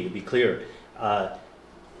would be. To be clear,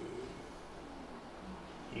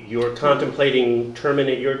 you're contemplating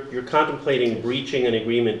you're contemplating breaching an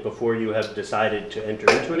agreement before you have decided to enter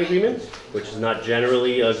into an agreement, which is not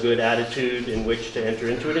generally a good attitude in which to enter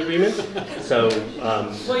into an agreement. So,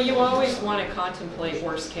 well, you always want to contemplate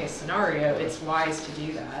worst case scenario. It's wise to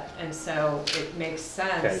do that, and so it makes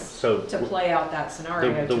sense to play out that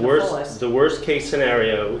scenario to the fullest. The worst case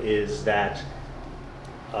scenario is that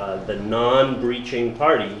the non-breaching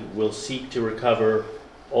party will seek to recover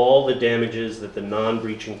all the damages that the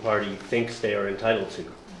non-breaching party thinks they are entitled to.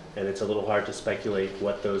 And it's a little hard to speculate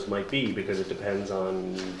what those might be because it depends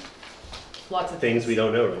on lots of things we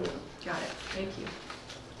don't know right now. Got it. Thank you.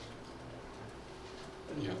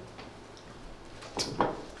 Yeah.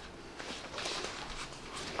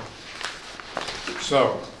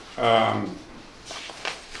 So,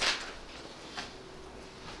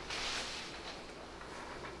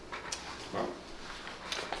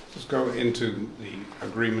 go into the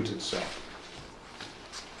agreement itself.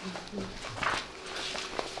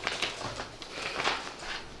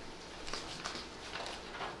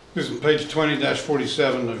 This is page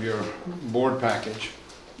 20-47 of your board package.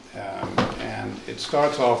 And it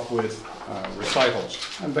starts off with recitals.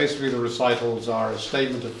 And basically the recitals are a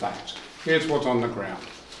statement of facts. Here's what's on the ground.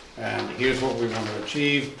 And here's what we want to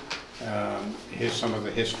achieve. Here's some of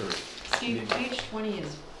the history. Steve, page 20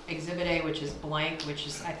 is Exhibit A, which is blank, which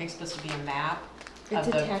is, I think, supposed to be a map It's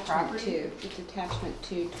of the attachment property. 2. It's attachment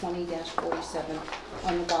 2, 20-47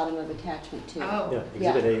 on the bottom of attachment 2. Oh. Yeah,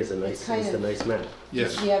 Exhibit A is a It's nice, kind is a of- nice map.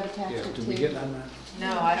 Yes. Do you have Yes. attachment 2? Did we get that map?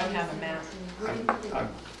 No, I don't have a map.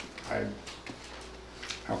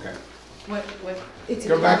 Okay. What? It's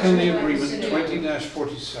Go back in the attachment agreement, 2.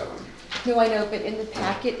 20-47. No, I know, but in the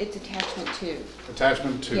packet, it's attachment 2.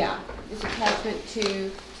 Attachment 2. Yeah, it's attachment 2. So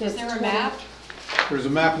Is it's there a 20 map? There's a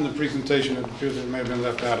map in the presentation. It appears it may have been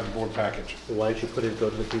left out of the board package. Why don't you put it, go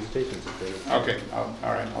to the presentations? Okay, all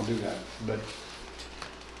right, I'll do that. But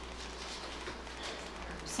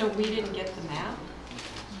So we didn't get the map?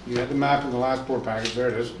 you had the map in the last board package. There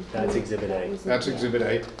it is. That's Exhibit A. That's Exhibit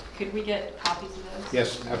A. Could we get copies of those?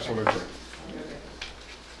 Yes, absolutely.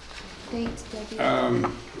 Thanks, Debbie.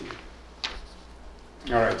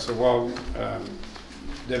 All right, so while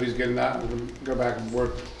Debbie's getting that, we'll go back and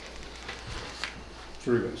work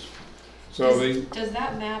through this. So Does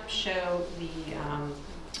that map show the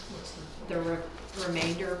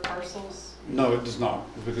remainder parcels? No, it does not,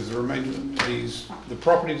 because the remainder, the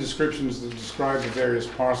property descriptions that describe the various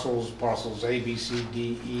parcels A, B, C,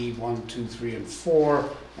 D, E, 1, 2, 3, and 4,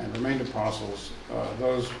 and remainder parcels,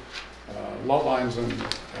 those lot lines and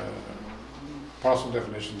parcel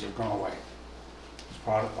definitions have gone away as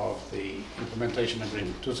part of the implementation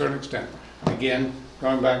agreement, to a certain extent. Again,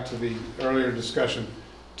 going back to the earlier discussion,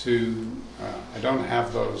 I don't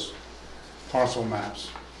have those parcel maps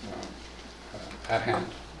at hand.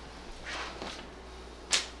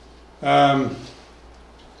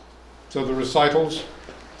 So the recitals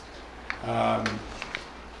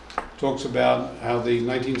talks about how the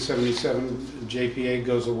 1977 JPA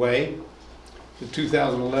goes away. The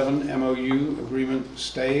 2011 MOU agreement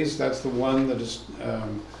stays. That's the one that is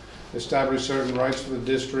established certain rights for the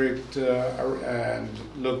district and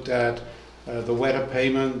looked at the WETA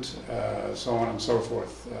payment, so on and so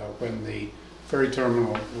forth. When the ferry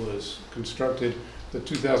terminal was constructed, the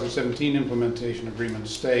 2017 implementation agreement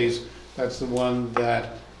stays. That's the one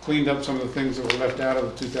that cleaned up some of the things that were left out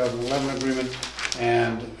of the 2011 agreement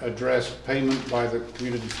and addressed payment by the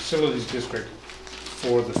Community Facilities District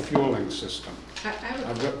for the fueling system. I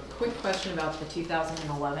have a quick question about the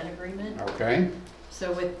 2011 agreement. Okay.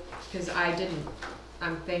 So because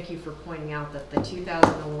thank you for pointing out that the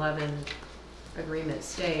 2011 agreement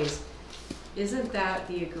stays. Isn't that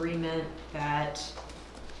the agreement that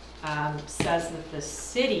says that the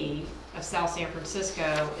city of South San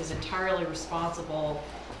Francisco is entirely responsible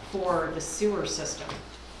for the sewer system?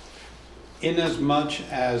 Inasmuch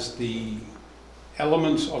as the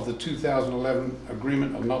elements of the 2011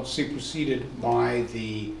 agreement are not superseded by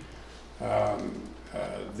the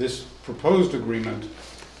this proposed agreement,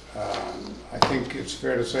 I think it's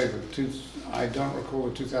fair to say that I don't recall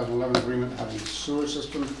the 2011 agreement having a sewer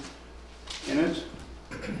system in it.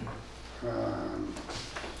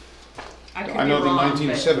 I know the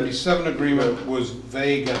 1977 agreement was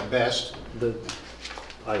vague at best.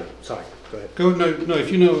 Sorry, go ahead. No,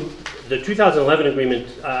 if you know. The 2011 agreement,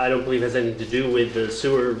 I don't believe has anything to do with the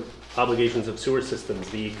sewer obligations of sewer systems.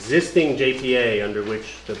 The existing JPA under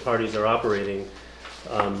which the parties are operating.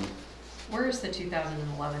 Where is the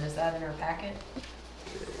 2011? Is that in our packet?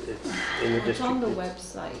 It's in the district. It's on the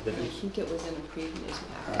website. I think it was in a previous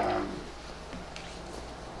packet.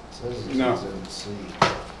 No.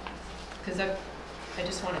 Because I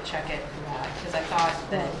just want to check it for that, because I thought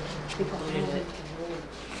that included it.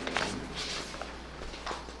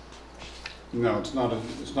 No, it's not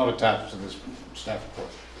attached to this staff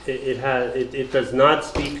report. It does not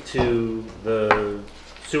speak to the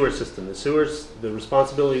sewer system. The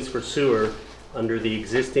responsibilities for sewer under the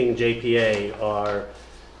existing JPA are,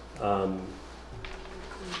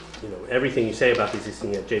 everything you say about the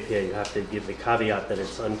existing JPA, you have to give the caveat that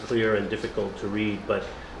it's unclear and difficult to read, but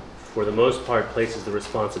for the most part places the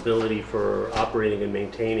responsibility for operating and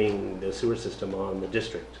maintaining the sewer system on the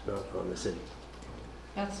district, not on the city.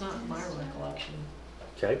 That's not my recollection.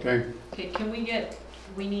 Okay. Okay, can we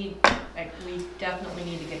we definitely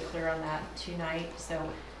need to get clear on that tonight. So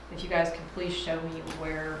if you guys can please show me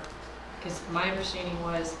where, because my understanding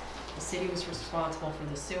was the city was responsible for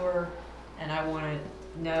the sewer, and I want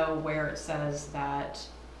to know where it says that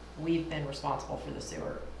we've been responsible for the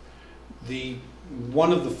sewer.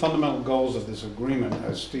 One of the fundamental goals of this agreement,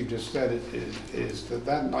 as Steve just said, is that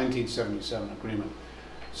 1977 agreement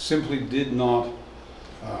simply did not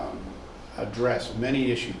address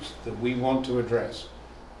many issues that we want to address.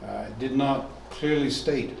 It did not clearly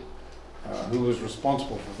state who was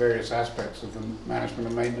responsible for various aspects of the management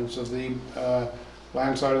and maintenance of the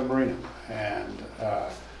land side of the marina. And I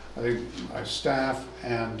think my staff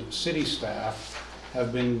and city staff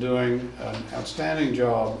have been doing an outstanding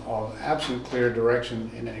job of absolute clear direction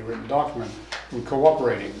in any written document and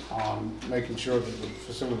cooperating on making sure that the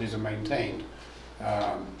facilities are maintained.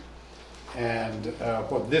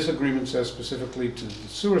 What this agreement says specifically to the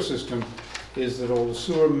sewer system is that all the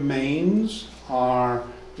sewer mains are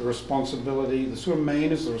the responsibility, the sewer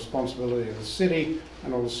main is the responsibility of the city,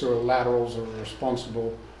 and all the sewer laterals are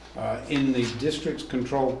responsible in the district's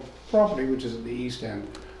controlled property, which is at the east end.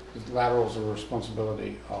 The laterals are the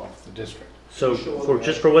responsibility of the district. So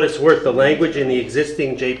just for what it's worth, the language in the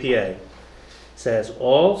existing JPA says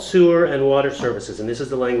all sewer and water services, and this is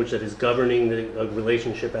the language that is governing the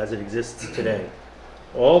relationship as it exists today.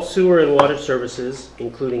 All sewer and water services,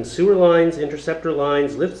 including sewer lines, interceptor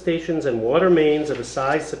lines, lift stations, and water mains of a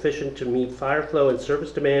size sufficient to meet fire flow and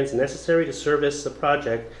service demands necessary to service the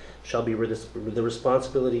project, shall be the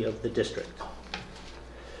responsibility of the district.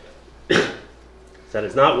 That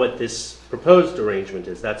is not what this proposed arrangement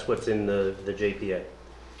is. That's what's in the JPA.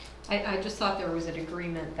 I just thought there was an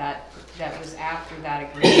agreement that was after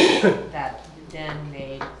that agreement that then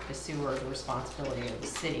made the sewer the responsibility of the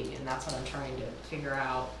city, and that's what I'm trying to figure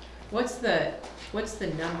out. What's the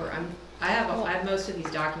number? I have most of these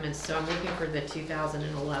documents, so I'm looking for the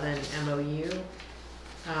 2011 MOU.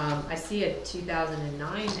 I see a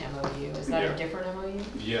 2009 MOU. Is that a different MOU?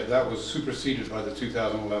 Yeah, that was superseded by the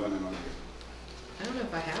 2011 MOU. I don't know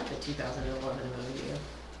if I have the 2011 MOU.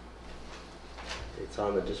 It's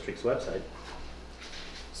on the district's website.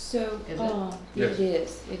 So, Is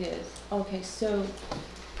Yes. it is. Okay, so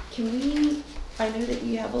can we, I know that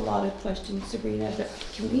you have a lot of questions, Sabrina, but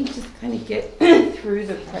can we just kind of get through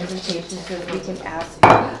the presentation so that we can ask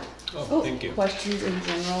Thank you. questions in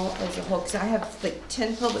general as a whole? Because I have like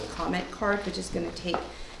 10 public comment cards, which is going to take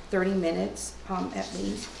 30 minutes at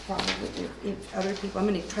least, probably. If other people, I'm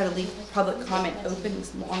going to try to leave public comment open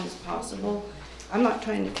as long as possible. I'm not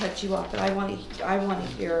trying to cut you off, but I want to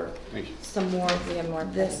hear some more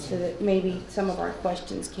of this so that maybe some of our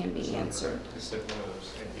questions can be answered.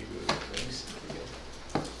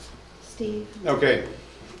 Steve? Okay.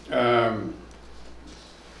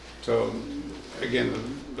 So again,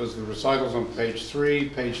 those are the recitals on page 3.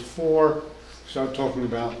 Page 4, start talking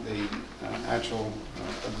about the actual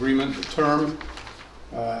agreement, the term.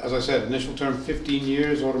 As I said, initial term 15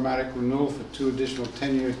 years, automatic renewal for 2 additional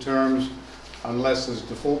 10-year terms, unless there's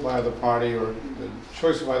default by either party or the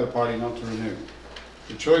choice of either party not to renew.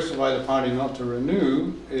 The choice of either party not to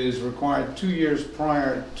renew is required 2 years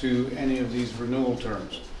prior to any of these renewal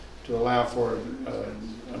terms to allow for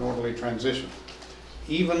an orderly transition.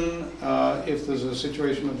 Even if there's a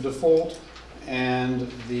situation of default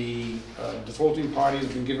and the defaulting party has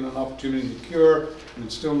been given an opportunity to cure and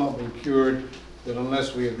it's still not been cured, that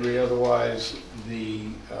unless we agree otherwise,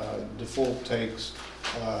 the default takes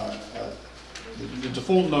the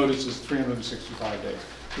default notice is 365 days.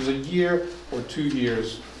 There's a year or 2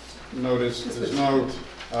 years notice. There's no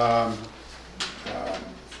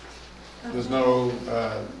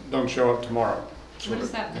don't show up tomorrow. What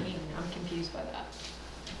does that mean? I'm confused by that.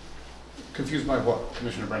 Confused by what,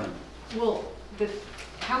 Commissioner Brennan? Well,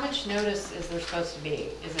 how much notice is there supposed to be?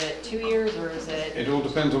 Is it 2 years or is it? It all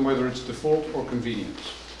depends on whether it's default or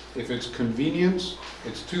convenience. If it's convenience,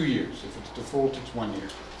 it's 2 years. If it's default, it's 1 year.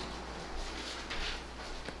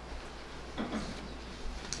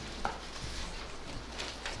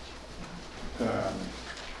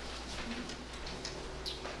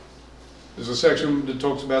 There's a section that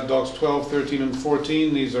talks about docks 12, 13, and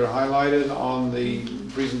 14. These are highlighted on the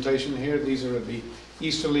presentation here. These are at the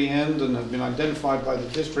easterly end and have been identified by the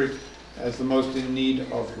district as the most in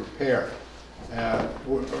need of repair,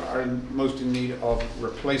 are most in need of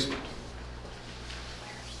replacement.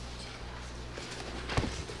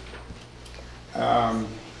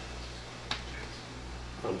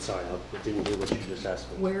 I'm sorry, I didn't hear what you just asked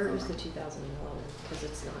me. Where is the 2011? Because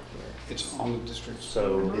it's not here. It's on the district's.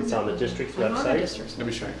 So it's on the district's I'm on the website? district's Let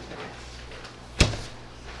me show you.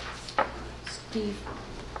 Steve,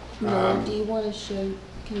 no, do you want to show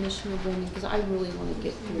Commissioner Brennan? Because I really want to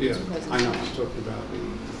get through Yeah, this presentation. I know. I'm talking about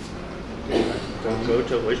the. Go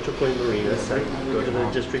to Oyster Point Marina site, go to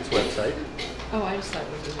the district's website, Oh, I just thought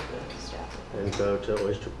we did the staff. and go to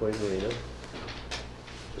Oyster Point Marina.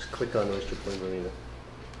 Just click on Oyster Point Marina.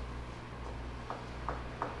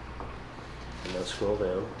 And now scroll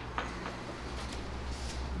down.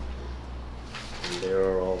 And there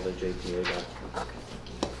are all the JPA documents.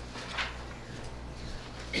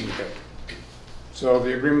 Okay. So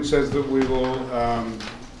the agreement says that we will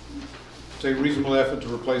take reasonable effort to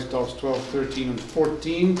replace docks 12, 13, and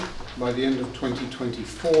 14 by the end of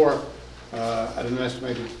 2024 at an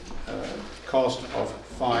estimated cost of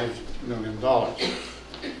 $5 million.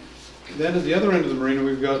 Then at the other end of the marina,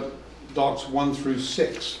 we've got docks 1 through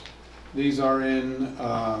 6. These are in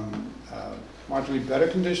marginally better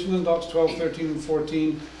condition than docks 12, 13, and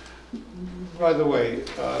 14. By the way,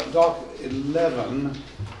 dock 11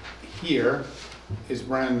 here is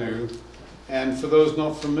brand new. And for those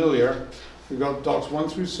not familiar, we've got docks 1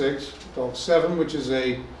 through 6, dock 7, which is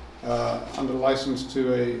under license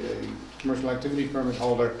to a commercial activity permit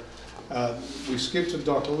holder. We skipped to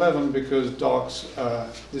dock 11 because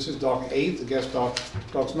this is dock 8, the guest dock.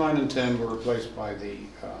 Docks 9 and 10 were replaced by the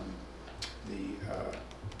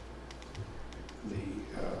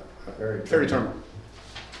ferry terminal.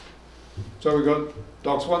 So we've got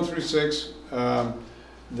docks 1 through 6.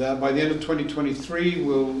 That by the end of 2023,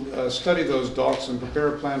 we'll study those docks and prepare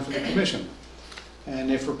a plan for the commission. And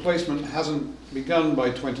if replacement hasn't begun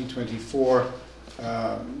by 2024,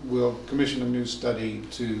 we'll commission a new study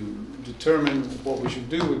to determine what we should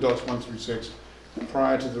do with docks 1 through 6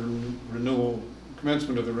 prior to the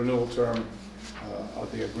commencement of the renewal term of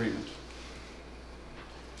the agreement.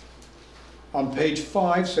 On page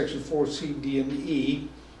 5, section 4C, D, and E,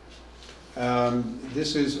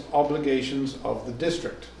 this is obligations of the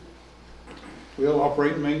district. We'll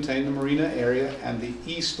operate and maintain the marina area and the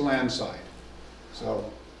east land side.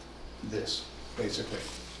 So this, basically.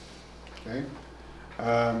 Okay.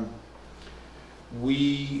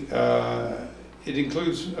 It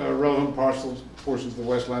includes relevant portions of the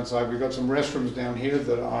west land side. We've got some restrooms down here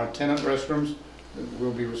that are tenant restrooms.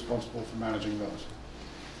 We'll be responsible for managing those.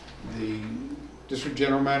 The district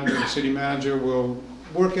general manager and city manager will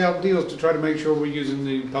work out deals to try to make sure we're using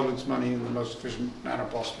the public's money in the most efficient manner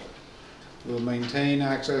possible. We'll maintain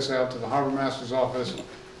access out to the harbor master's office,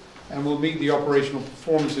 and we'll meet the operational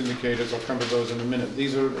performance indicators. I'll come to those in a minute.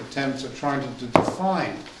 These are attempts at trying to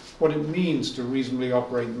define what it means to reasonably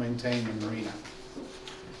operate and maintain the marina.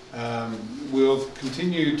 We'll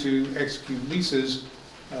continue to execute leases.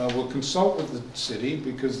 We'll consult with the city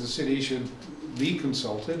because the city should be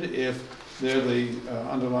consulted if they're the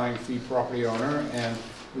underlying fee property owner, and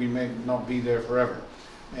we may not be there forever.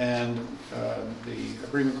 And the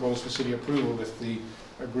agreement calls for city approval if the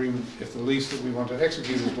lease that we want to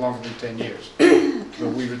execute is longer than 10 years. So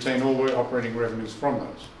we retain all the operating revenues from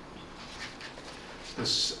those. The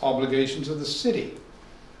obligations of the city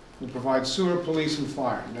will provide sewer, police, and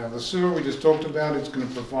fire. Now the sewer we just talked about, it's going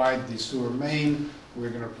to provide the sewer main. We're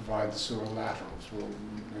going to provide the sewer laterals. We'll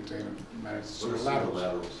maintain and manage the sewer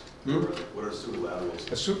laterals. What are sewer laterals?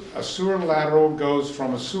 A sewer lateral goes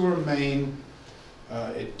from a sewer main,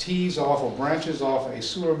 it tees off or branches off a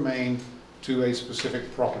sewer main to a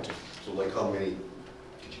specific property. So like how many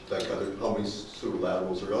sewer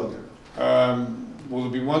laterals are on there? Will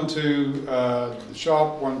there be one to the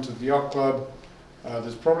shop, one to the yacht club?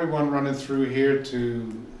 There's probably one running through here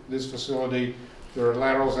to this facility. There are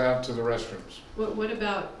laterals out to the restrooms. What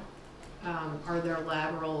about, are there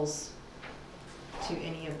laterals to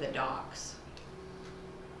any of the docks?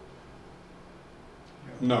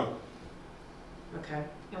 No. Okay.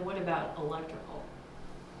 And what about electrical?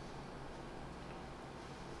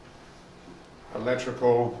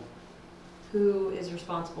 Electrical. Who is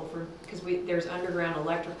responsible for, because there's underground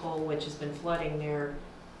electrical which has been flooding there.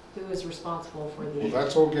 Who is responsible for the? Well,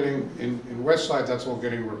 that's all getting, in West Side, that's all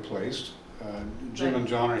getting replaced. Jim and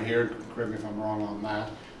John are here, correct me if I'm wrong on that.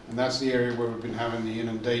 And that's the area where we've been having the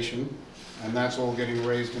inundation, and that's all getting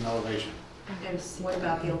raised in elevation. And what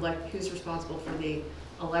about the who's responsible for the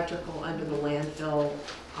electrical under the landfill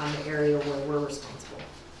on the area where we're responsible?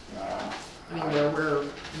 Where we're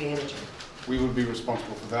managing. We would be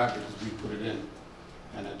responsible for that because we put it in.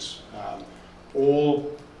 And it's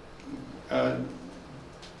all,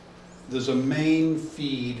 there's a main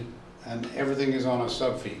feed and everything is on a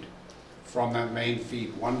sub-feed from that main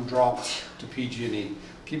feed. One drop to PG&E.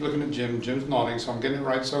 Keep looking at Jim. Jim's nodding, so I'm getting it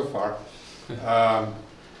right so far.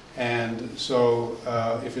 And so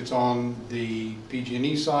if it's on the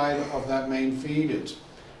PG&E side of that main feed, it's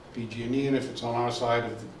PG&E, and if it's on our side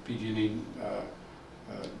of the PG&E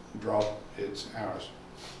drop, it's ours.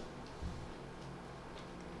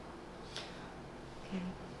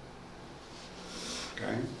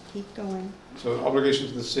 Okay. Keep going. So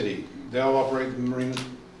obligations to the city. They'll operate the marina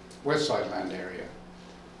west side land area.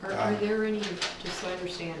 Are there any, just so I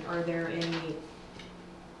understand, are there any,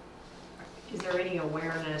 Is there any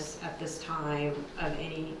awareness at this time of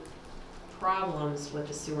any problems with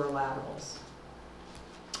the sewer laterals?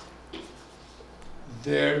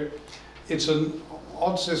 It's an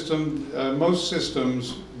odd system. Most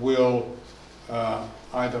systems will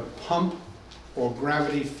either pump or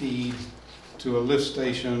gravity feed to a lift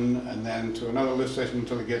station and then to another lift station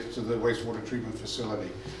until it gets to the wastewater treatment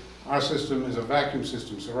facility. Our system is a vacuum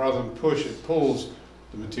system, so rather than push, it pulls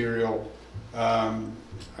the material.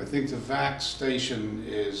 I think the vac station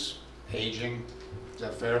is aging. Is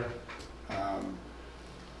that fair?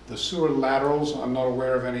 The sewer laterals, I'm not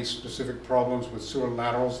aware of any specific problems with sewer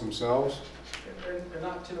laterals themselves. They're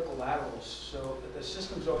not typical laterals, so the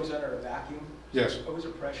system's always under a vacuum. Yes. There's always a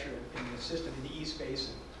pressure in the system in the east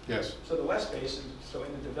basin. Yes. So the west basin, so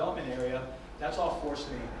in the development area, that's all force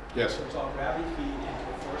main. Yes. So it's all gravity feed into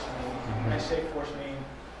a force main. When I say force main,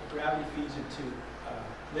 the gravity feeds into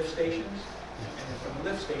lift stations, and then from the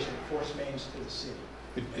lift station, force mains to the city.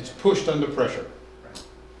 It's pushed under pressure. Right.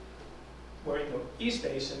 Where in the east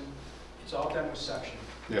basin, it's all done with suction.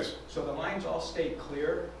 Yes. So the lines all stay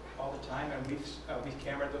clear all the time, and we've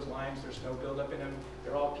cambered those lines. There's no buildup in them.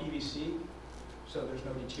 They're all PVC, so there's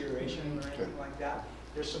no deterioration or anything like that.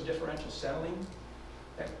 There's some differential settling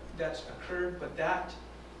that's occurred, but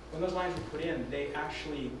when those lines were put in, they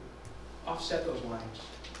actually offset those lines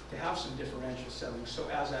to have some differential settling. So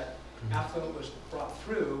as that affluent was brought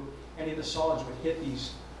through, any of the solids would hit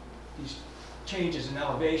these changes in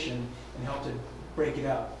elevation and help to break it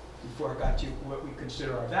up before it got to what we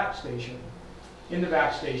consider our vac station. In the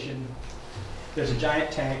vac station, there's a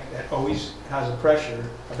giant tank that always has a pressure,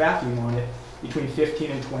 a vacuum on it, between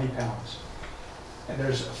 15 and 20 pounds. And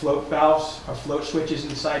there's float valves or float switches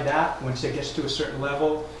inside that. Once it gets to a certain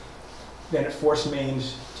level, then it force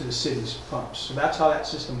mains to the city's pumps. So that's how that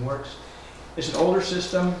system works. It's an older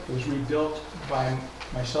system. It was rebuilt by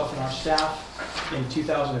myself and our staff in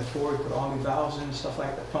 2004. We put all new valves in and stuff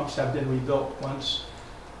like that. Pumps have been rebuilt once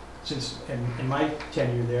since in my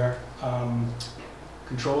tenure there.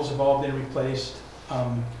 Controls have all been replaced.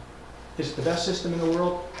 Is it the best system in the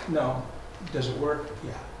world? No. Does it work?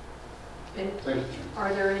 Yeah. And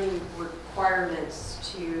are there any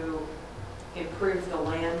requirements to improve the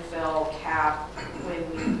landfill cap when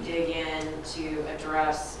we dig in to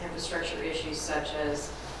address infrastructure issues such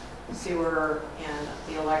as sewer and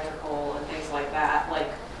the electrical and things like that? Like,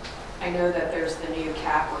 I know that there's the new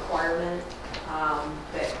cap requirement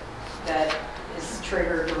that is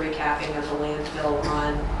triggered the recapping of the landfill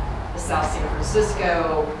on the South San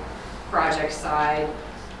Francisco project side,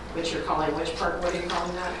 which you're calling which part? What are you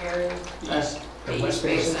calling that area? The East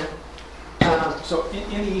Basin. So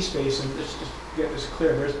in the East Basin, let's just get this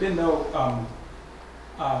clear. There's been no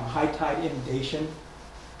high tide inundation,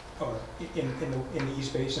 or in the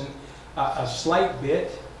East Basin. A slight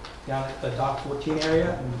bit down at the Dock 14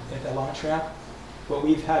 area and at the launch ramp, but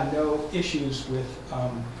we've had no issues with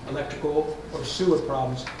electrical or sewer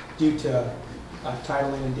problems due to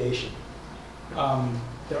tidal inundation.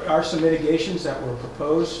 There are some mitigations that were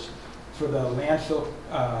proposed for the landfill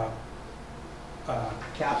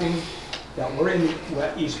capping that were in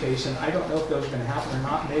the East Basin. I don't know if those are going to happen or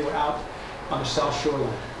not. They were out on the south shoreline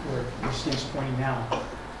where Steve's pointing now.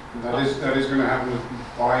 That is going to happen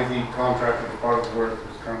by the contractor as part of the work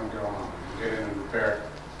that's currently going on. Get in and repair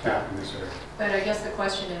cap in this area. But I guess the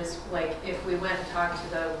question is, like, if we went and talked to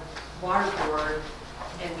the water board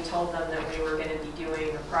and we told them that we were going to be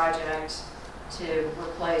doing a project to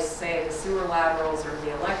replace, say, the sewer laterals or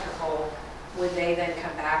the electrical, would they then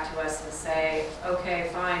come back to us and say, okay,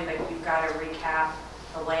 fine, but you've got to recap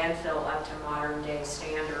the landfill up to modern day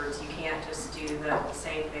standards. You can't just do the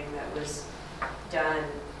same thing that was done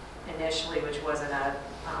initially, which wasn't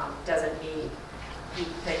doesn't meet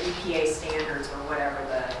the EPA standards or whatever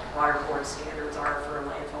the water board standards are for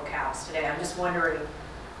landfill caps today. I'm just wondering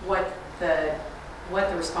what the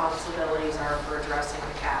responsibilities are for addressing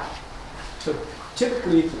the cap. So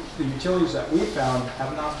typically, the utilities that we found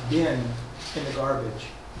have not been in the garbage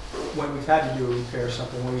when we've had to do a repair or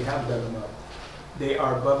something, when we have dug them up. They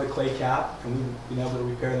are above the clay cap, and we've been able to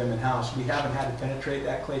repair them in-house. We haven't had to penetrate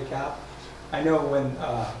that clay cap. I know when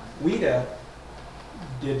WIDA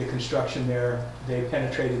did the construction there, they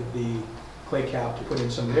penetrated the clay cap to put in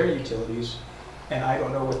some of their utilities, and I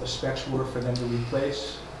don't know what the specs were for them to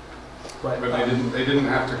replace. But they didn't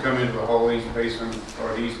have to come into the whole East Basin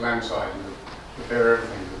or the East Land side and repair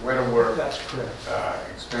everything. The wetter work, that's correct.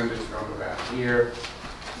 Extended from about here,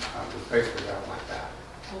 was basically out like that.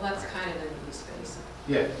 Well, that's kind of in the East Basin.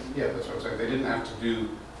 Yeah, that's what I'm saying. They didn't have to do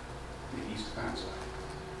the East Land side.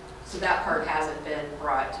 So that part hasn't been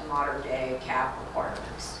brought to modern day cap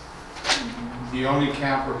requirements. The only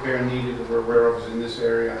cap repair needed that we're aware of is in this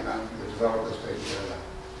area, and the developer's taking care of that.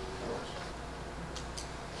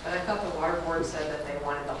 But I thought the water board said that they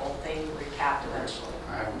wanted the whole thing recapped eventually.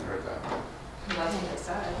 I haven't heard that. That's what they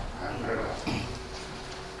said. I haven't heard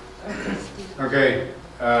that. Okay,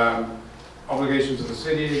 obligations of the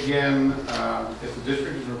city again. If the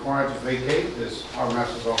district is required to vacate this harbor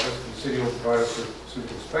master's office, the city will provide us with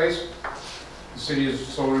suitable space. The city is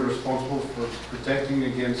solely responsible for protecting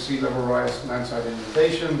against sea level rise, landside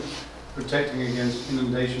inundation, protecting against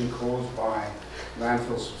inundation caused by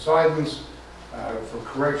landfill subsidence, for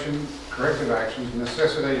corrective actions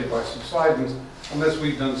necessitated by subsidence, unless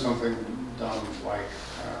we've done something dumb like,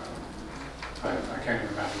 I can't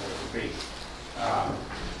even imagine what it would be.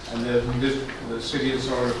 And the city is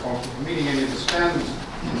solely responsible for meeting any of the standards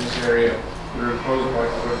in this area that are imposed by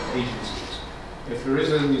other agencies. If there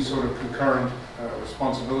is any sort of concurrent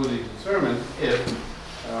responsibility to determine if,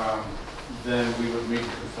 then we would need to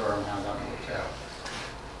confirm how that works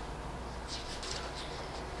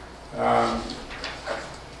out.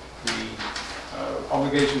 The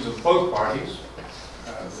obligations of both parties,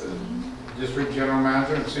 the district general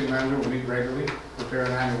manager and city manager will meet regularly, prepare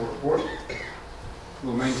an annual report,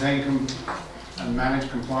 will maintain and manage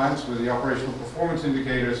compliance with the operational performance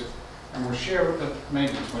indicators, and will share the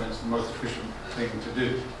maintenance when it's the most efficient thing to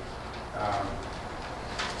do.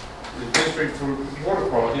 The district for water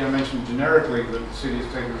quality, I mentioned generically that the city is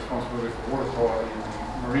taking responsibility for water quality in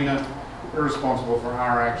the marina. We're responsible for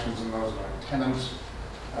our actions and those of our tenants.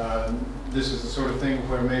 This is the sort of thing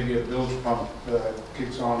where maybe a bilge pump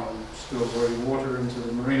kicks on and spills dirty water into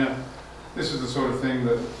the marina. This is the sort of thing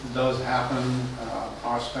that does happen.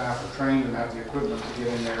 Our staff are trained and have the equipment to get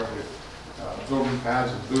in there with absorbent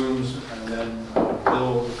pads and booms, and then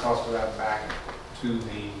bill the cost of that back to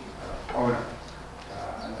the owner.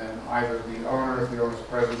 And then either the owner, if the owner is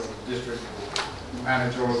present, or the district will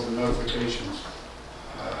manage all of the notifications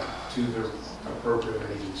to their appropriate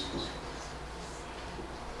agencies.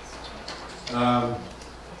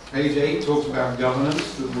 Page 8 talks about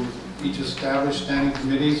governance, that will each establish standing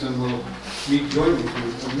committees and will meet jointly to,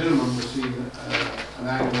 at a minimum, receive an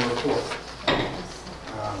annual report.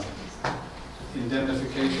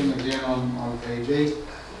 Indemnification, again on page 8,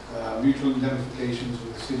 mutual indemnifications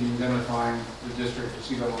with the city indemnifying the district for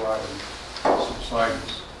sea level rise and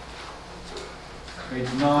subsidence.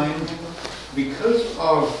 Page 9, because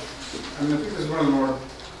of, I think this is one of the more,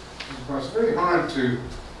 it's very hard to,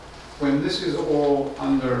 when this is all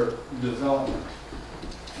under development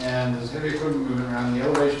and there's heavy equipment moving around, the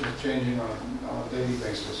elevation is changing on a daily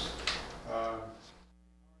basis.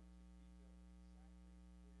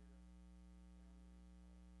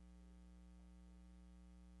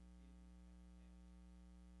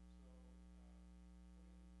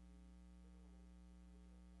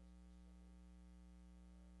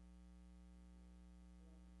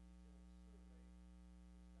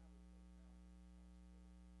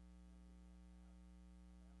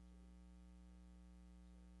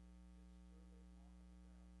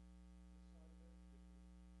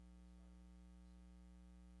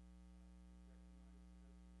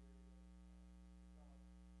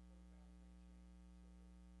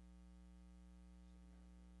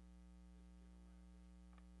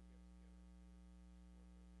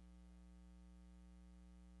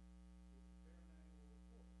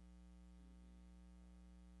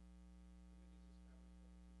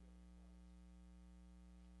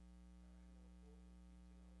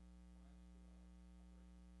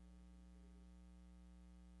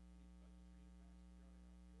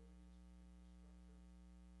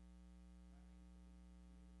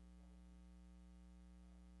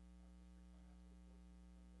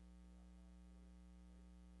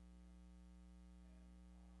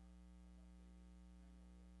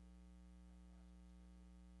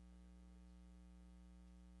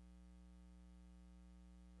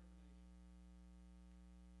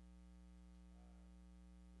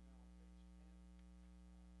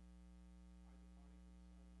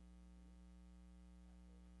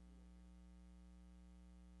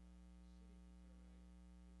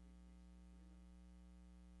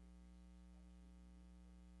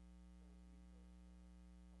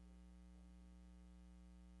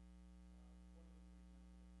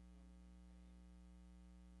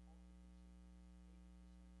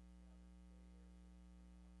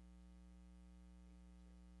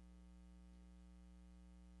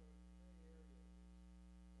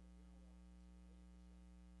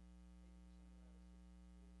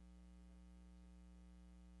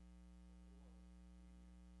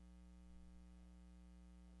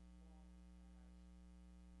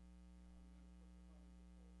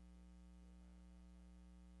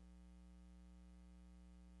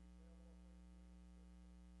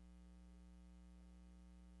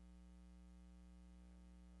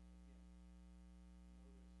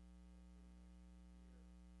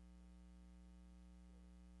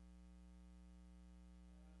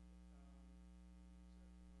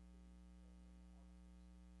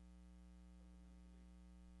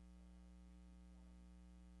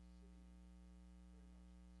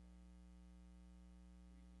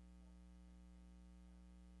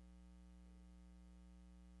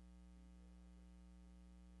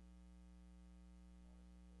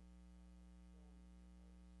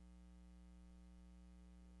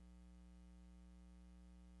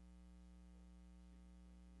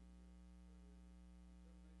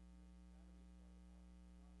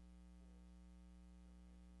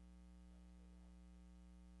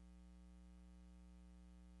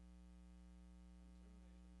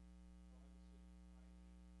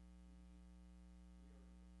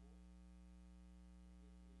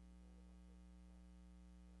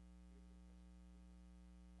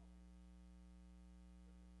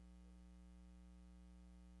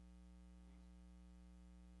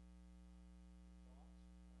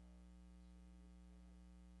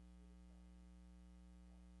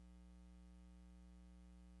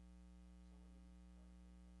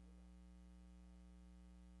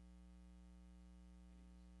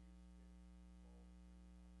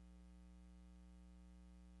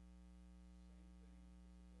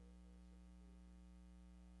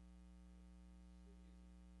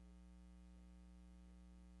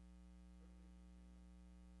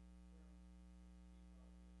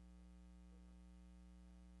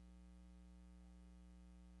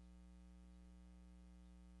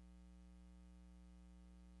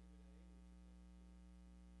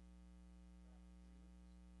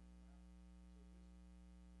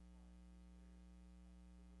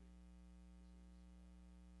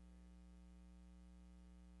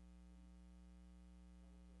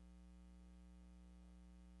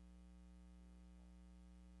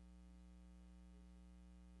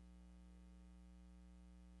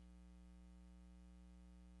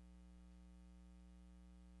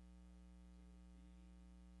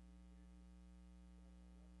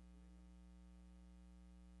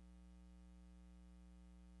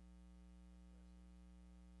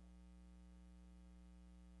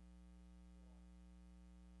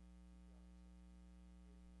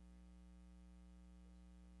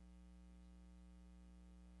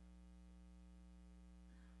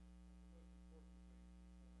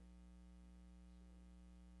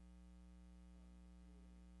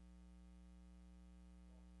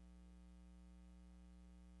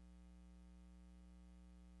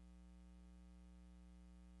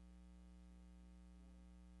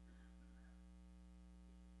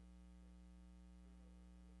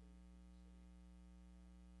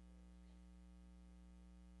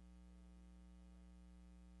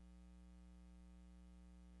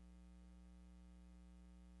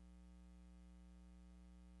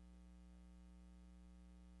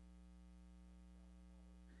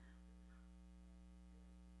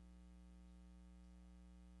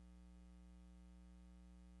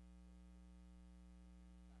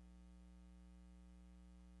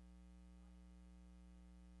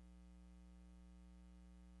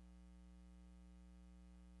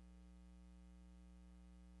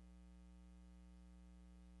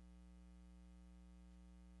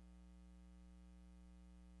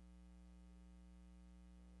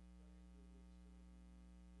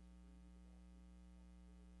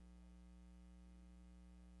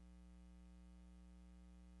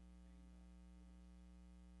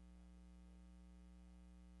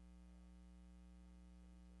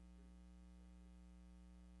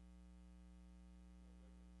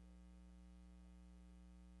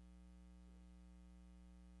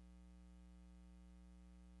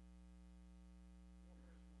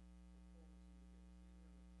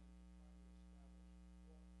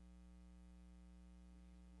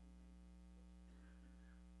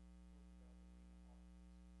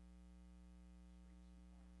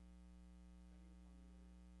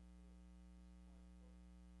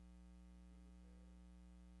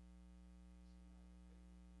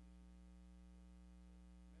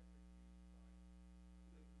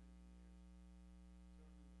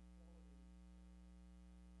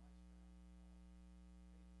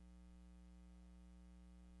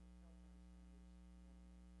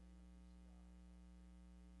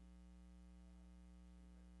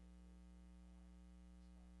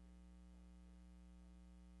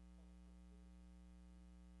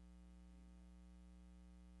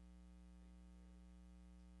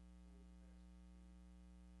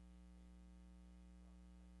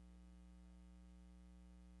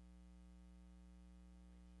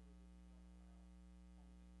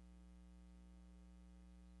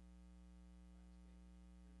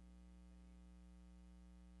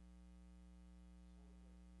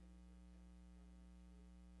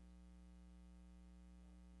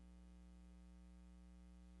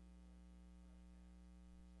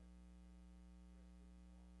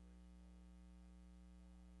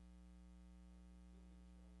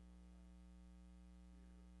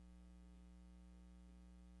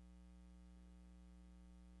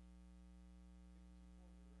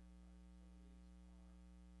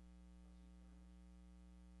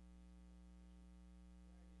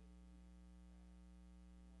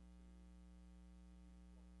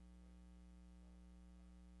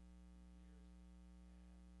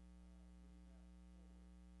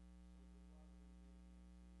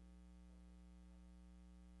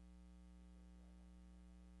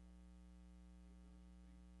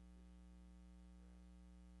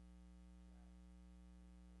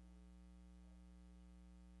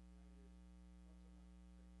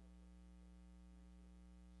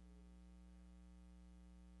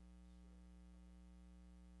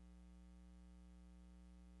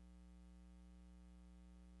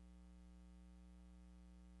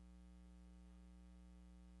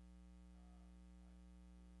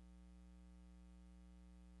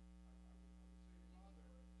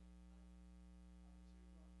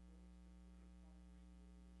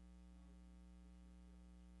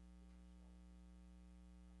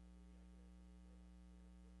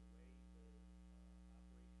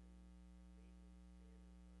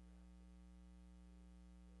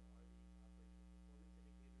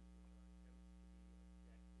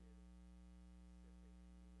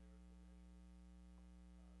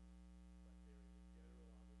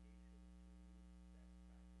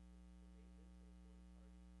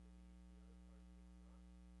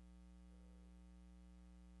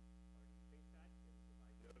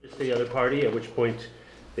 to the other party, at which point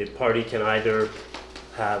the party can either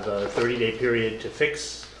have a 30-day period to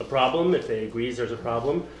fix a problem if they agrees there's a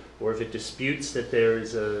problem, or if it disputes that there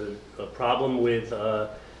is a problem with,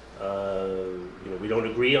 we don't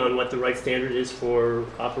agree on what the right standard is for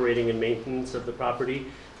operating and maintenance of the property,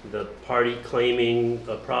 the party claiming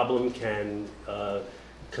a problem can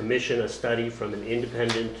commission a study from an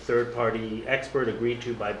independent third-party expert agreed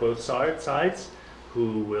to by both sides,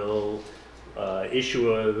 who will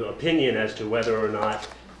issue an opinion as to whether or not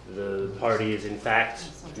the party is in fact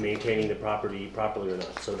maintaining the property properly or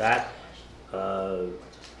not. So that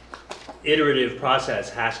iterative process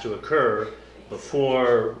has to occur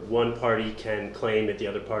before one party can claim that the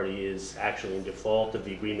other party is actually in default of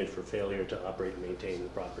the agreement for failure to operate and maintain the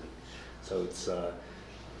property. So it's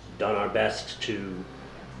done our best to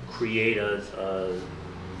create a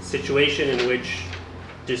situation in which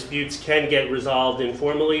disputes can get resolved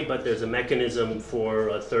informally, but there's a mechanism for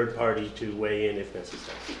a third party to weigh in if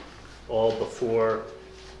necessary, all before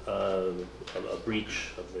a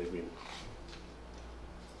breach of the agreement.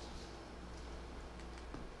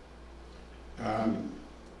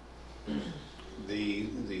 The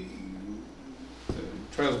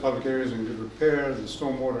trails of public areas in good repair. The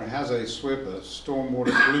stormwater has a SWIP, a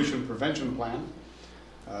stormwater pollution prevention plan.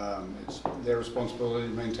 It's their responsibility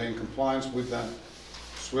to maintain compliance with that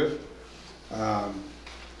SWIP.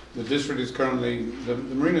 The district is currently, the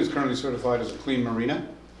marina is currently certified as a clean marina.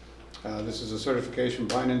 This is a certification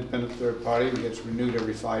by an independent third party and gets renewed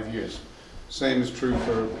every 5 years. Same is true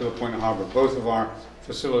for Pillar Point Harbor. Both of our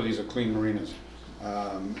facilities are clean marinas.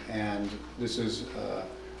 And this is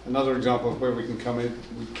another example of where we can come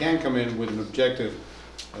in with an objective,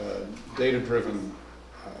 data-driven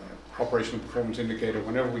operational performance indicator.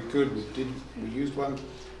 Whenever we could, we used one.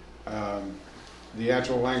 The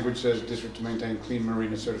actual language says district to maintain clean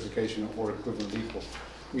marina certification or equivalent equal.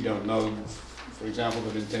 We don't know, for example,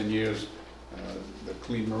 that in 10 years the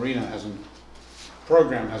clean marina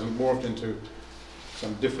program hasn't morphed into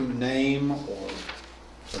some different name or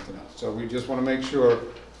something else. So we just want to make sure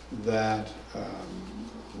that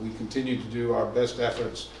we continue to do our best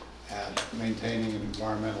efforts at maintaining an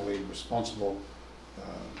environmentally responsible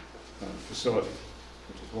facility,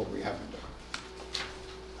 which is what we have been doing.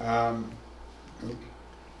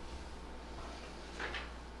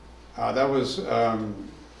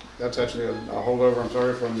 That's actually a holdover, I'm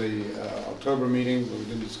sorry, from the October meeting, but we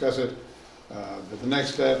didn't discuss it. But the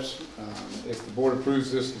next steps, if the board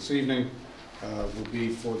approves this evening, will be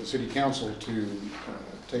for the city council to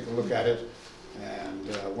take a look at it.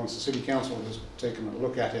 And once the city council has taken a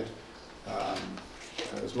look at it,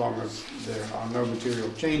 as long as there are no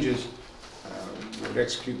material changes, we would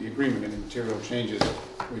execute the agreement. Any material changes,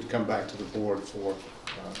 we'd come back to the board for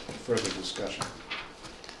further discussion.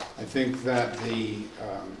 I think that the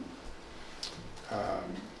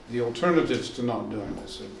alternatives to not doing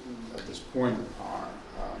this at this point are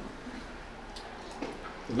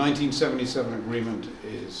the 1977 agreement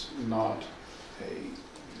is not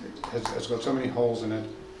has got so many holes in it.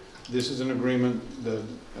 This is an agreement that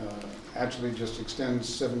actually just extends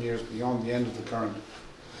 7 years beyond the end of the current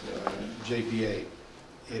JPA.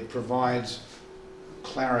 It provides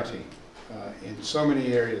clarity in so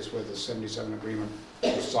many areas where the 77 agreement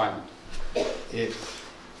was silent. It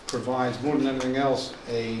provides, more than anything else,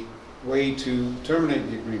 a way to terminate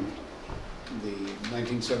the agreement. The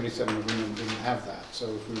 1977 agreement didn't have that. So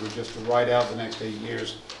if we were just to ride out the next 8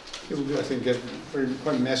 years, it would, I think, get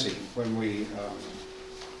quite messy when we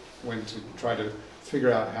went to try to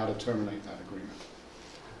figure out how to terminate that agreement.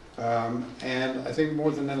 And I think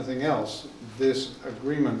more than anything else, this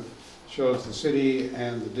agreement shows the city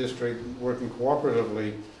and the district working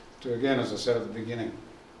cooperatively to, again, as I said at the beginning,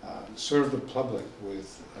 serve the public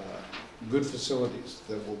with good facilities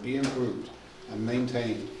that will be improved and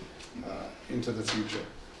maintained into the future.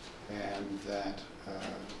 And that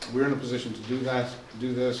we're in a position to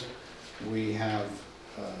do this. We have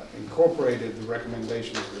incorporated the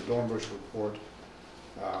recommendations of the Dornbush report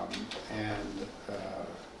and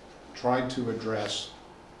tried to address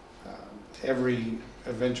every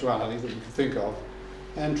eventuality that we could think of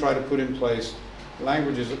and try to put in place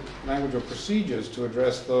language or procedures to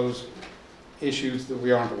address those issues that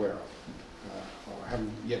we aren't aware of or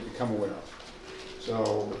haven't yet become aware of.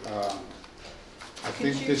 So I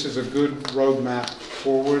think this is a good roadmap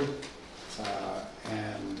forward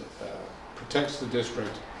and protects the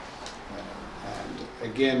district. And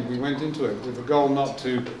again, we went into it with the goal not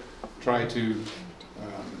to try to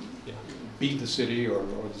beat the city or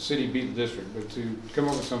the city beat the district, but to come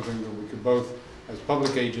up with something that we could both, as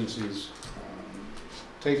public agencies,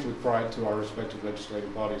 take with pride to our respective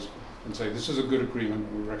legislative bodies and say, this is a good agreement,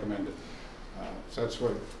 and we recommend it. So that's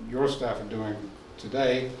what your staff are doing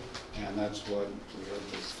today, and that's what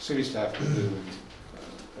the city staff will do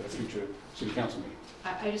at a future city council meeting.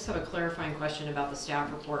 I just have a clarifying question about the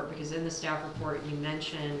staff report, because in the staff report you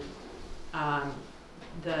mentioned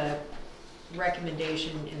the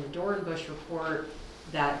recommendation in the Dornbush report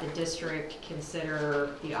that the district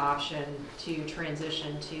consider the option to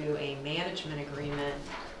transition to a management agreement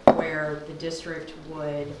where the district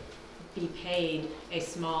would be paid a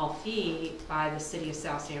small fee by the city of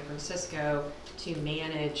South San Francisco to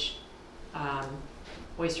manage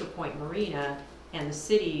Oyster Point Marina, and the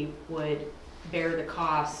city would bear the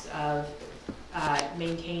costs of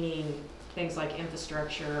maintaining things like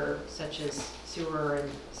infrastructure such as sewer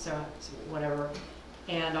and so whatever,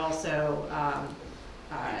 and also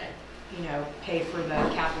you know, pay for the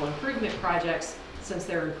capital improvement projects since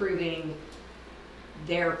they're improving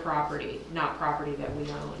their property, not property that we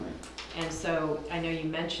own. And so I know you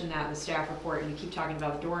mentioned that in the staff report, and you keep talking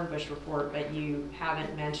about the Dornbush report, but you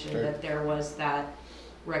haven't mentioned that there was that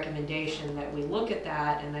recommendation that we look at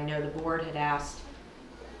that. And I know the board had asked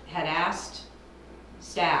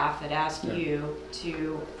staff, had asked you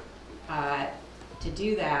to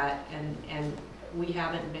do that, and we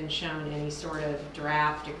haven't been shown any sort of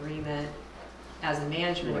draft agreement as a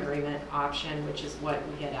management agreement option, which is what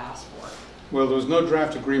we had asked for. Well, there was no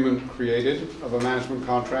draft agreement created of a management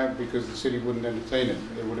contract because the city wouldn't entertain it.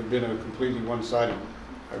 It would have been a completely one-sided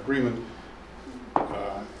agreement.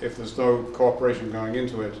 If there's no cooperation going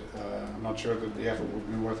into it, I'm not sure that the effort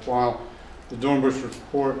would be worthwhile. The Dornbush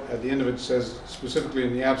report at the end of it says, specifically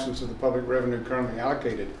in the absence of the public revenue currently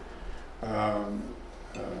allocated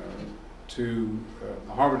to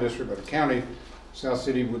the Harbor District by the county, South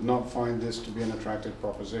City would not find this to be an attractive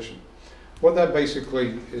proposition. What that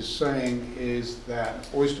basically is saying is that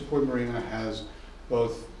Oyster Point Marina has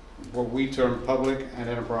both what we term public and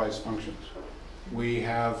enterprise functions. We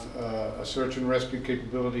have a search and rescue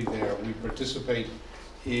capability there. We participate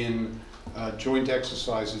in joint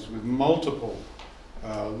exercises with multiple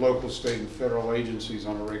local, state, and federal agencies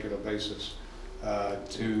on a regular basis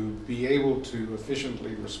to be able to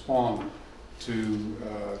efficiently respond to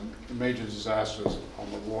major disasters on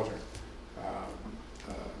the water.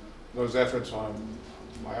 Those efforts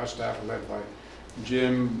by our staff are led by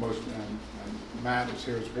Jim, and Matt is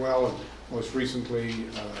here as well. And most recently,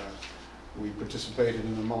 we participated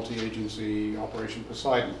in a multi-agency Operation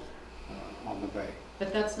Poseidon on the bay.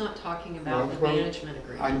 But that's not talking about the management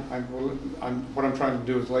agreement. What I'm trying to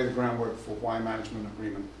do is lay the groundwork for why a management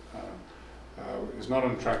agreement is not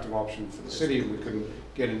an attractive option for the city. We couldn't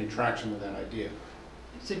get any traction with that idea.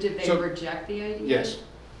 So did they reject the idea? Yes.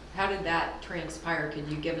 How did that transpire? Could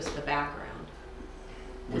you give us the background?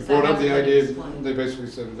 We brought up the idea, they basically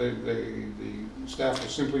said the staff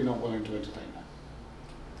was simply not willing to entertain that.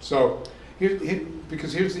 So,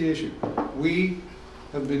 because here's the issue. We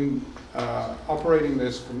have been operating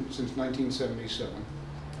this since 1977,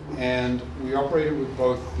 and we operated with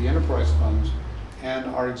both the enterprise funds and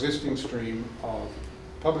our existing stream of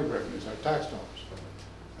public revenues, our tax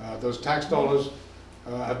dollars. Those tax dollars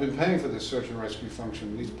have been paying for this search and rescue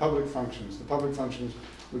function, these public functions. The public functions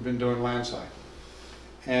we've been doing landside.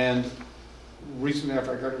 And recently,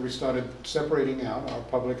 after we started separating out our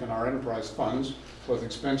public and our enterprise funds, both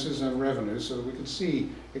expenses and revenues, so that we could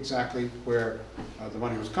see exactly where the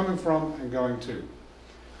money was coming from and going to.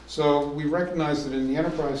 So we recognized that in the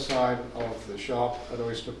enterprise side of the shop at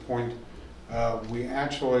Oyster Point, we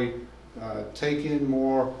actually take in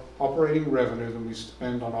more operating revenue than we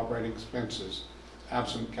spend on operating expenses,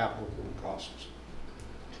 absent capital costs.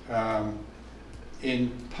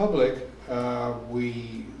 In public,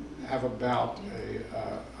 we have about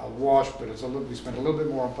a wash, but it's we spend a little bit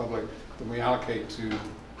more on public than we allocate to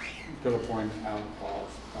Pillar Point out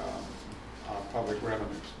of our public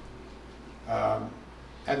revenues.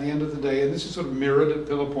 At the end of the day, and this is sort of mirrored at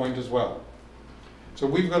Pillar Point as well. So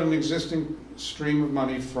we've got an existing stream of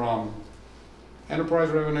money from enterprise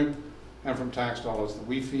revenue and from tax dollars that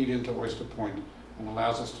we feed into Oyster Point and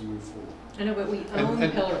allows us to move forward. I know, but we own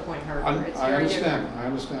Pillar Point Harbor. It's I very understand. different. I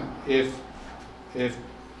understand. If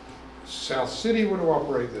South City were to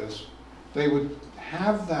operate this, they would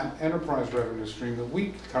have that enterprise revenue stream that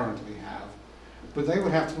we currently have, but they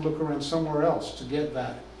would have to look around somewhere else to get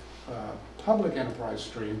that public enterprise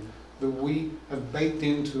stream that we have baked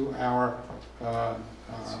into our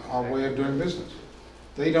way of doing business.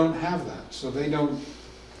 They don't have that, so they don't.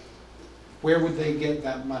 Where would they get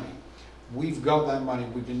that money? We've got that money.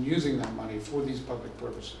 We've been using that money for these public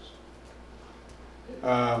purposes.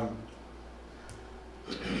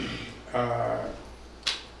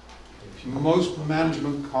 Most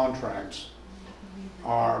management contracts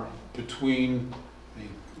are between,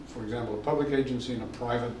 for example, a public agency and a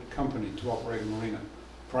private company to operate a marina.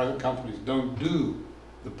 Private companies don't do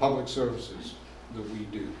the public services that we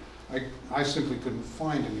do. I simply couldn't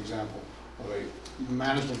find an example of a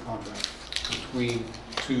management contract between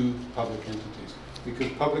two public entities,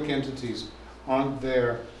 because public entities aren't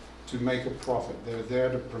there to make a profit. They're there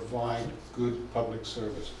to provide good public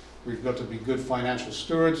service. We've got to be good financial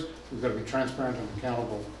stewards, we've got to be transparent and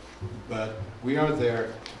accountable, but we are there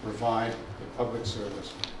to provide a public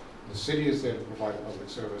service. The city is there to provide a public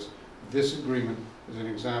service. This agreement is an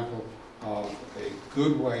example of a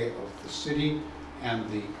good way of the city and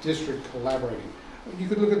the district collaborating. You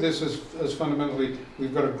could look at this as fundamentally,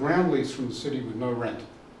 we've got a ground lease from the city with no rent.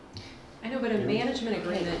 I know, but a management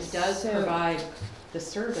agreement does provide the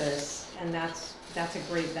service, and that's a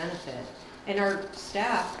great benefit. And our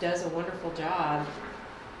staff does a wonderful job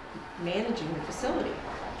managing the facility.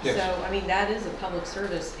 Yes. So, I mean, that is a public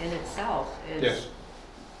service in itself. Yes.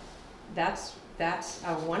 That's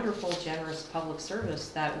a wonderful, generous public service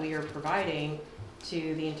that we are providing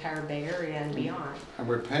to the entire Bay Area and beyond. And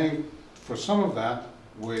we're paying for some of that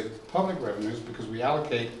with public revenues because we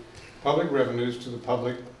allocate public revenues to the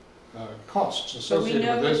public costs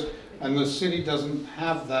associated with this, and the city doesn't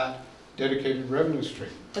have that dedicated revenue stream.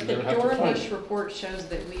 But the Dornish report shows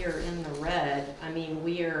that we are in the red. I mean,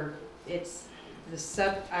 it's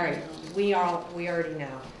the all right, we already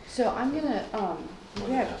know. So I'm gonna,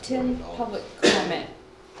 we have 10 public comment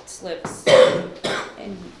slips,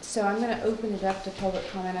 and so I'm gonna open it up to public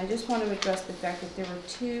comment. I just want to address the fact that there were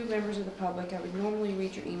 2 members of the public. I would normally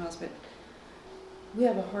read your emails, but we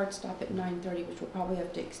have a hard stop at 9:30, which we'll probably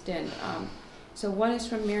have to extend. So one is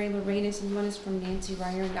from Mary Lorenas and one is from Nancy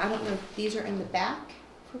Ryer. And I don't know if these are in the back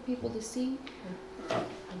for people to see.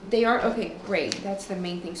 They are? Okay, great. That's the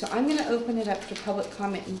main thing. So I'm going to open it up to public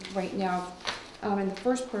comment right now. And the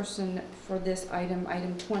first person for this item,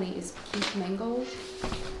 item 20, is Keith Mangold.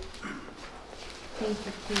 Thank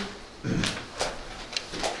you, Keith.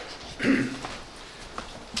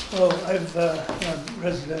 Well, I'm a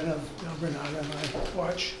resident of El Granada, and I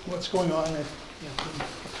watch what's going on at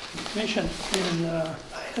the commission. And I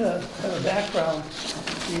have a background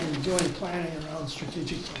in doing planning around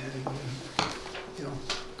strategic planning and,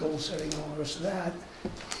 goal setting and all the rest of that.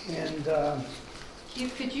 And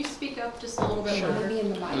Could you speak up just a little bit Sure. louder? Be in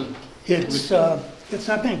the mic. It's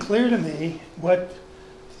not been clear to me what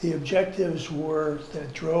the objectives were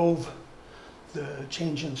that drove the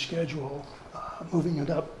change in schedule, moving it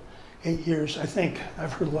up 8 years. I think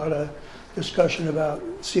I've heard a lot of discussion about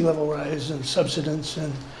sea level rise and subsidence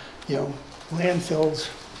and, landfill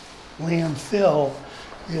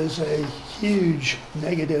is a huge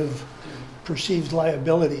negative perceived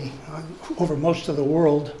liability over most of the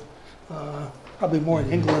world, probably more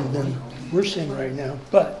in England than we're seeing right now.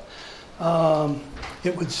 But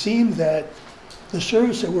it would seem that the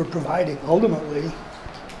service that we're providing ultimately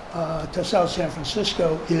to South San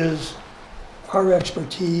Francisco is our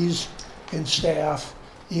expertise and staff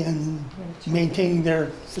in maintaining their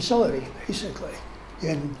facility, basically.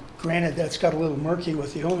 And granted, that's got a little murky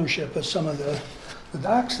with the ownership of some of the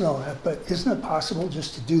docks and all that, but isn't it possible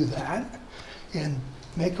just to do that and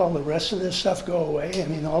make all the rest of this stuff go away? I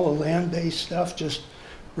mean, all the land-based stuff just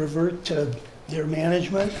revert to their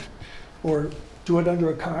management or do it under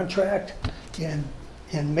a contract? And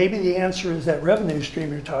maybe the answer is that revenue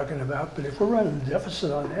stream you're talking about, but if we're running a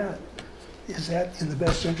deficit on that, is that in the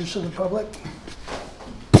best interest of the public?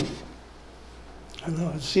 I don't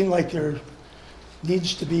know, it seemed like there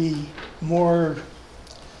needs to be more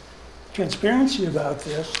transparency about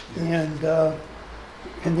this and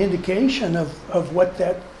an indication of what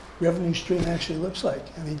that revenue stream actually looks like.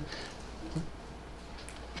 I mean,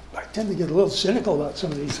 I tend to get a little cynical about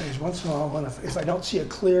some of these things once in a while if I don't see a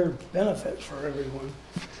clear benefit for everyone.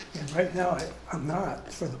 And right now, I'm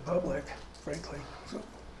not for the public, frankly. So,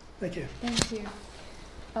 thank you. Thank you.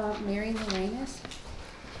 Mary Lorenas.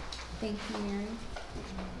 Thank you, Mary.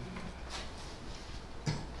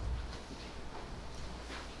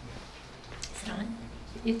 It's on?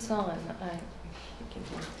 It's on.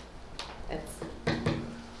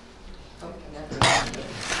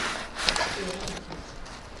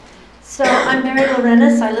 So I'm Mary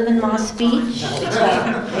Lorenas. I live in Moss Beach.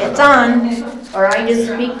 It's on, or I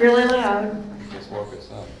just speak really loud.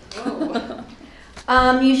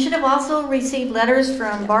 You should have also received letters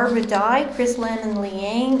from Barbara Dye, Chris Lennon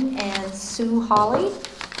Liang, and Sue Hawley.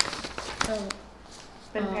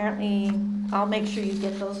 But apparently, I'll make sure you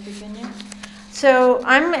get those, Virginia. So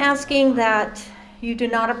I'm asking that you do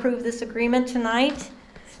not approve this agreement tonight.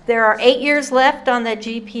 There are 8 years left on the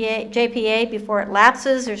JPA before it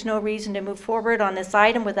lapses. There's no reason to move forward on this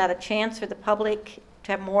item without a chance for the public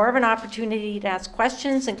to have more of an opportunity to ask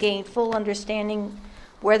questions and gain full understanding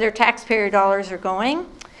where their taxpayer dollars are going.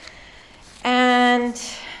 And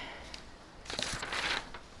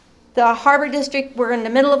the Harbor District, we're in the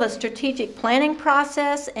middle of a strategic planning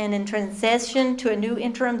process and in transition to a new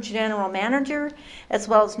interim general manager, as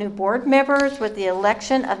well as new board members with the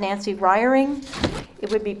election of Nancy Ryering. It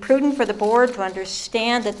would be prudent for the board to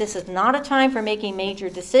understand that this is not a time for making major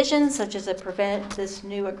decisions, such as to prevent this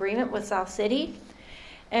new agreement with South City.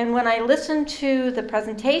 And when I listened to the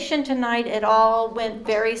presentation tonight, it all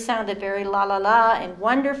sounded very la la la and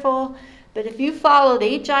wonderful. But if you followed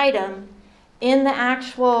each item in the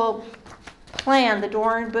actual plan, the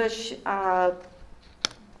Dornbush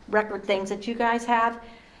record things that you guys have,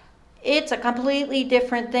 it's a completely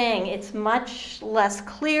different thing. It's much less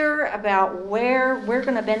clear about where we're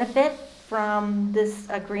going to benefit from this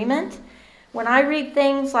agreement. When I read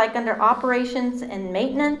things like under operations and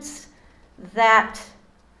maintenance, that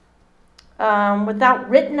without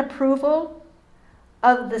written approval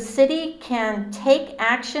of the city can take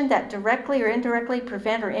action that directly or indirectly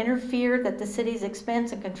prevent or interfere that the city's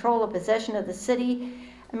expense and control of possession of the city.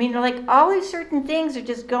 I mean, like all these certain things are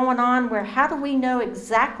just going on where how do we know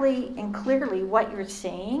exactly and clearly what you're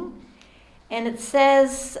saying? And it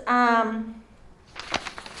says, hang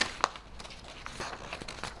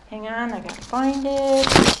on, I gotta find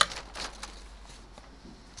it.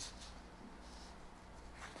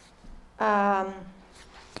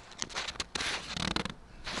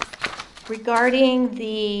 Regarding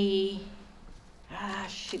the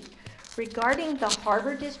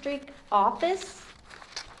Harbor District office,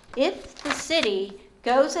 if the city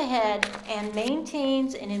goes ahead and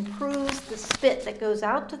maintains and improves the spit that goes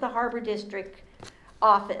out to the Harbor District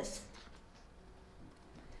office,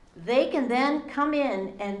 they can then come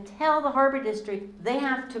in and tell the Harbor District they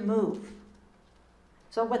have to move.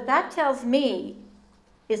 So what that tells me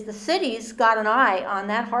is the city's got an eye on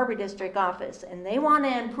that Harbor District office, and they want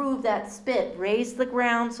to improve that spit, raise the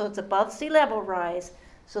ground so it's above sea level rise,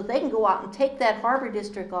 so they can go out and take that Harbor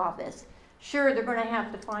District office. Sure, they're going to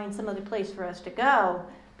have to find some other place for us to go,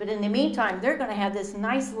 but in the meantime, they're going to have this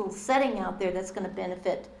nice little setting out there that's going to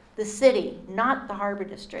benefit the city, not the Harbor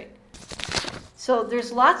District. So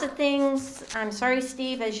there's lots of things. I'm sorry,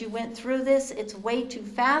 Steve, as you went through this, it's way too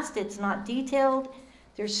fast. It's not detailed.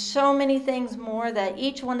 There's so many things more that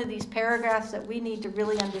each one of these paragraphs that we need to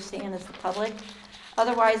really understand as the public.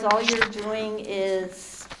 Otherwise, all you're doing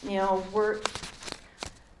is, you're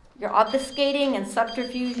obfuscating and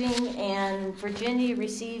subterfuging. And Virginia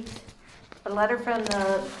received a letter from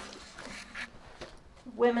the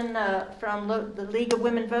women, from the League of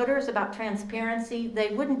Women Voters about transparency. They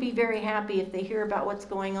wouldn't be very happy if they hear about what's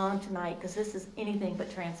going on tonight, because this is anything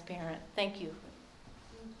but transparent. Thank you.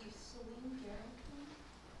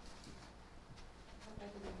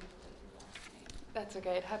 That's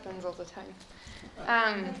okay, it happens all the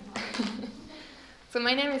time. So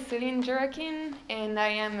my name is Celine Jurakin, and I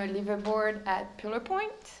am a liveaboard at Pillar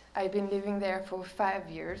Point. I've been living there for 5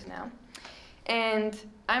 years now. And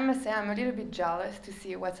I must say I'm a little bit jealous to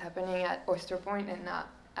see what's happening at Oyster Point and not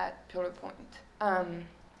at Pillar Point.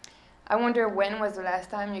 I wonder when was the last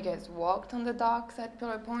time you guys walked on the docks at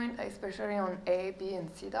Pillar Point, especially on A, B, and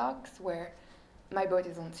C docks, where my boat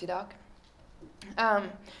is on C dock.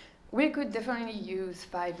 We could definitely use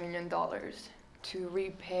 $5 million to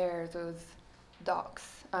repair those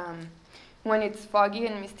docks. When it's foggy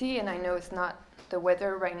and misty, and I know it's not the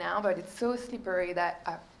weather right now, but it's so slippery that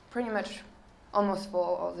I pretty much almost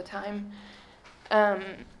fall all the time.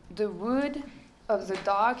 The wood of the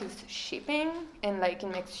dock is shipping, and it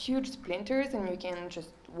makes huge splinters, and you can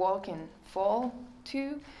just walk and fall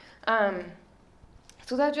too.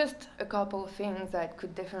 So that's just a couple of things that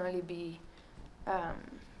could definitely be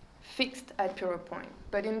fixed at Pillar Point.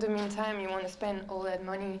 But in the meantime, you want to spend all that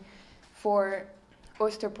money for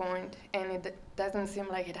Oyster Point, and it doesn't seem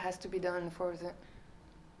like it has to be done for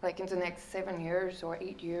in the next 7 years or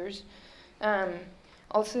 8 years.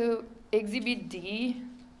 Also, Exhibit D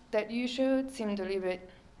that you showed seemed a little bit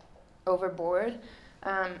overboard.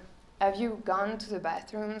 Have you gone to the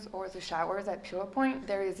bathrooms or the showers at Pillar Point?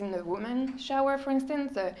 There is in the women's shower, for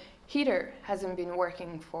instance, the heater hasn't been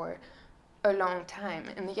working for a long time,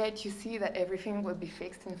 and yet you see that everything will be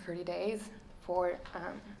fixed in 30 days for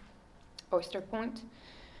Oyster Point.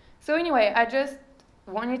 So anyway, I just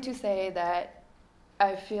wanted to say that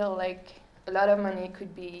I feel like a lot of money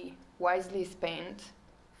could be wisely spent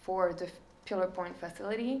for the Pillar Point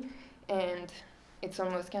facility, and it's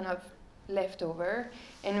almost kind of left over.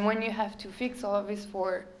 And when you have to fix all of this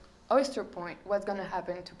for Oyster Point, what's going to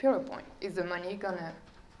happen to Pillar Point? Is the money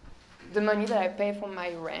that I pay for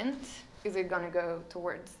my rent, is it going to go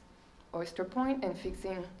towards Oyster Point and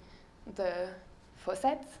fixing the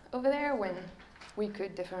faucets over there when we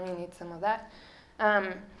could definitely need some of that?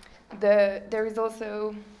 There is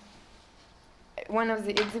also, one of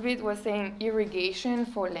the exhibits was saying irrigation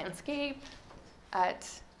for landscape at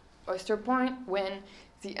Oyster Point, when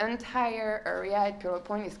the entire area at Pillar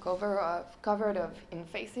Point is covered of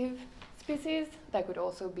invasive species that could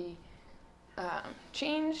also be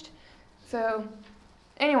changed. So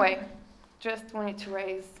anyway, just wanted to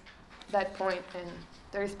raise that point, and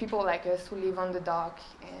there's people like us who live on the dock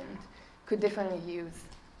and could definitely use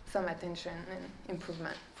some attention and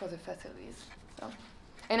improvement for the facilities. So,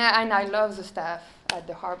 and I love the staff at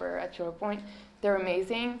the harbor at Pillar Point. They're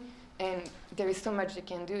amazing, and there is so much they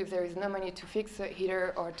can do. If there is no money to fix a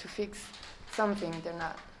heater or to fix something,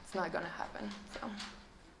 it's not going to happen. So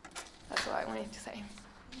that's what I wanted to say.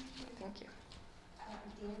 Thank you.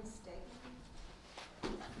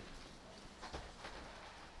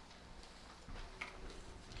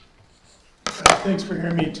 Thanks for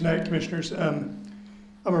hearing me tonight, Commissioners. I'm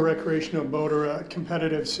a recreational boater, a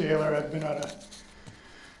competitive sailor. I've been on a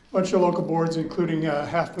bunch of local boards, including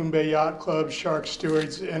Half Moon Bay Yacht Club, Shark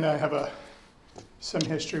Stewards, and I have some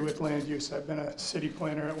history with land use. I've been a city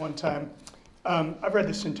planner at one time. I've read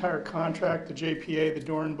this entire contract, the JPA, the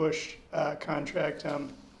Dornbush contract.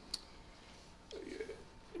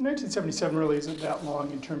 1977 really isn't that long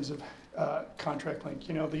in terms of contract length.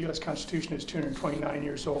 You know, the U.S. Constitution is 229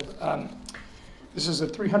 years old. This is a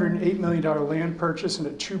 $308 million land purchase and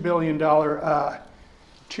a $2 billion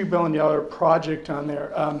project on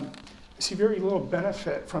there. I see very little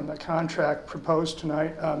benefit from the contract proposed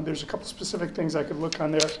tonight. There's a couple specific things I could look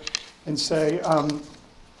on there and say. The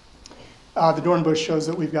Dornbush shows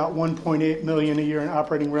that we've got $1.8 million a year in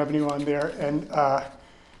operating revenue on there,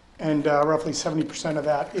 and roughly 70% of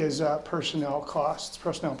that is personnel costs,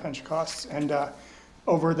 personnel pension costs. And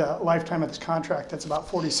over the lifetime of this contract, that's about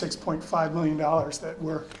 $46.5 million that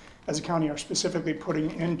we're, as a county, are specifically putting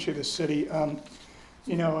into the city.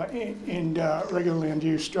 You know, in regular land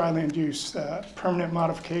use, dry land use, permanent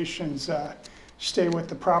modifications, stay with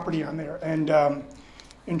the property on there. And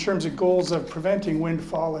in terms of goals of preventing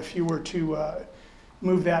windfall, if you were to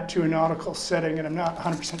move that to a nautical setting, and I'm not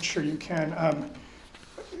 100% sure you can,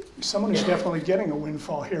 someone is definitely getting a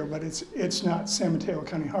windfall here, but it's not San Mateo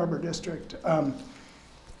County Harbor District.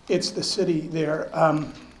 It's the city there.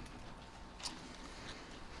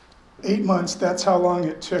 8 months, that's how long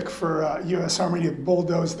it took for U.S. Army to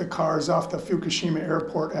bulldoze the cars off the Fukushima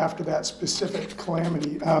airport after that specific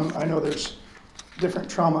calamity. I know there's different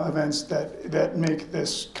trauma events that make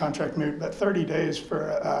this contract moot, but 30 days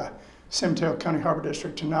for San Mateo County Harbor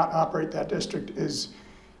District to not operate that district is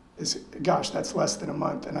gosh, that's less than a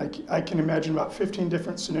month. And I can imagine about 15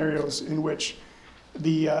 different scenarios in which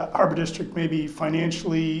the Harbor District may be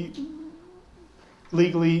financially,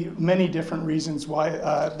 legally, many different reasons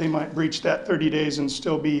why they might breach that 30 days and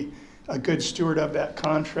still be a good steward of that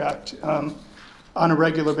contract on a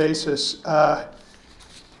regular basis. I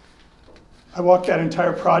walked that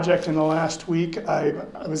entire project in the last week. I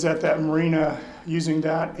was at that marina using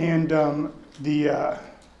that and the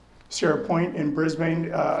Sierra Point in Brisbane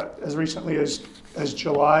as recently as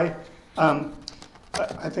July.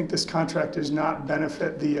 I think this contract does not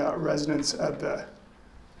benefit the residents of the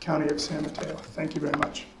County of San Mateo. Thank you very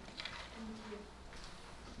much.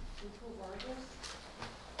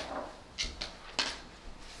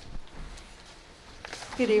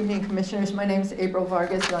 Good evening, Commissioners. My name is April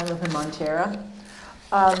Vargas, and I live in Montera.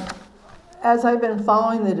 As I've been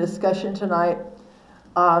following the discussion tonight,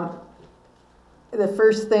 the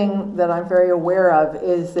first thing that I'm very aware of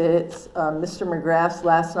is that it's Mr. McGrath's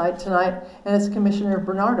last night tonight, and it's Commissioner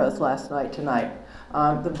Bernardo's last night tonight.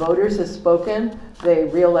 The voters have spoken. They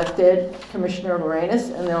re-elected Commissioner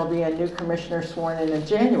Lorenas, and there'll be a new commissioner sworn in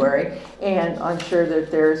January, and I'm sure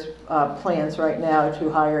that there's plans right now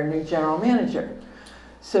to hire a new general manager.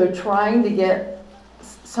 So trying to get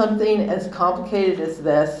something as complicated as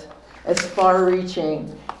this, as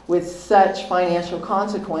far-reaching, with such financial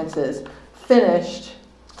consequences, finished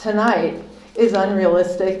tonight is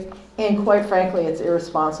unrealistic, and quite frankly, it's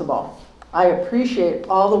irresponsible. I appreciate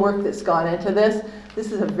all the work that's gone into this.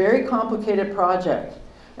 This is a very complicated project,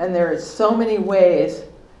 and there are so many ways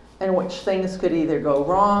in which things could either go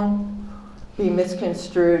wrong, be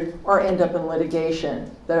misconstrued, or end up in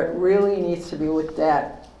litigation, that it really needs to be looked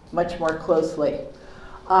at much more closely.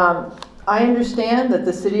 I understand that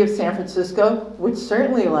the city of San Francisco would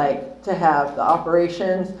certainly like to have the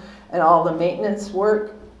operations and all the maintenance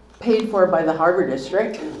work paid for by the Harbor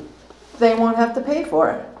District, they won't have to pay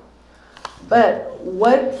for it. But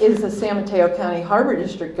what is the San Mateo County Harbor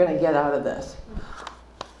District going to get out of this?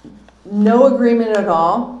 No agreement at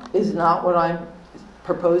all is not what I'm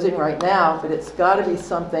proposing right now, but it's got to be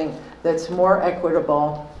something that's more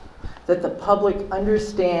equitable, that the public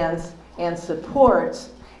understands and supports,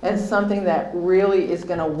 and something that really is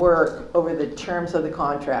going to work over the terms of the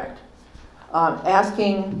contract.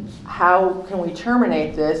 Asking how can we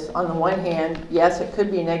terminate this, on the one hand, yes, it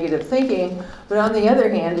could be negative thinking, but on the other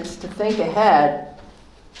hand, it's to think ahead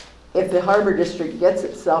if the Harbor District gets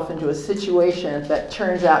itself into a situation that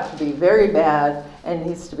turns out to be very bad and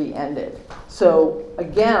needs to be ended. So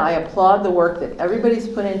again, I applaud the work that everybody's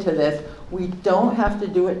put into this. We don't have to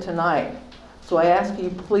do it tonight. So I ask you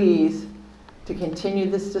please to continue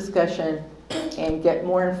this discussion and get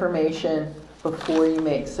more information before you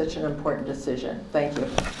make such an important decision. Thank you.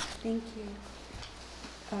 Thank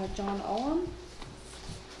you. John Olam?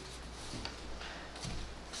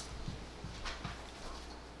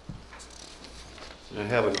 I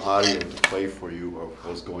have an audio to play for you, or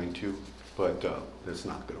was going to, but it's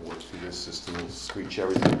not going to work through this system. It'll screech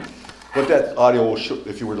everything. What that audio will show,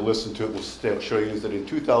 if you were to listen to it, will show you is that in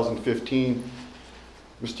 2015,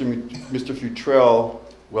 Mr. Futrell,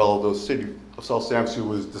 well, the city of South San Francisco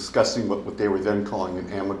was discussing what they were then calling an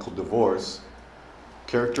amicable divorce,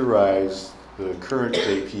 characterized the current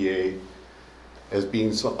APA as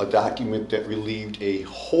being a document that relieved a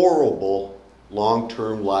horrible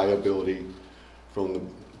long-term liability from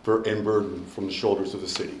and burden from the shoulders of the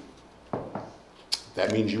city.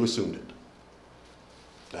 That means you assumed it.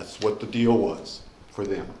 That's what the deal was for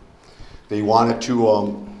them. They wanted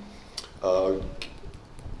to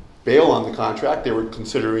bail on the contract. They were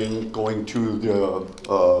considering going to the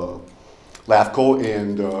LAFCO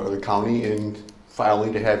and the county and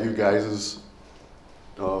filing to have you guys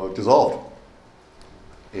dissolved.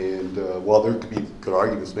 And while there could be good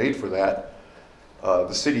arguments made for that,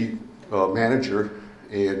 the city manager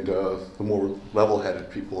and the more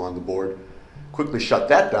level-headed people on the board quickly shut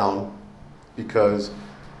that down because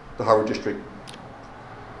the Harbor District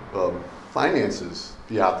finances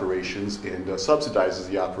the operations and subsidizes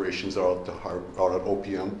the operations out at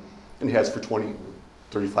OPM and has for 20,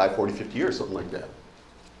 35, 40, 50 years, something like that.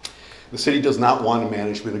 The city does not want a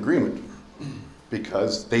management agreement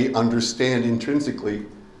because they understand intrinsically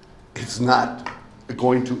it's not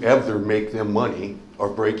going to ever make them money or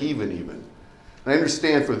break even. And I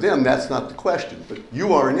understand for them that's not the question, but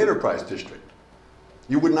you are an enterprise district.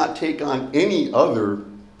 You would not take on any other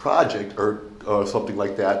project or something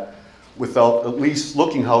like that without at least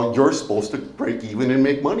looking how you're supposed to break even and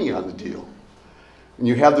make money on the deal. And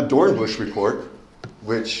you have the Dornbush report,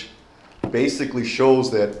 which basically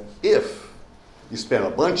shows that if you spend a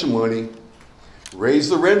bunch of money, raise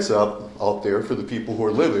the rents up out there for the people who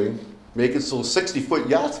are living, make it so 60-foot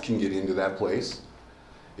yachts can get into that place,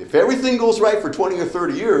 if everything goes right for 20 or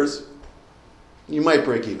 30 years, you might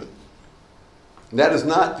break even. And that is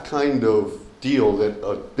not the kind of deal that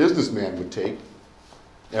a businessman would take,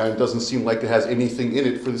 and it doesn't seem like it has anything in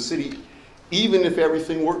it for the city, even if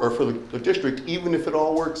everything works, or for the district, even if it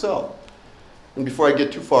all works out. And before I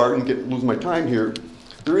get too far and lose my time here,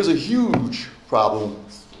 there is a huge problem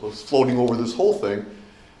floating over this whole thing.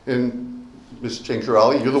 And Ms.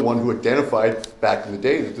 Chancharali, you're the one who identified back in the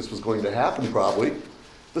day that this was going to happen probably.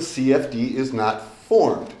 The CFD is not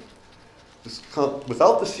formed.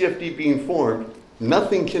 Without the CFD being formed,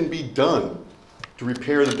 nothing can be done to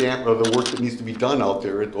repair the dam or the work that needs to be done out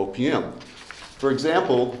there at OPM. For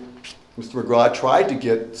example, Mr. McGraw tried to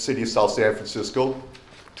get the city of South San Francisco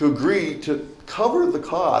to agree to cover the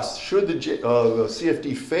cost should the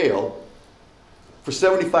CFD fail for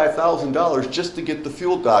 $75,000 just to get the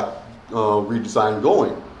fuel dock redesign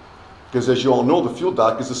going. Because as you all know, the fuel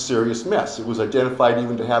dock is a serious mess. It was identified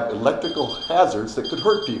even to have electrical hazards that could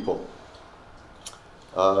hurt people.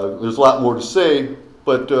 There's a lot more to say,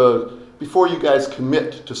 but before you guys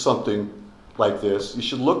commit to something like this, you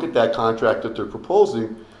should look at that contract that they're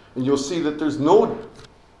proposing, and you'll see that there's no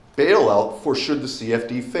bailout for should the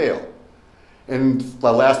CFD fail. And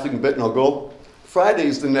my last thing bit, and I'll go, Friday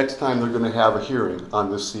is the next time they're going to have a hearing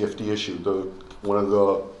on this CFD issue. One of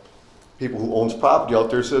the people who owns property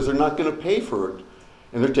out there says they're not going to pay for it,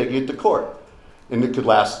 and they're taking it to court. And it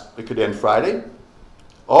could end Friday,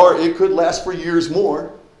 or it could last for years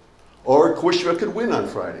more, or Kawishima could win on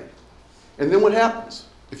Friday. And then what happens?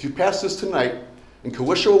 If you pass this tonight, and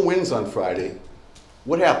Kawishima wins on Friday,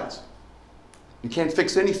 what happens? You can't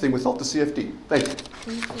fix anything without the CFD. Thank you.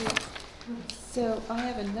 Thank you. So I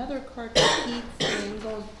have another card for Keith, and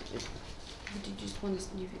Did you just want to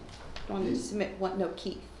submit one? No,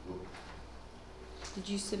 Keith. Did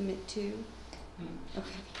you submit two?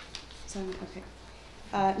 Okay. So, okay.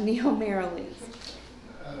 Neil Merrilees.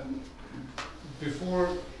 Before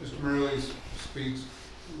Mr. Merrilees speaks,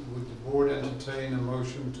 would the board entertain a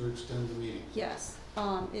motion to extend the meeting? Yes.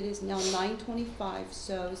 It is now 9:25,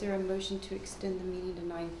 so is there a motion to extend the meeting to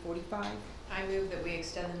 9:45? I move that we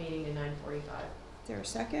extend the meeting to 9:45. Is there a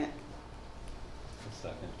second? A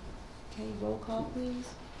second. Okay, roll call, please.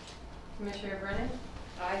 Commissioner Brennan?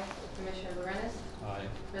 Aye. Commissioner Lorenz? Aye.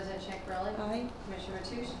 President Schiaparelli? Aye. Commissioner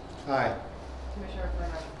Mateusz? Aye. Commissioner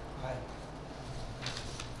Bernardo? Aye.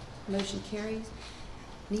 Motion carries.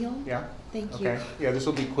 Neil? Yeah? Thank you. Okay, yeah, this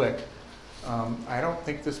will be quick. I don't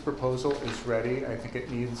think this proposal is ready. I think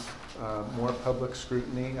it needs more public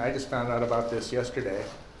scrutiny. I just found out about this yesterday.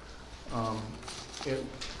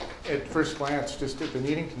 At first glance, just at the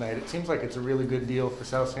meeting tonight, it seems like it's a really good deal for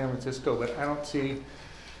South San Francisco, but I don't see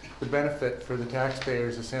the benefit for the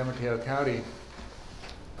taxpayers of San Mateo County.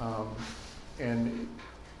 And,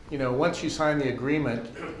 you know, once you sign the agreement,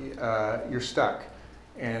 you're stuck.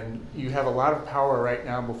 And you have a lot of power right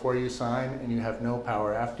now before you sign, and you have no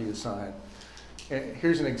power after you sign. And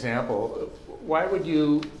here's an example. Why would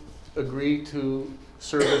you agree to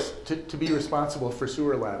service, to be responsible for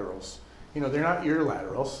sewer laterals? You know, they're not your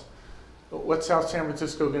laterals. What's South San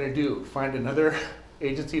Francisco going to do? Find another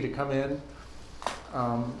agency to come in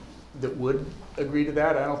that would agree to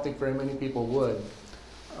that? I don't think very many people would.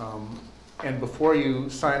 And before you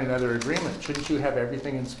sign another agreement, shouldn't you have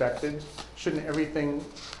everything inspected? Shouldn't everything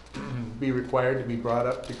be required to be brought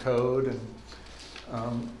up to code? And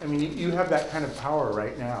I mean, you have that kind of power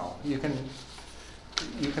right now. You can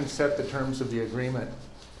set the terms of the agreement.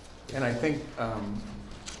 And I think,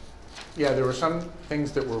 yeah, there were some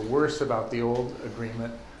things that were worse about the old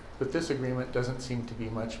agreement, but this agreement doesn't seem to be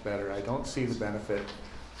much better. I don't see the benefit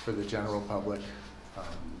for the general public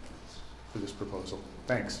for this proposal.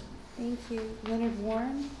 Thanks. Thank you. Leonard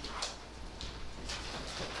Warren?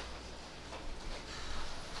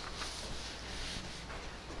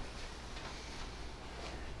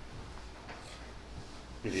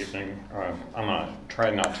 Good evening. I'm going to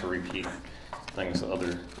try not to repeat things that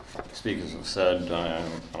other speakers have said,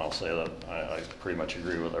 and I'll say that I pretty much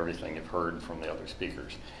agree with everything you've heard from the other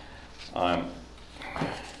speakers. In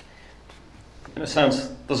a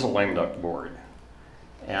sense, this is a lame duck board,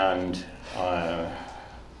 and I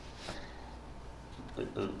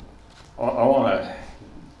want to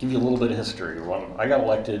give you a little bit of history. When I got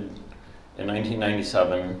elected in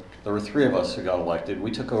 1997, there were 3 of us who got elected.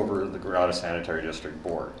 We took over the Granada Sanitary District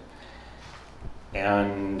Board.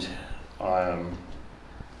 And on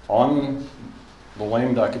the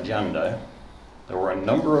lame duck agenda, there were a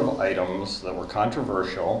number of items that were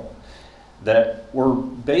controversial that were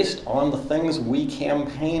based on the things we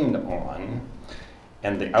campaigned on,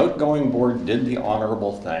 and the outgoing board did the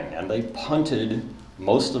honorable thing, and they punted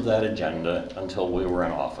most of that agenda until we were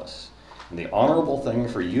in office. And the honorable thing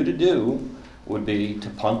for you to do would be to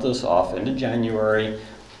punt this off into January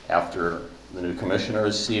after the new commissioner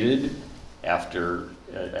is seated, after,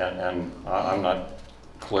 and I'm not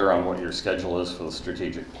clear on what your schedule is for the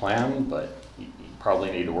strategic plan, but you probably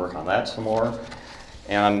need to work on that some more.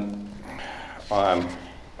 And I'm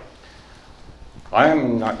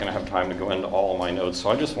not going to have time to go into all of my notes, so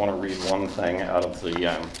I just want to read one thing out of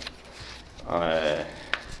the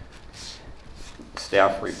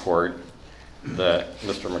staff report that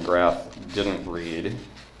Mr. McGrath didn't read.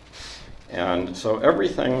 And so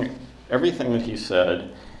everything that he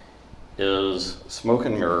said is smoke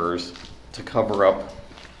and mirrors to cover up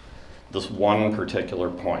this one particular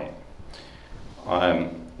point.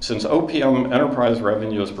 Since OPM enterprise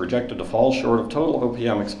revenue is projected to fall short of total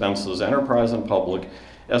OPM expenses, enterprise and public,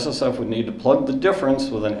 SSF would need to plug the difference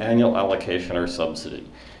with an annual allocation or subsidy.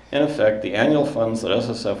 In effect, the annual funds that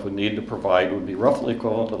SSF would need to provide would be roughly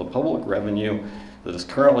equivalent to the public revenue that is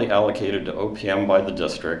currently allocated to OPM by the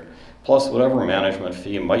district, plus whatever management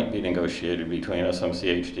fee might be negotiated between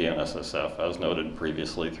SMCHD and SSF. As noted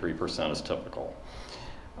previously, 3% is typical.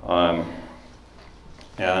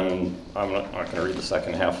 And I'm not going to read the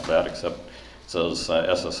second half of that, except it says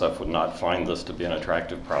SSF would not find this to be an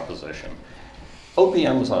attractive proposition.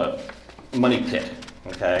 OPM is a money pit,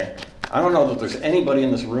 okay? I don't know that there's anybody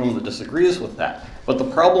in this room that disagrees with that. But the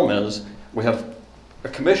problem is we have a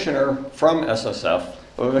commissioner from SSF,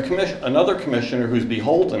 we have another commissioner who's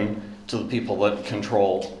beholden to the people that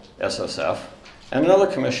control SSF, and another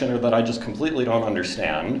commissioner that I just completely don't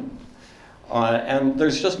understand. And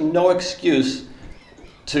there's just no excuse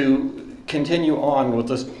to continue on with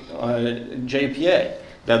this JPA.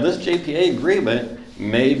 Now, this JPA agreement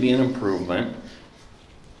may be an improvement.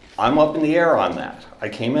 I'm up in the air on that. I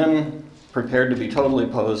came in prepared to be totally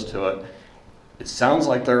opposed to it. It sounds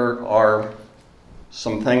like there are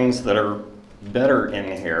some things that are better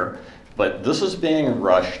in here, but this is being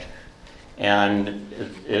rushed, and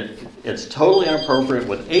it's totally inappropriate.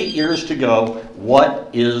 With 8 years to go, what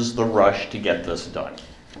is the rush to get this done?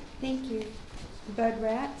 Thank you. Bud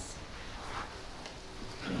Rats?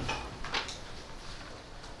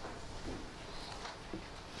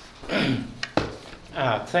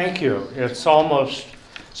 Thank you. It's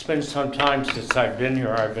been some time since I've been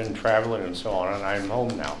here. I've been traveling and so on, and I'm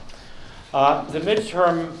home now. The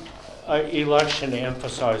midterm election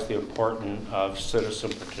emphasized the importance of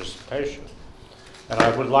citizen participation. And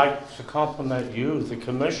I would like to compliment you, the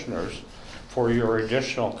commissioners, for your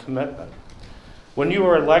additional commitment. When you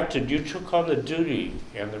were elected, you took on the duty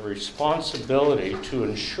and the responsibility to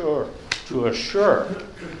assure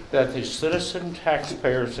that the citizen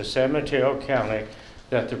taxpayers of San Mateo County,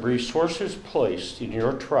 that the resources placed in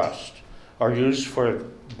your trust are used for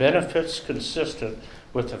benefits consistent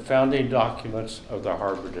with the founding documents of the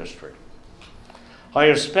Harbor District. I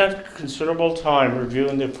have spent considerable time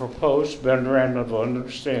reviewing the proposed memorandum of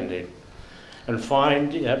understanding and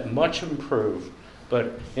find it much improved,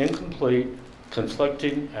 but incomplete,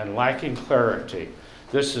 conflicting, and lacking clarity.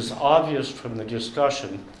 This is obvious from the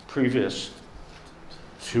discussion previous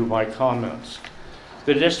to my comments.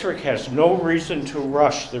 The district has no reason to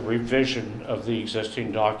rush the revision of the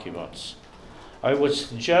existing documents. I would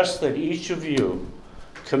suggest that each of you,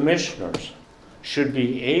 commissioners, should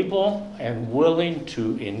be able and willing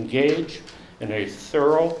to engage in a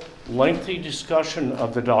thorough, lengthy discussion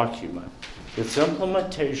of the document, its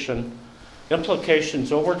implications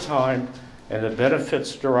over time, and the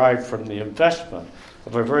benefits derived from the investment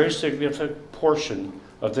of a very significant portion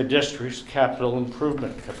of the district's capital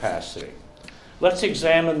improvement capacity. Let's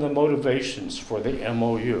examine the motivations for the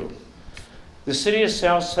MOU. The city of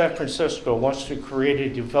South San Francisco wants to create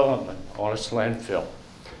a development on its landfill.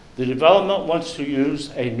 The development wants to use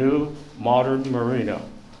a new modern marina,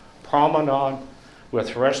 promenade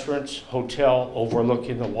with restaurants, hotel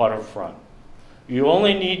overlooking the waterfront. You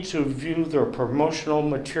only need to view their promotional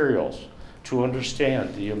materials to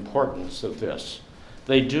understand the importance of this.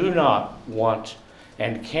 They do not want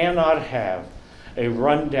and cannot have a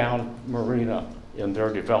rundown marina in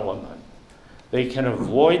their development. They can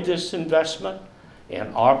avoid this investment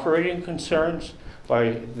and operating concerns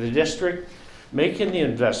by the district making the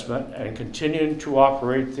investment and continuing to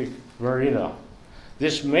operate the marina.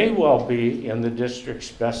 This may well be in the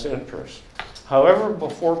district's best interest. However,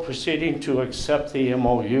 before proceeding to accept the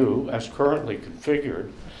MOU as currently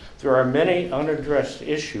configured, there are many unaddressed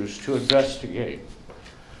issues to investigate.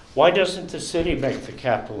 Why doesn't the city make the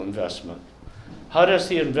capital investment? How does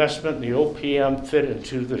the investment in the OPM fit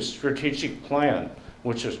into the strategic plan,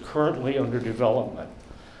 which is currently under development?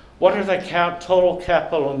 What are the total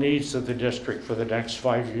capital needs of the district for the next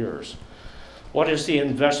 5 years? What is the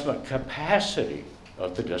investment capacity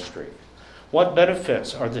of the district? What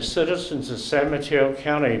benefits are the citizens of San Mateo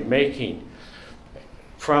County making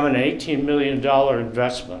from an $18 million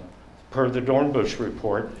investment per the Dornbush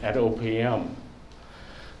report at OPM?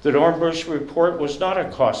 The Dornbush report was not a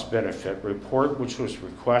cost-benefit report which was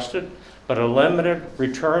requested, but a limited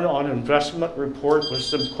return on investment report with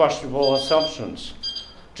some questionable assumptions.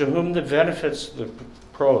 To whom the benefits, the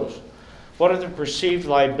pros? What are the perceived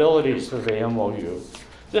liabilities of the MOU?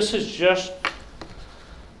 This is just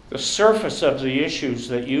the surface of the issues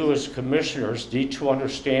that you as commissioners need to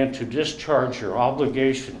understand to discharge your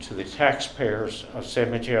obligation to the taxpayers of San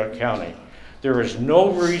Mateo County. There is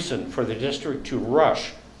no reason for the district to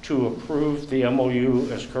rush to approve the MOU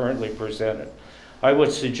as currently presented. I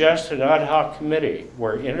would suggest an ad hoc committee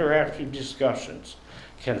where interactive discussions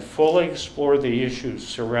can fully explore the issues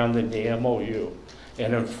surrounding the MOU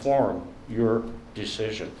and inform your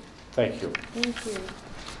decision. Thank you. Thank you.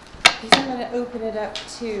 I'm going to open it up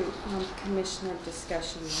to commissioner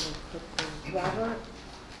discussion really quickly. Robert?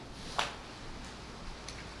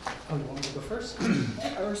 Oh, you want me to go first?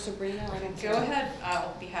 Or Sabrina? I don't Go ahead.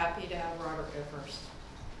 I'll be happy to have Robert go first.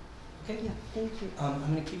 Okay. Yeah, thank you. I'm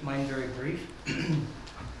going to keep mine very brief.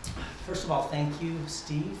 First of all, thank you,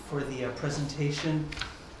 Steve, for the presentation,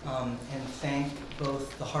 and thank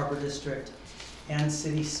both the Harbor District and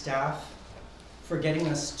city staff for getting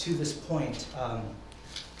us to this point.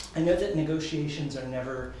 I know that negotiations are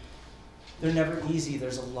never easy.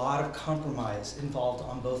 There's a lot of compromise involved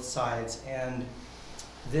on both sides, and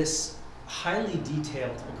this highly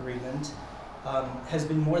detailed agreement has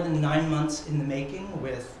been more than 9 months in the making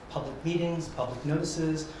with public meetings, public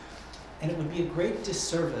notices, and it would be a great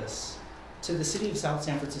disservice to the City of South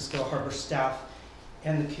San Francisco Harbor staff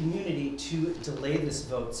and the community to delay this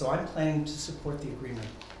vote. So I'm planning to support the agreement.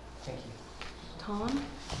 Thank you. Tom?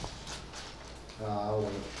 I'll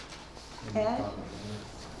wait. Ed?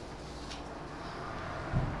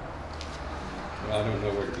 Well, I don't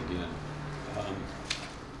know where to begin.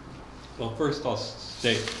 Well, first I'll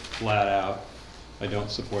state flat out, I don't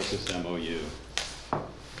support this MOU.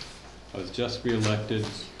 I was just re-elected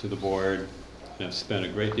to the board and have spent a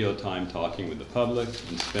great deal of time talking with the public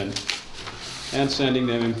and sending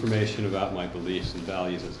them information about my beliefs and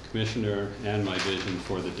values as a commissioner and my vision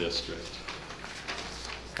for the district.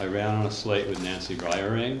 I ran on a slate with Nancy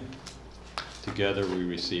Ryering. Together we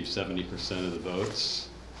received 70% of the votes.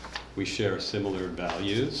 We share similar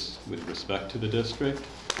values with respect to the district,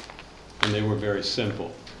 and they were very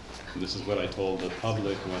simple. And this is what I told the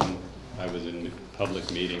public when I was in public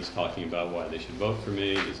meetings talking about why they should vote for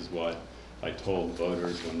me. This is what I told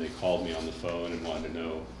voters when they called me on the phone and wanted to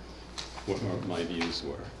know what my views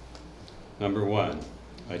were. Number one,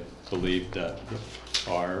 I believe that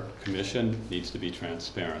our commission needs to be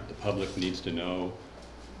transparent. The public needs to know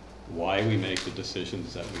why we make the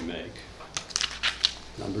decisions that we make.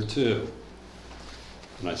 Number two,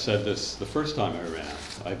 and I said this the first time I ran,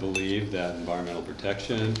 I believe that environmental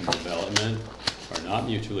protection and development are not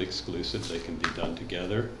mutually exclusive. They can be done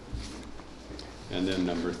together. And then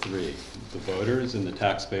number three, the voters and the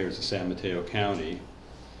taxpayers of San Mateo County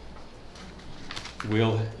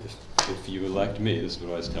will, if you elect me, this is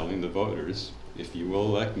what I was telling the voters, if you will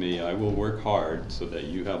elect me, I will work hard so that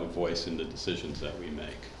you have a voice in the decisions that we make.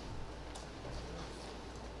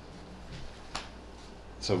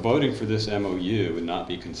 So voting for this MOU would not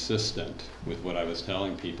be consistent with what I was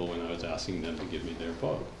telling people when I was asking them to give me their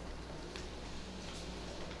vote.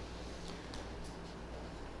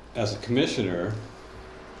 As a commissioner,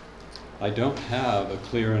 I don't have a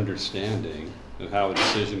clear understanding of how a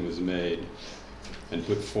decision was made and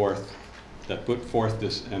put forth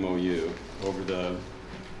this MOU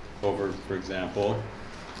over, for example,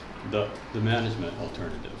 the management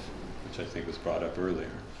alternative, which I think was brought up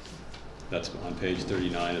earlier. That's on page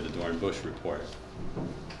 39 of the Dorn-Bush report.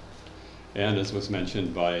 And as was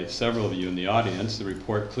mentioned by several of you in the audience, the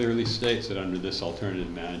report clearly states that under this alternative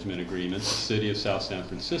management agreement, the City of South San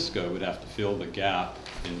Francisco would have to fill the gap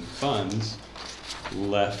in funds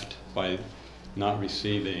left by not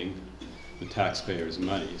receiving the taxpayers'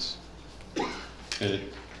 monies. And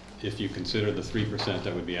if you consider the 3%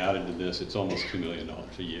 that would be added to this, it's almost $2 million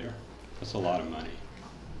a year. That's a lot of money.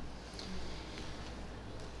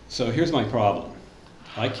 So here's my problem.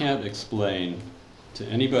 I can't explain to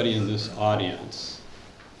anybody in this audience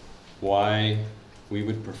why we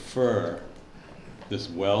would prefer this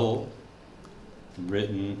well-written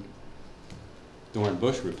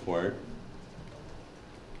Dorn-Bush report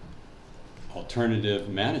alternative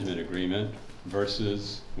management agreement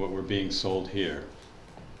versus what we're being sold here.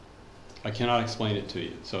 I cannot explain it to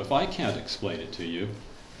you. So if I can't explain it to you,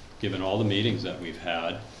 given all the meetings that we've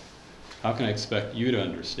had, how can I expect you to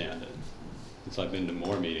understand it? Since I've been to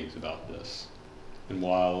more meetings about this. And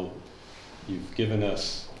while you've given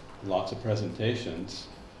us lots of presentations,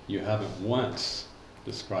 you haven't once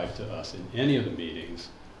described to us in any of the meetings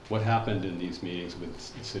what happened in these meetings with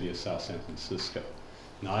the City of South San Francisco.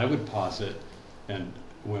 Now I would posit, and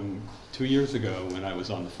 2 years ago when I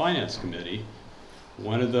was on the Finance Committee,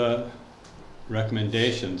 one of the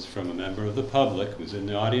recommendations from a member of the public who's in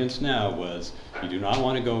the audience now was, you do not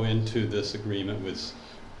want to go into this agreement with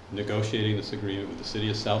negotiating this agreement with the City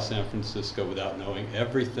of South San Francisco without knowing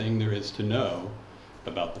everything there is to know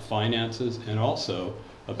about the finances and also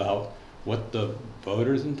about what the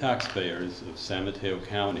voters and taxpayers of San Mateo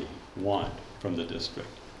County want from the district.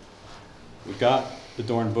 We got the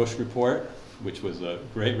Dorn-Bush report, which was a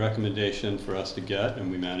great recommendation for us to get,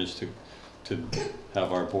 and we managed to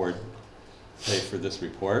have our board pay for this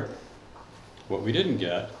report. What we didn't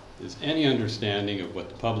get is any understanding of what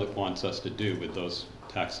the public wants us to do with those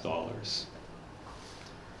tax dollars.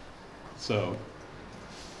 So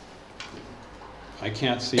I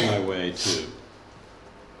can't see my way to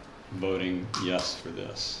voting yes for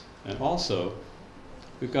this. And also,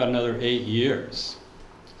 we've got another 8 years.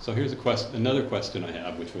 So here's another question I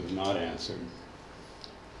have, which was not answered.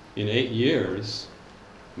 In 8 years,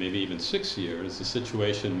 maybe even 6 years, the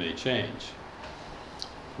situation may change.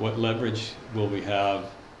 What leverage will we have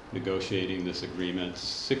negotiating this agreement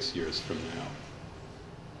 6 years from now?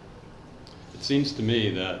 It seems to me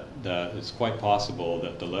that it's quite possible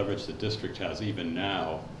that the leverage the district has even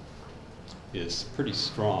now is pretty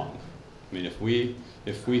strong. I mean, if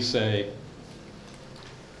we say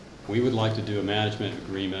we would like to do a management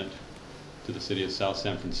agreement to to the city of South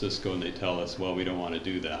San Francisco and they tell us, well, we don't want to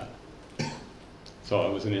do that. So I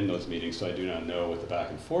wasn't in those meetings, so I do not know what the back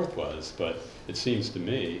and forth was, but it seems to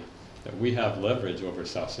me that we have leverage over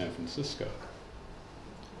South San Francisco.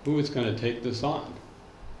 Who is going to take this on?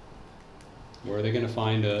 Where are they going to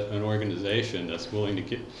find an organization that's willing to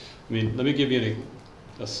get, I mean, let me give you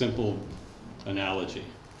a simple analogy.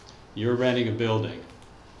 You're renting a building.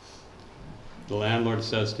 The landlord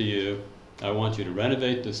says to you, I want you to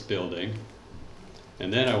renovate this building,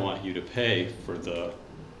 and then I want you to pay for the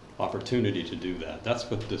opportunity to do that. That's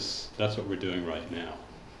what we're doing right now.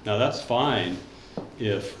 Now that's fine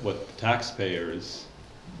if what the taxpayers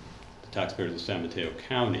of San Mateo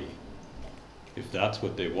County, if that's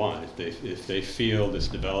what they want, if they feel this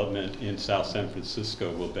development in South San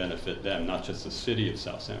Francisco will benefit them, not just the city of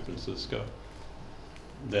South San Francisco,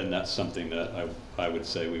 then that's something that I would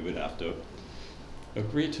say we would have to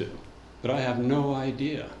agree to. But I have no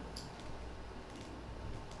idea.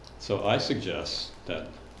 So I suggest that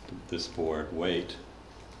this board wait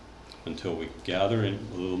until we gather in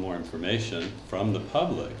a little more information from the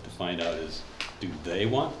public to find out do they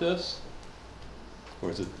want this?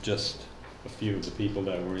 Or is it just a few of the people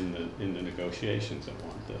that were in the negotiations that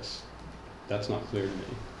want this? That's not clear to me.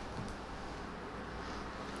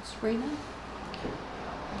 Sabrina?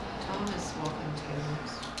 Thomas, welcome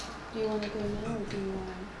to. Do you want to go now or do you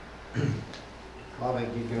want Well, I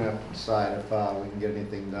think you're gonna have to decide if we can get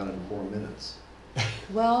anything done in 4 minutes.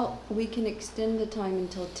 Well, we can extend the time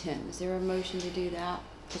until 10. Is there a motion to do that?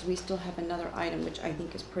 Because we still have another item which I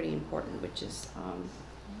think is pretty important, which is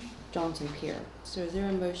Johnson Pier. So is there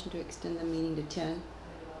a motion to extend the meeting to 10?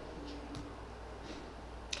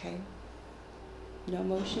 Okay. No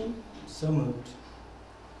motion? So moved.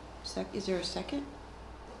 Is there a second?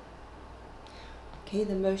 Okay,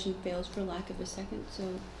 the motion fails for lack of a second. So,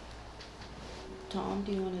 Tom,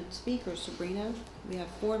 do you want to speak, or Sabrina? We have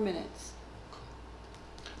 4 minutes.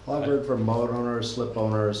 Well, I've heard from boat owners, slip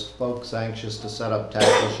owners, folks anxious to set up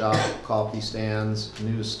tackle shop, coffee stands,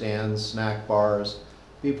 newsstands, snack bars.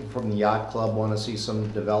 People from the yacht club want to see some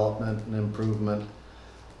development and improvement.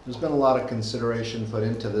 There's been a lot of consideration put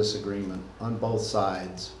into this agreement on both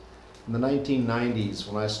sides. In the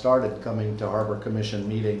 1990s, when I started coming to Harbor Commission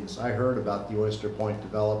meetings, I heard about the Oyster Point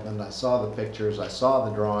development. I saw the pictures, I saw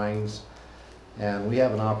the drawings, and we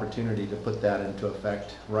have an opportunity to put that into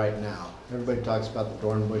effect right now. Everybody talks about the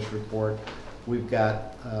Dornbush report. We've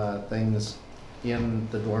got things in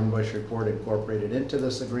the Dornbush report incorporated into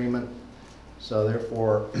this agreement. So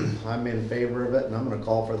therefore, I'm in favor of it, and I'm going to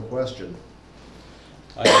call for the question.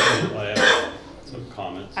 I have some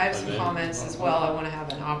comments. I have some comments as well. I want to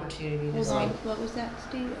have an opportunity to speak. What was that,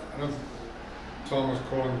 Steve? Tom was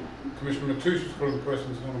calling, Commissioner Mateo was calling the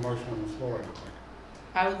question. There's not a motion on the floor, I don't think.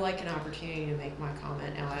 I would like an opportunity to make my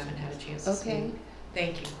comment now. I haven't had a chance to speak.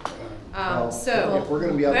 Thank you. Well, So if we're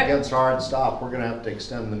going to be up against a hard stop, we're going to have to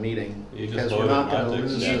extend the meeting because we're not going to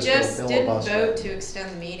lose You this just to didn't filibuster. vote to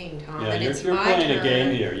extend the meeting, Tom, Yeah, and it's you're my playing turn. a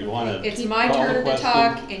game here. You want to It's my turn to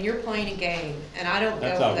talk, and you're playing a game, and I don't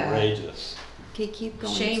That's go for that. outrageous. Okay, keep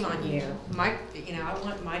going. Shame on you. I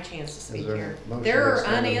want my chance to speak there here. a motion There to are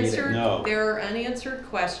extend the meeting? unanswered. No. There are unanswered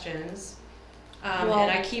questions, Well-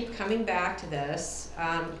 and I keep coming back to this.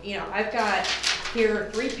 I've got here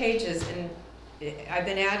 3 pages, and I've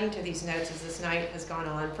been adding to these notes as this night has gone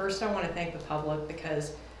on. First, I want to thank the public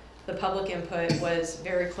because the public input was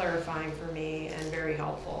very clarifying for me and very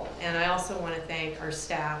helpful. And I also want to thank our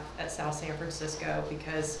staff at South San Francisco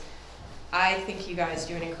because I think you guys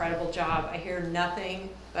do an incredible job. I hear nothing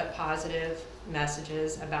but positive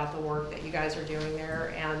messages about the work that you guys are doing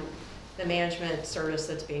there and the management service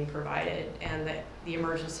that's being provided and the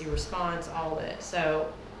emergency response, all of it.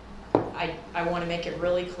 So I want to make it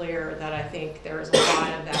really clear that I think there is a lot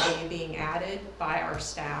of value being added by our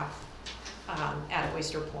staff at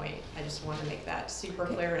Oyster Point. I just want to make that super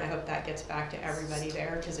clear, and I hope that gets back to everybody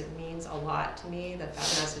there because it means a lot to me that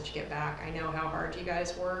message get back. I know how hard you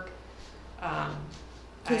guys work.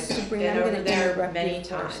 I've Sabrina, been I'm over going to there interrupt many you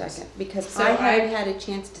for a times. second because So I haven't had a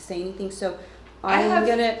chance to say anything. So I have-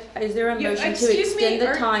 is there a motion to excuse me, extend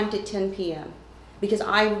the time to 10 p.m.? Because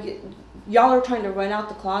y'all are trying to run out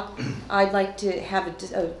the clock. I'd like to have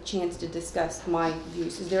a chance to discuss my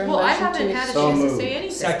views. Is there a motion to I haven't had a chance to say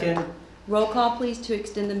anything. Second. Roll call, please, to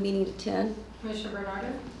extend the meeting to 10. Commissioner Bernardo?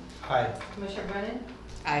 Aye. Commissioner Brennan?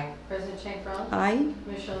 Aye. President Shankrell? Aye.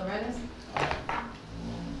 Commissioner Lorenz?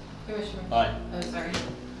 Commissioner? Aye. Oh, sorry.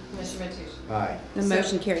 Commissioner Mateo? Aye. The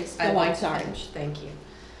motion carries. I'd Oh, like I'm to sorry. finish. Thank you.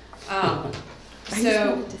 I just So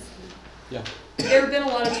wanted to say- Yeah. there have been a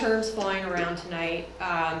lot of terms flying around tonight.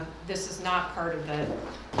 This is not part of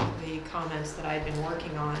the comments that I've been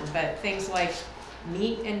working on, but things like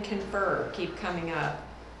meet and confer keep coming up.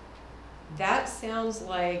 That sounds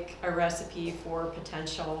like a recipe for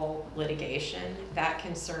potential litigation. That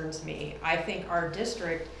concerns me. I think our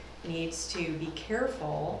district needs to be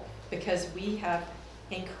careful because we have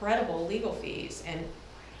incredible legal fees, and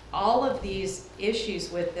all of these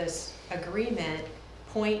issues with this agreement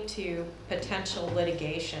point to potential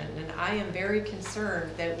litigation, and I am very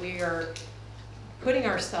concerned that we are putting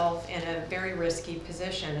ourselves in a very risky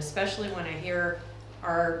position, especially when I hear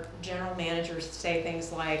our general managers say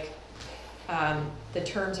things like the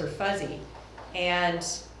terms are fuzzy, and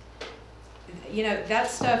you know,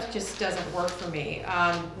 that stuff just doesn't work for me.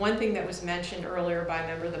 One thing that was mentioned earlier by a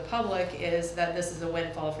member of the public is that this is a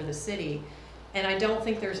windfall for the city, and I don't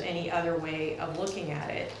think there's any other way of looking at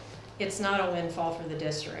it. It's not a windfall for the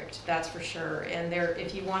district, that's for sure. And there,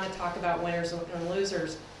 if you want to talk about winners and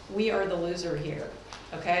losers, we are the loser here,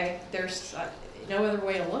 okay? There's no other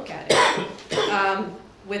way to look at it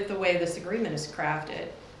with the way this agreement is crafted.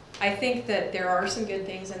 I think that there are some good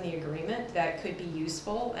things in the agreement that could be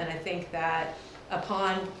useful, and I think that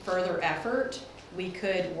upon further effort, we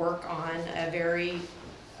could work on a very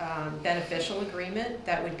beneficial agreement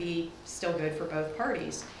that would be still good for both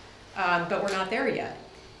parties. But we're not there yet.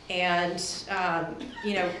 And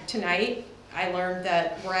you know, tonight I learned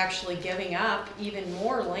that we're actually giving up even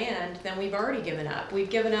more land than we've already given up.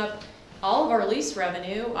 We've given up all of our lease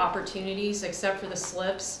revenue opportunities except for the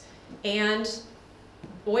slips, and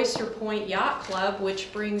Oyster Point Yacht Club,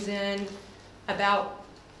 which brings in about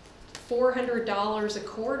 $400 a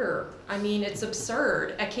quarter. I mean, it's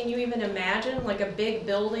absurd. Can you even imagine like a big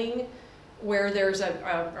building where there's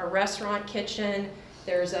a restaurant kitchen,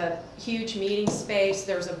 there's a huge meeting space,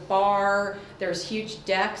 there's a bar, there's huge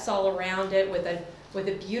decks all around it with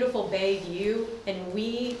a beautiful bay view, and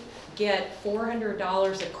we get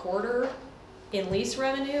 $400 a quarter in lease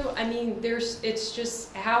revenue? I mean, it's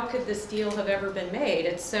just, how could this deal have ever been made?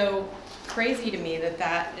 It's so crazy to me that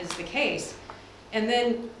that is the case. And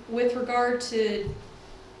then with regard to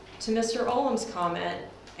Mr. Olam's comment,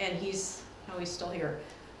 and he's still here.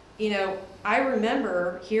 You know, I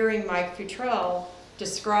remember hearing Mike Futrell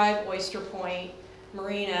describe Oyster Point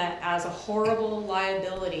Marina as a horrible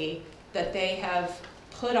liability that they have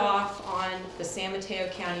put off on the San Mateo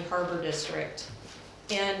County Harbor District.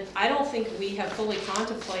 And I don't think we have fully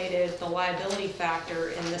contemplated the liability factor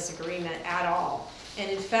in this agreement at all.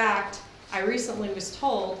 And in fact, I recently was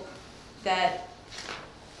told that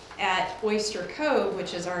at Oyster Cove,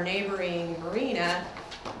 which is our neighboring marina,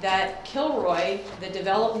 that Kilroy, the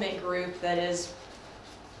development group that is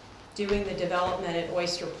doing the development at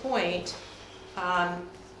Oyster Point,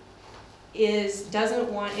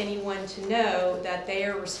 doesn't want anyone to know that they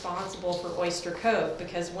are responsible for Oyster Cove,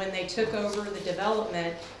 because when they took over the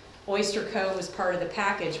development, Oyster Cove was part of the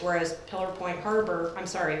package, whereas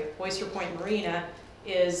Oyster Point Marina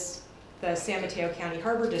is the San Mateo County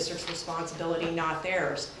Harbor District's responsibility, not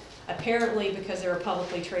theirs. Apparently, because they're a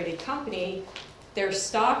publicly traded company, their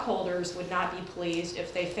stockholders would not be pleased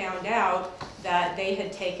if they found out that they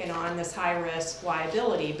had taken on this high-risk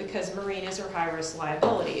liability, because marinas are high-risk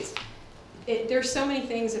liabilities. There's so many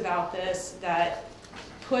things about this that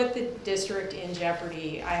put the district in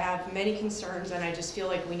jeopardy. I have many concerns, and I just feel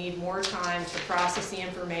like we need more time to process the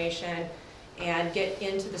information and get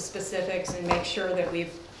into the specifics and make sure that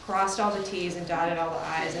we've crossed all the T's and dotted all the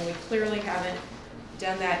I's, and we clearly haven't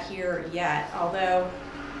done that here yet, although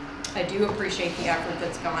I do appreciate the effort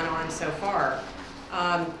that's gone on so far.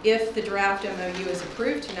 If the draft MOU is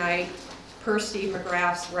approved tonight, per Steve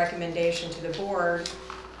McGrath's recommendation to the board,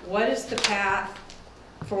 what is the path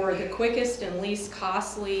for the quickest and least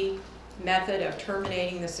costly method of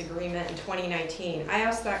terminating this agreement in 2019? I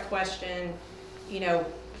asked that question, you know,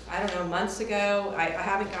 I don't know, months ago. I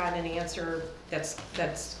haven't gotten an answer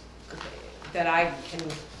that I can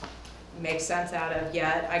make sense out of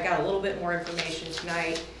yet. I got a little bit more information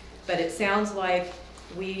tonight, but it sounds like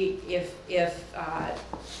if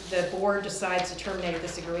the board decides to terminate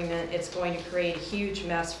this agreement, it's going to create a huge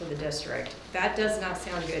mess for the district. That does not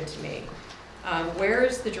sound good to me. Where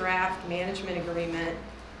is the draft management agreement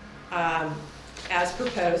as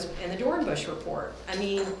proposed in the Dornbush report? I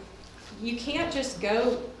mean, you can't just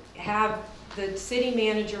go have the city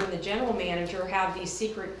manager and the general manager have these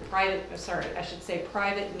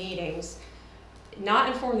private meetings,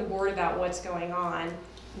 not inform the board about what's going on,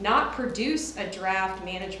 not produce a draft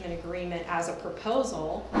management agreement as a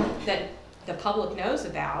proposal that the public knows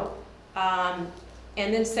about,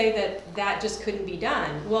 and then say that just couldn't be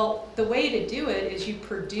done. Well, the way to do it is you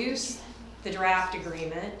produce the draft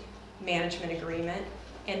agreement, management agreement,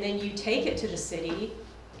 and then you take it to the city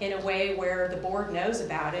in a way where the board knows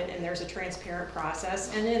about it and there's a transparent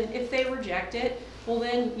process. And then if they reject it, well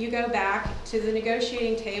then you go back to the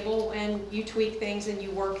negotiating table and you tweak things and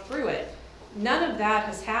you work through it. None of that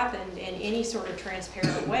has happened in any sort of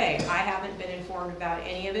transparent way. I haven't been informed about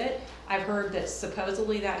any of it. I've heard that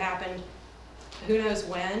supposedly that happened who knows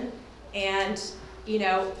when, and you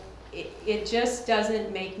know, it just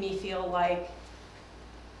doesn't make me feel like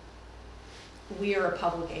we are a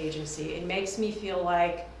public agency. It makes me feel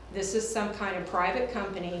like this is some kind of private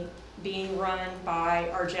company being run by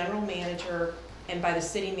our general manager and by the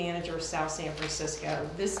city manager of South San Francisco.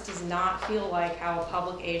 This does not feel like how a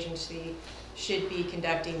public agency should be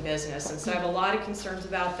conducting business. And so I have a lot of concerns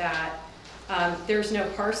about that. There's no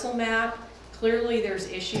parcel map. Clearly there's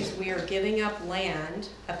issues. We are giving up land,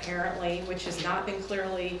 apparently, which has not been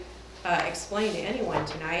clearly explained to anyone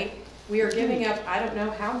tonight. We are giving up, I don't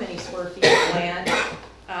know how many square feet of land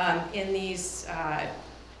in these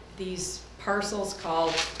parcels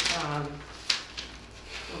called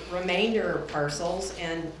remainder parcels,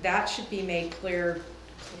 and that should be made clear,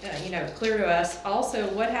 clear to us. Also,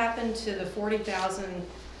 what happened to the 40,000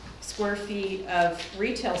 square feet of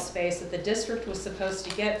retail space that the district was supposed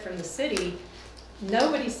to get from the city?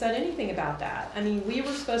 Nobody said anything about that. I mean, we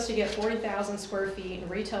were supposed to get 40,000 square feet in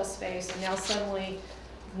retail space, and now suddenly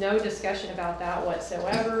no discussion about that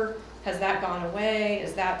whatsoever. Has that gone away?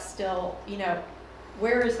 Is that still,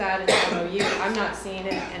 where is that in the MOU? I'm not seeing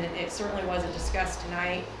it, and it certainly wasn't discussed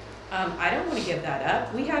tonight. I don't want to give that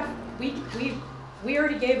up. We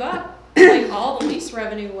already gave up like all the lease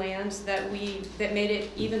revenue lands that made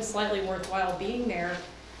it even slightly worthwhile being there.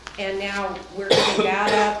 And now we're giving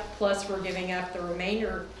that up, plus we're giving up the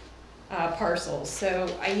remainder parcels. So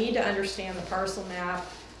I need to understand the parcel map.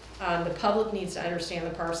 The public needs to understand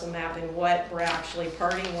the parcel map and what we're actually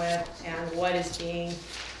parting with and what is being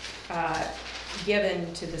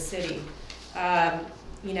given to the city.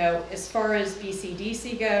 As far as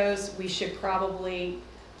BCDC goes, we should probably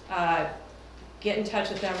get in touch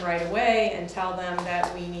with them right away and tell them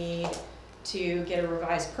that we need to get a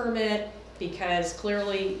revised permit, because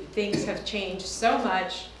clearly things have changed so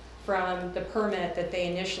much from the permit that they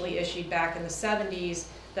initially issued back in the 70s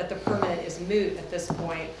that the permit is moot at this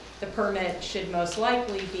point. The permit should most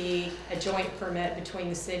likely be a joint permit between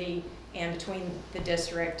the city and between the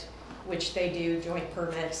district, which they do joint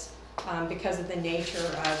permits because of the nature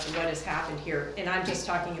of what has happened here. And I'm just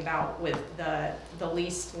talking about with the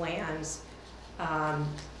leased lands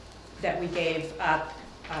that we gave up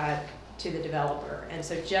to the developer. And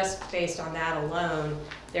so just based on that alone,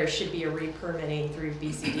 there should be a re-permitting through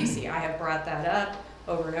BCDC. I have brought that up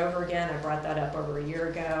over and over again. I brought that up over a year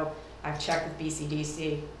ago. I've checked with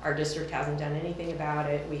BCDC. Our district hasn't done anything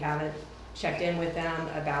about it. We haven't checked in with them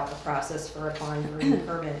about the process for applying for a new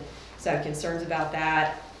permit. So I have concerns about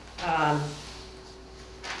that.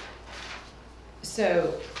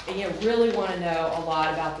 So, really want to know a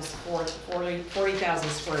lot about this 40,000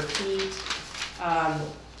 square feet.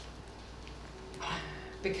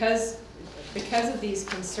 Because of these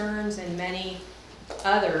concerns and many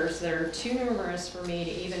others that are too numerous for me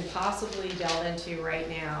to even possibly delve into right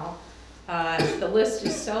now. The list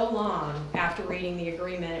is so long after reading the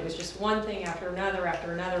agreement. It was just one thing after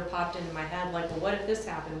another popped into my head, like, well, what if this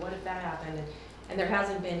happened? What if that happened? And there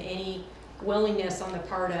hasn't been any willingness on the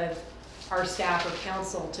part of our staff or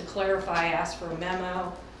council to clarify. I asked for a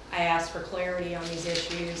memo. I asked for clarity on these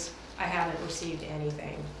issues. I haven't received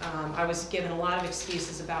anything. I was given a lot of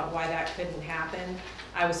excuses about why that couldn't happen.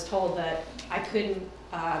 I was told that I couldn't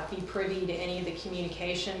be privy to any of the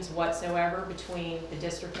communications whatsoever between the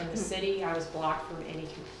district and the city. I was blocked from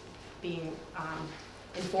being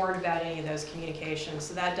informed about any of those communications,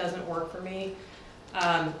 so that doesn't work for me.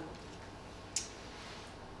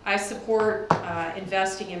 I support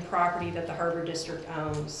investing in property that the Harbor District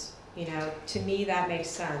owns. To me that makes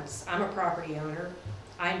sense. I'm a property owner.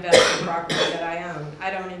 I invest in property that I own.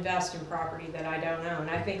 I don't invest in property that I don't own.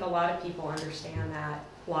 I think a lot of people understand that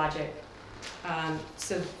logic.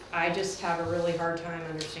 So I just have a really hard time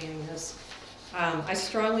understanding this. I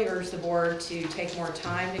strongly urge the board to take more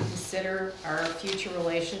time to consider our future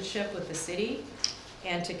relationship with the city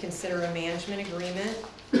and to consider a management agreement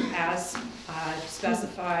as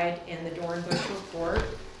specified in the Dornbush report.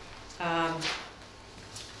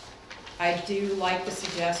 I do like the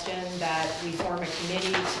suggestion that we form a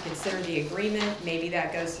committee to consider the agreement. Maybe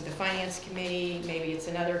that goes to the finance committee, maybe it's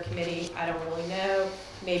another committee, I don't really know.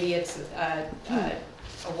 Maybe it's a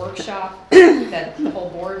workshop that the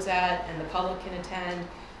whole board's at and the public can attend.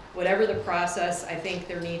 Whatever the process, I think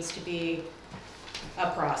there needs to be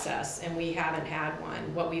a process, and we haven't had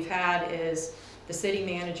one. What we've had is the city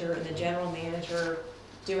manager and the general manager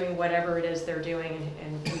doing whatever it is they're doing,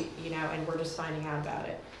 and we, you know, and we're just finding out about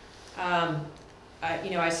it.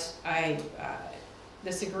 You know,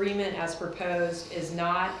 this agreement as proposed is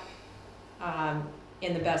not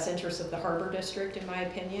in the best interest of the Harbor District, in my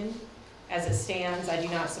opinion. As it stands, I do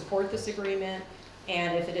not support this agreement,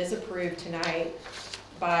 and if it is approved tonight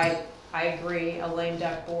by, I agree, a lame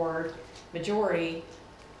duck board majority,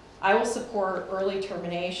 I will support early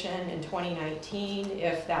termination in 2019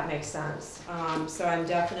 if that makes sense. So I'm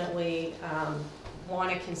definitely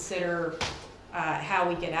want to consider how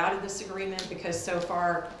we get out of this agreement, because so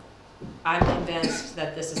far I'm convinced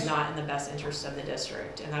that this is not in the best interest of the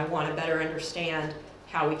district, and I want to better understand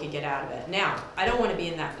how we could get out of it. Now, I don't want to be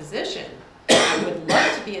in that position. I would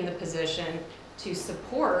love to be in the position to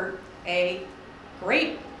support a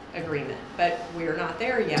great agreement, but we're not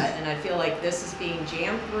there yet, and I feel like this is being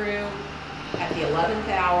jammed through at the 11th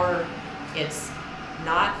hour. It's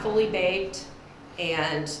not fully baked,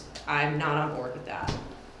 and I'm not on board with that.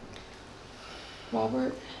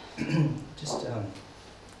 Robert? Just,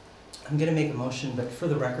 I'm going to make a motion, but for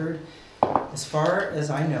the record, as far as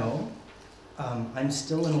I know, I'm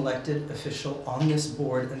still an elected official on this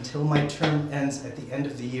board until my term ends at the end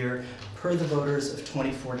of the year, per the voters of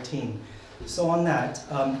 2014. So on that,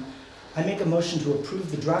 I make a motion to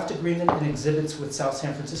approve the draft agreement and exhibits with South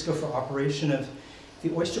San Francisco for operation of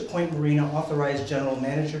the Oyster Point Marina, authorize general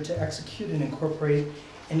manager to execute and incorporate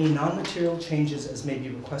any non-material changes as may be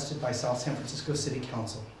requested by South San Francisco City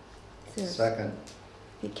Council. Second.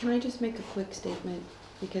 Hey, can I just make a quick statement?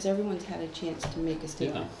 Because everyone's had a chance to make a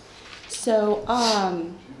statement. Yeah. So,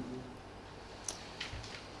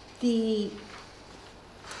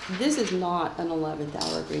 this is not an 11th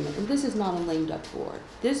hour agreement, and this is not a lame duck board.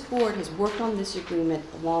 This board has worked on this agreement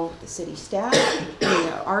along with the city staff,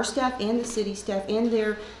 our staff and the city staff and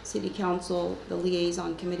their city council, the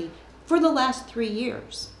liaison committee, for the last 3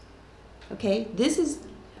 years. Okay, this is,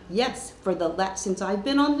 yes, since I've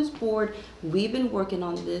been on this board, we've been working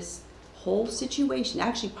on this whole situation.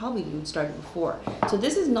 Actually, probably even started before. So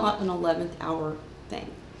this is not an 11th hour thing.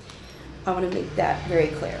 I want to make that very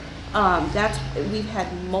clear. We've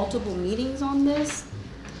had multiple meetings on this.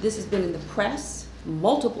 This has been in the press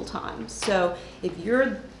multiple times. So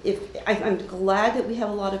I'm glad that we have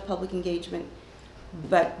a lot of public engagement,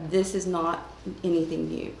 but this is not anything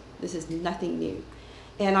new. This is nothing new.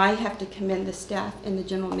 And I have to commend the staff and the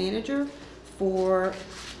general manager for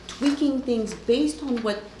tweaking things based on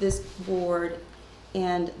what this board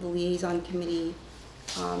and the liaison committee,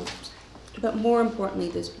 but more importantly,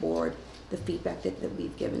 this board, the feedback that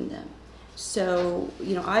we've given them. So,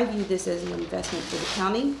 you know, I view this as an investment for the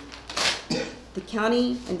county. The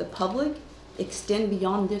county and the public extend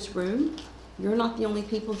beyond this room. You're not the only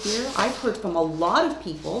people here. I've heard from a lot of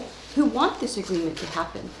people who want this agreement to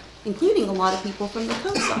happen, including a lot of people from the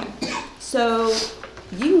coast side. So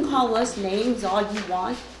you can call us names all you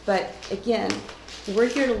want, but again, we're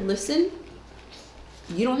here to listen.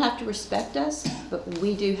 You don't have to respect us, but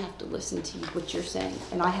we do have to listen to what you're saying,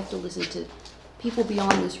 and I have to listen to people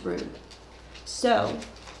beyond this room. So,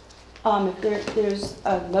 if there's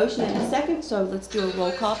a motion and a second, so let's do a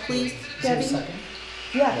roll call, please. Debbie? Second?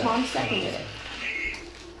 Yeah, Tom seconded it.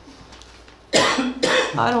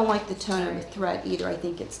 I don't like the tone of the threat either. I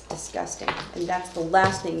think it's disgusting, and that's the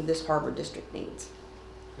last thing this Harbor District needs.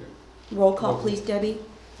 Roll call, please, Debbie.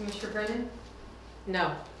 Commissioner Brennan?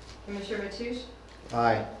 No. Commissioner Mateusz?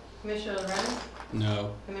 Aye. Commissioner Lorenz?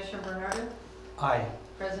 No. Commissioner Bernardo? Aye.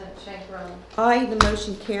 President Shankarelli? Aye, the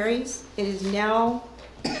motion carries. It is now,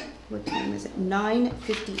 what time is it?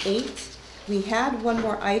 9:58. We had one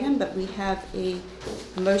more item, but we have a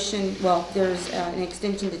motion, well, there's an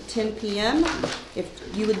extension to 10 p.m. If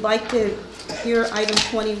you would like to hear item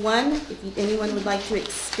 21, if anyone would like to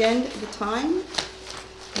extend the time,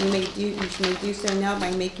 you may do so now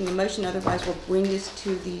by making a motion. Otherwise, we'll bring this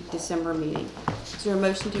to the December meeting. Is there a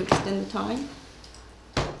motion to extend the time?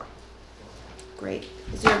 Great.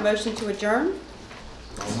 Is there a motion to adjourn?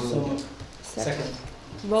 So moved. Second.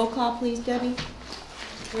 Roll call, please, Debbie.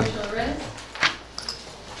 Commissioner Lorenz?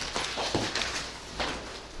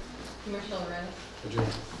 Commissioner Lorenz?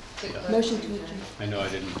 Adjourn. Motion to adjourn. I know I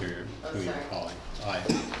didn't hear who you were sorry. calling. Aye.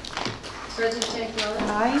 President Shankarelli?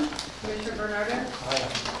 Aye. Commissioner Bernardo? Aye.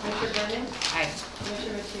 Commissioner Brennan? Aye.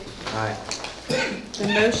 Commissioner Mateusz? Aye. The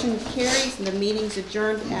motion carries and the meeting's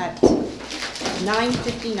adjourned at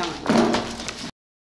 9:59.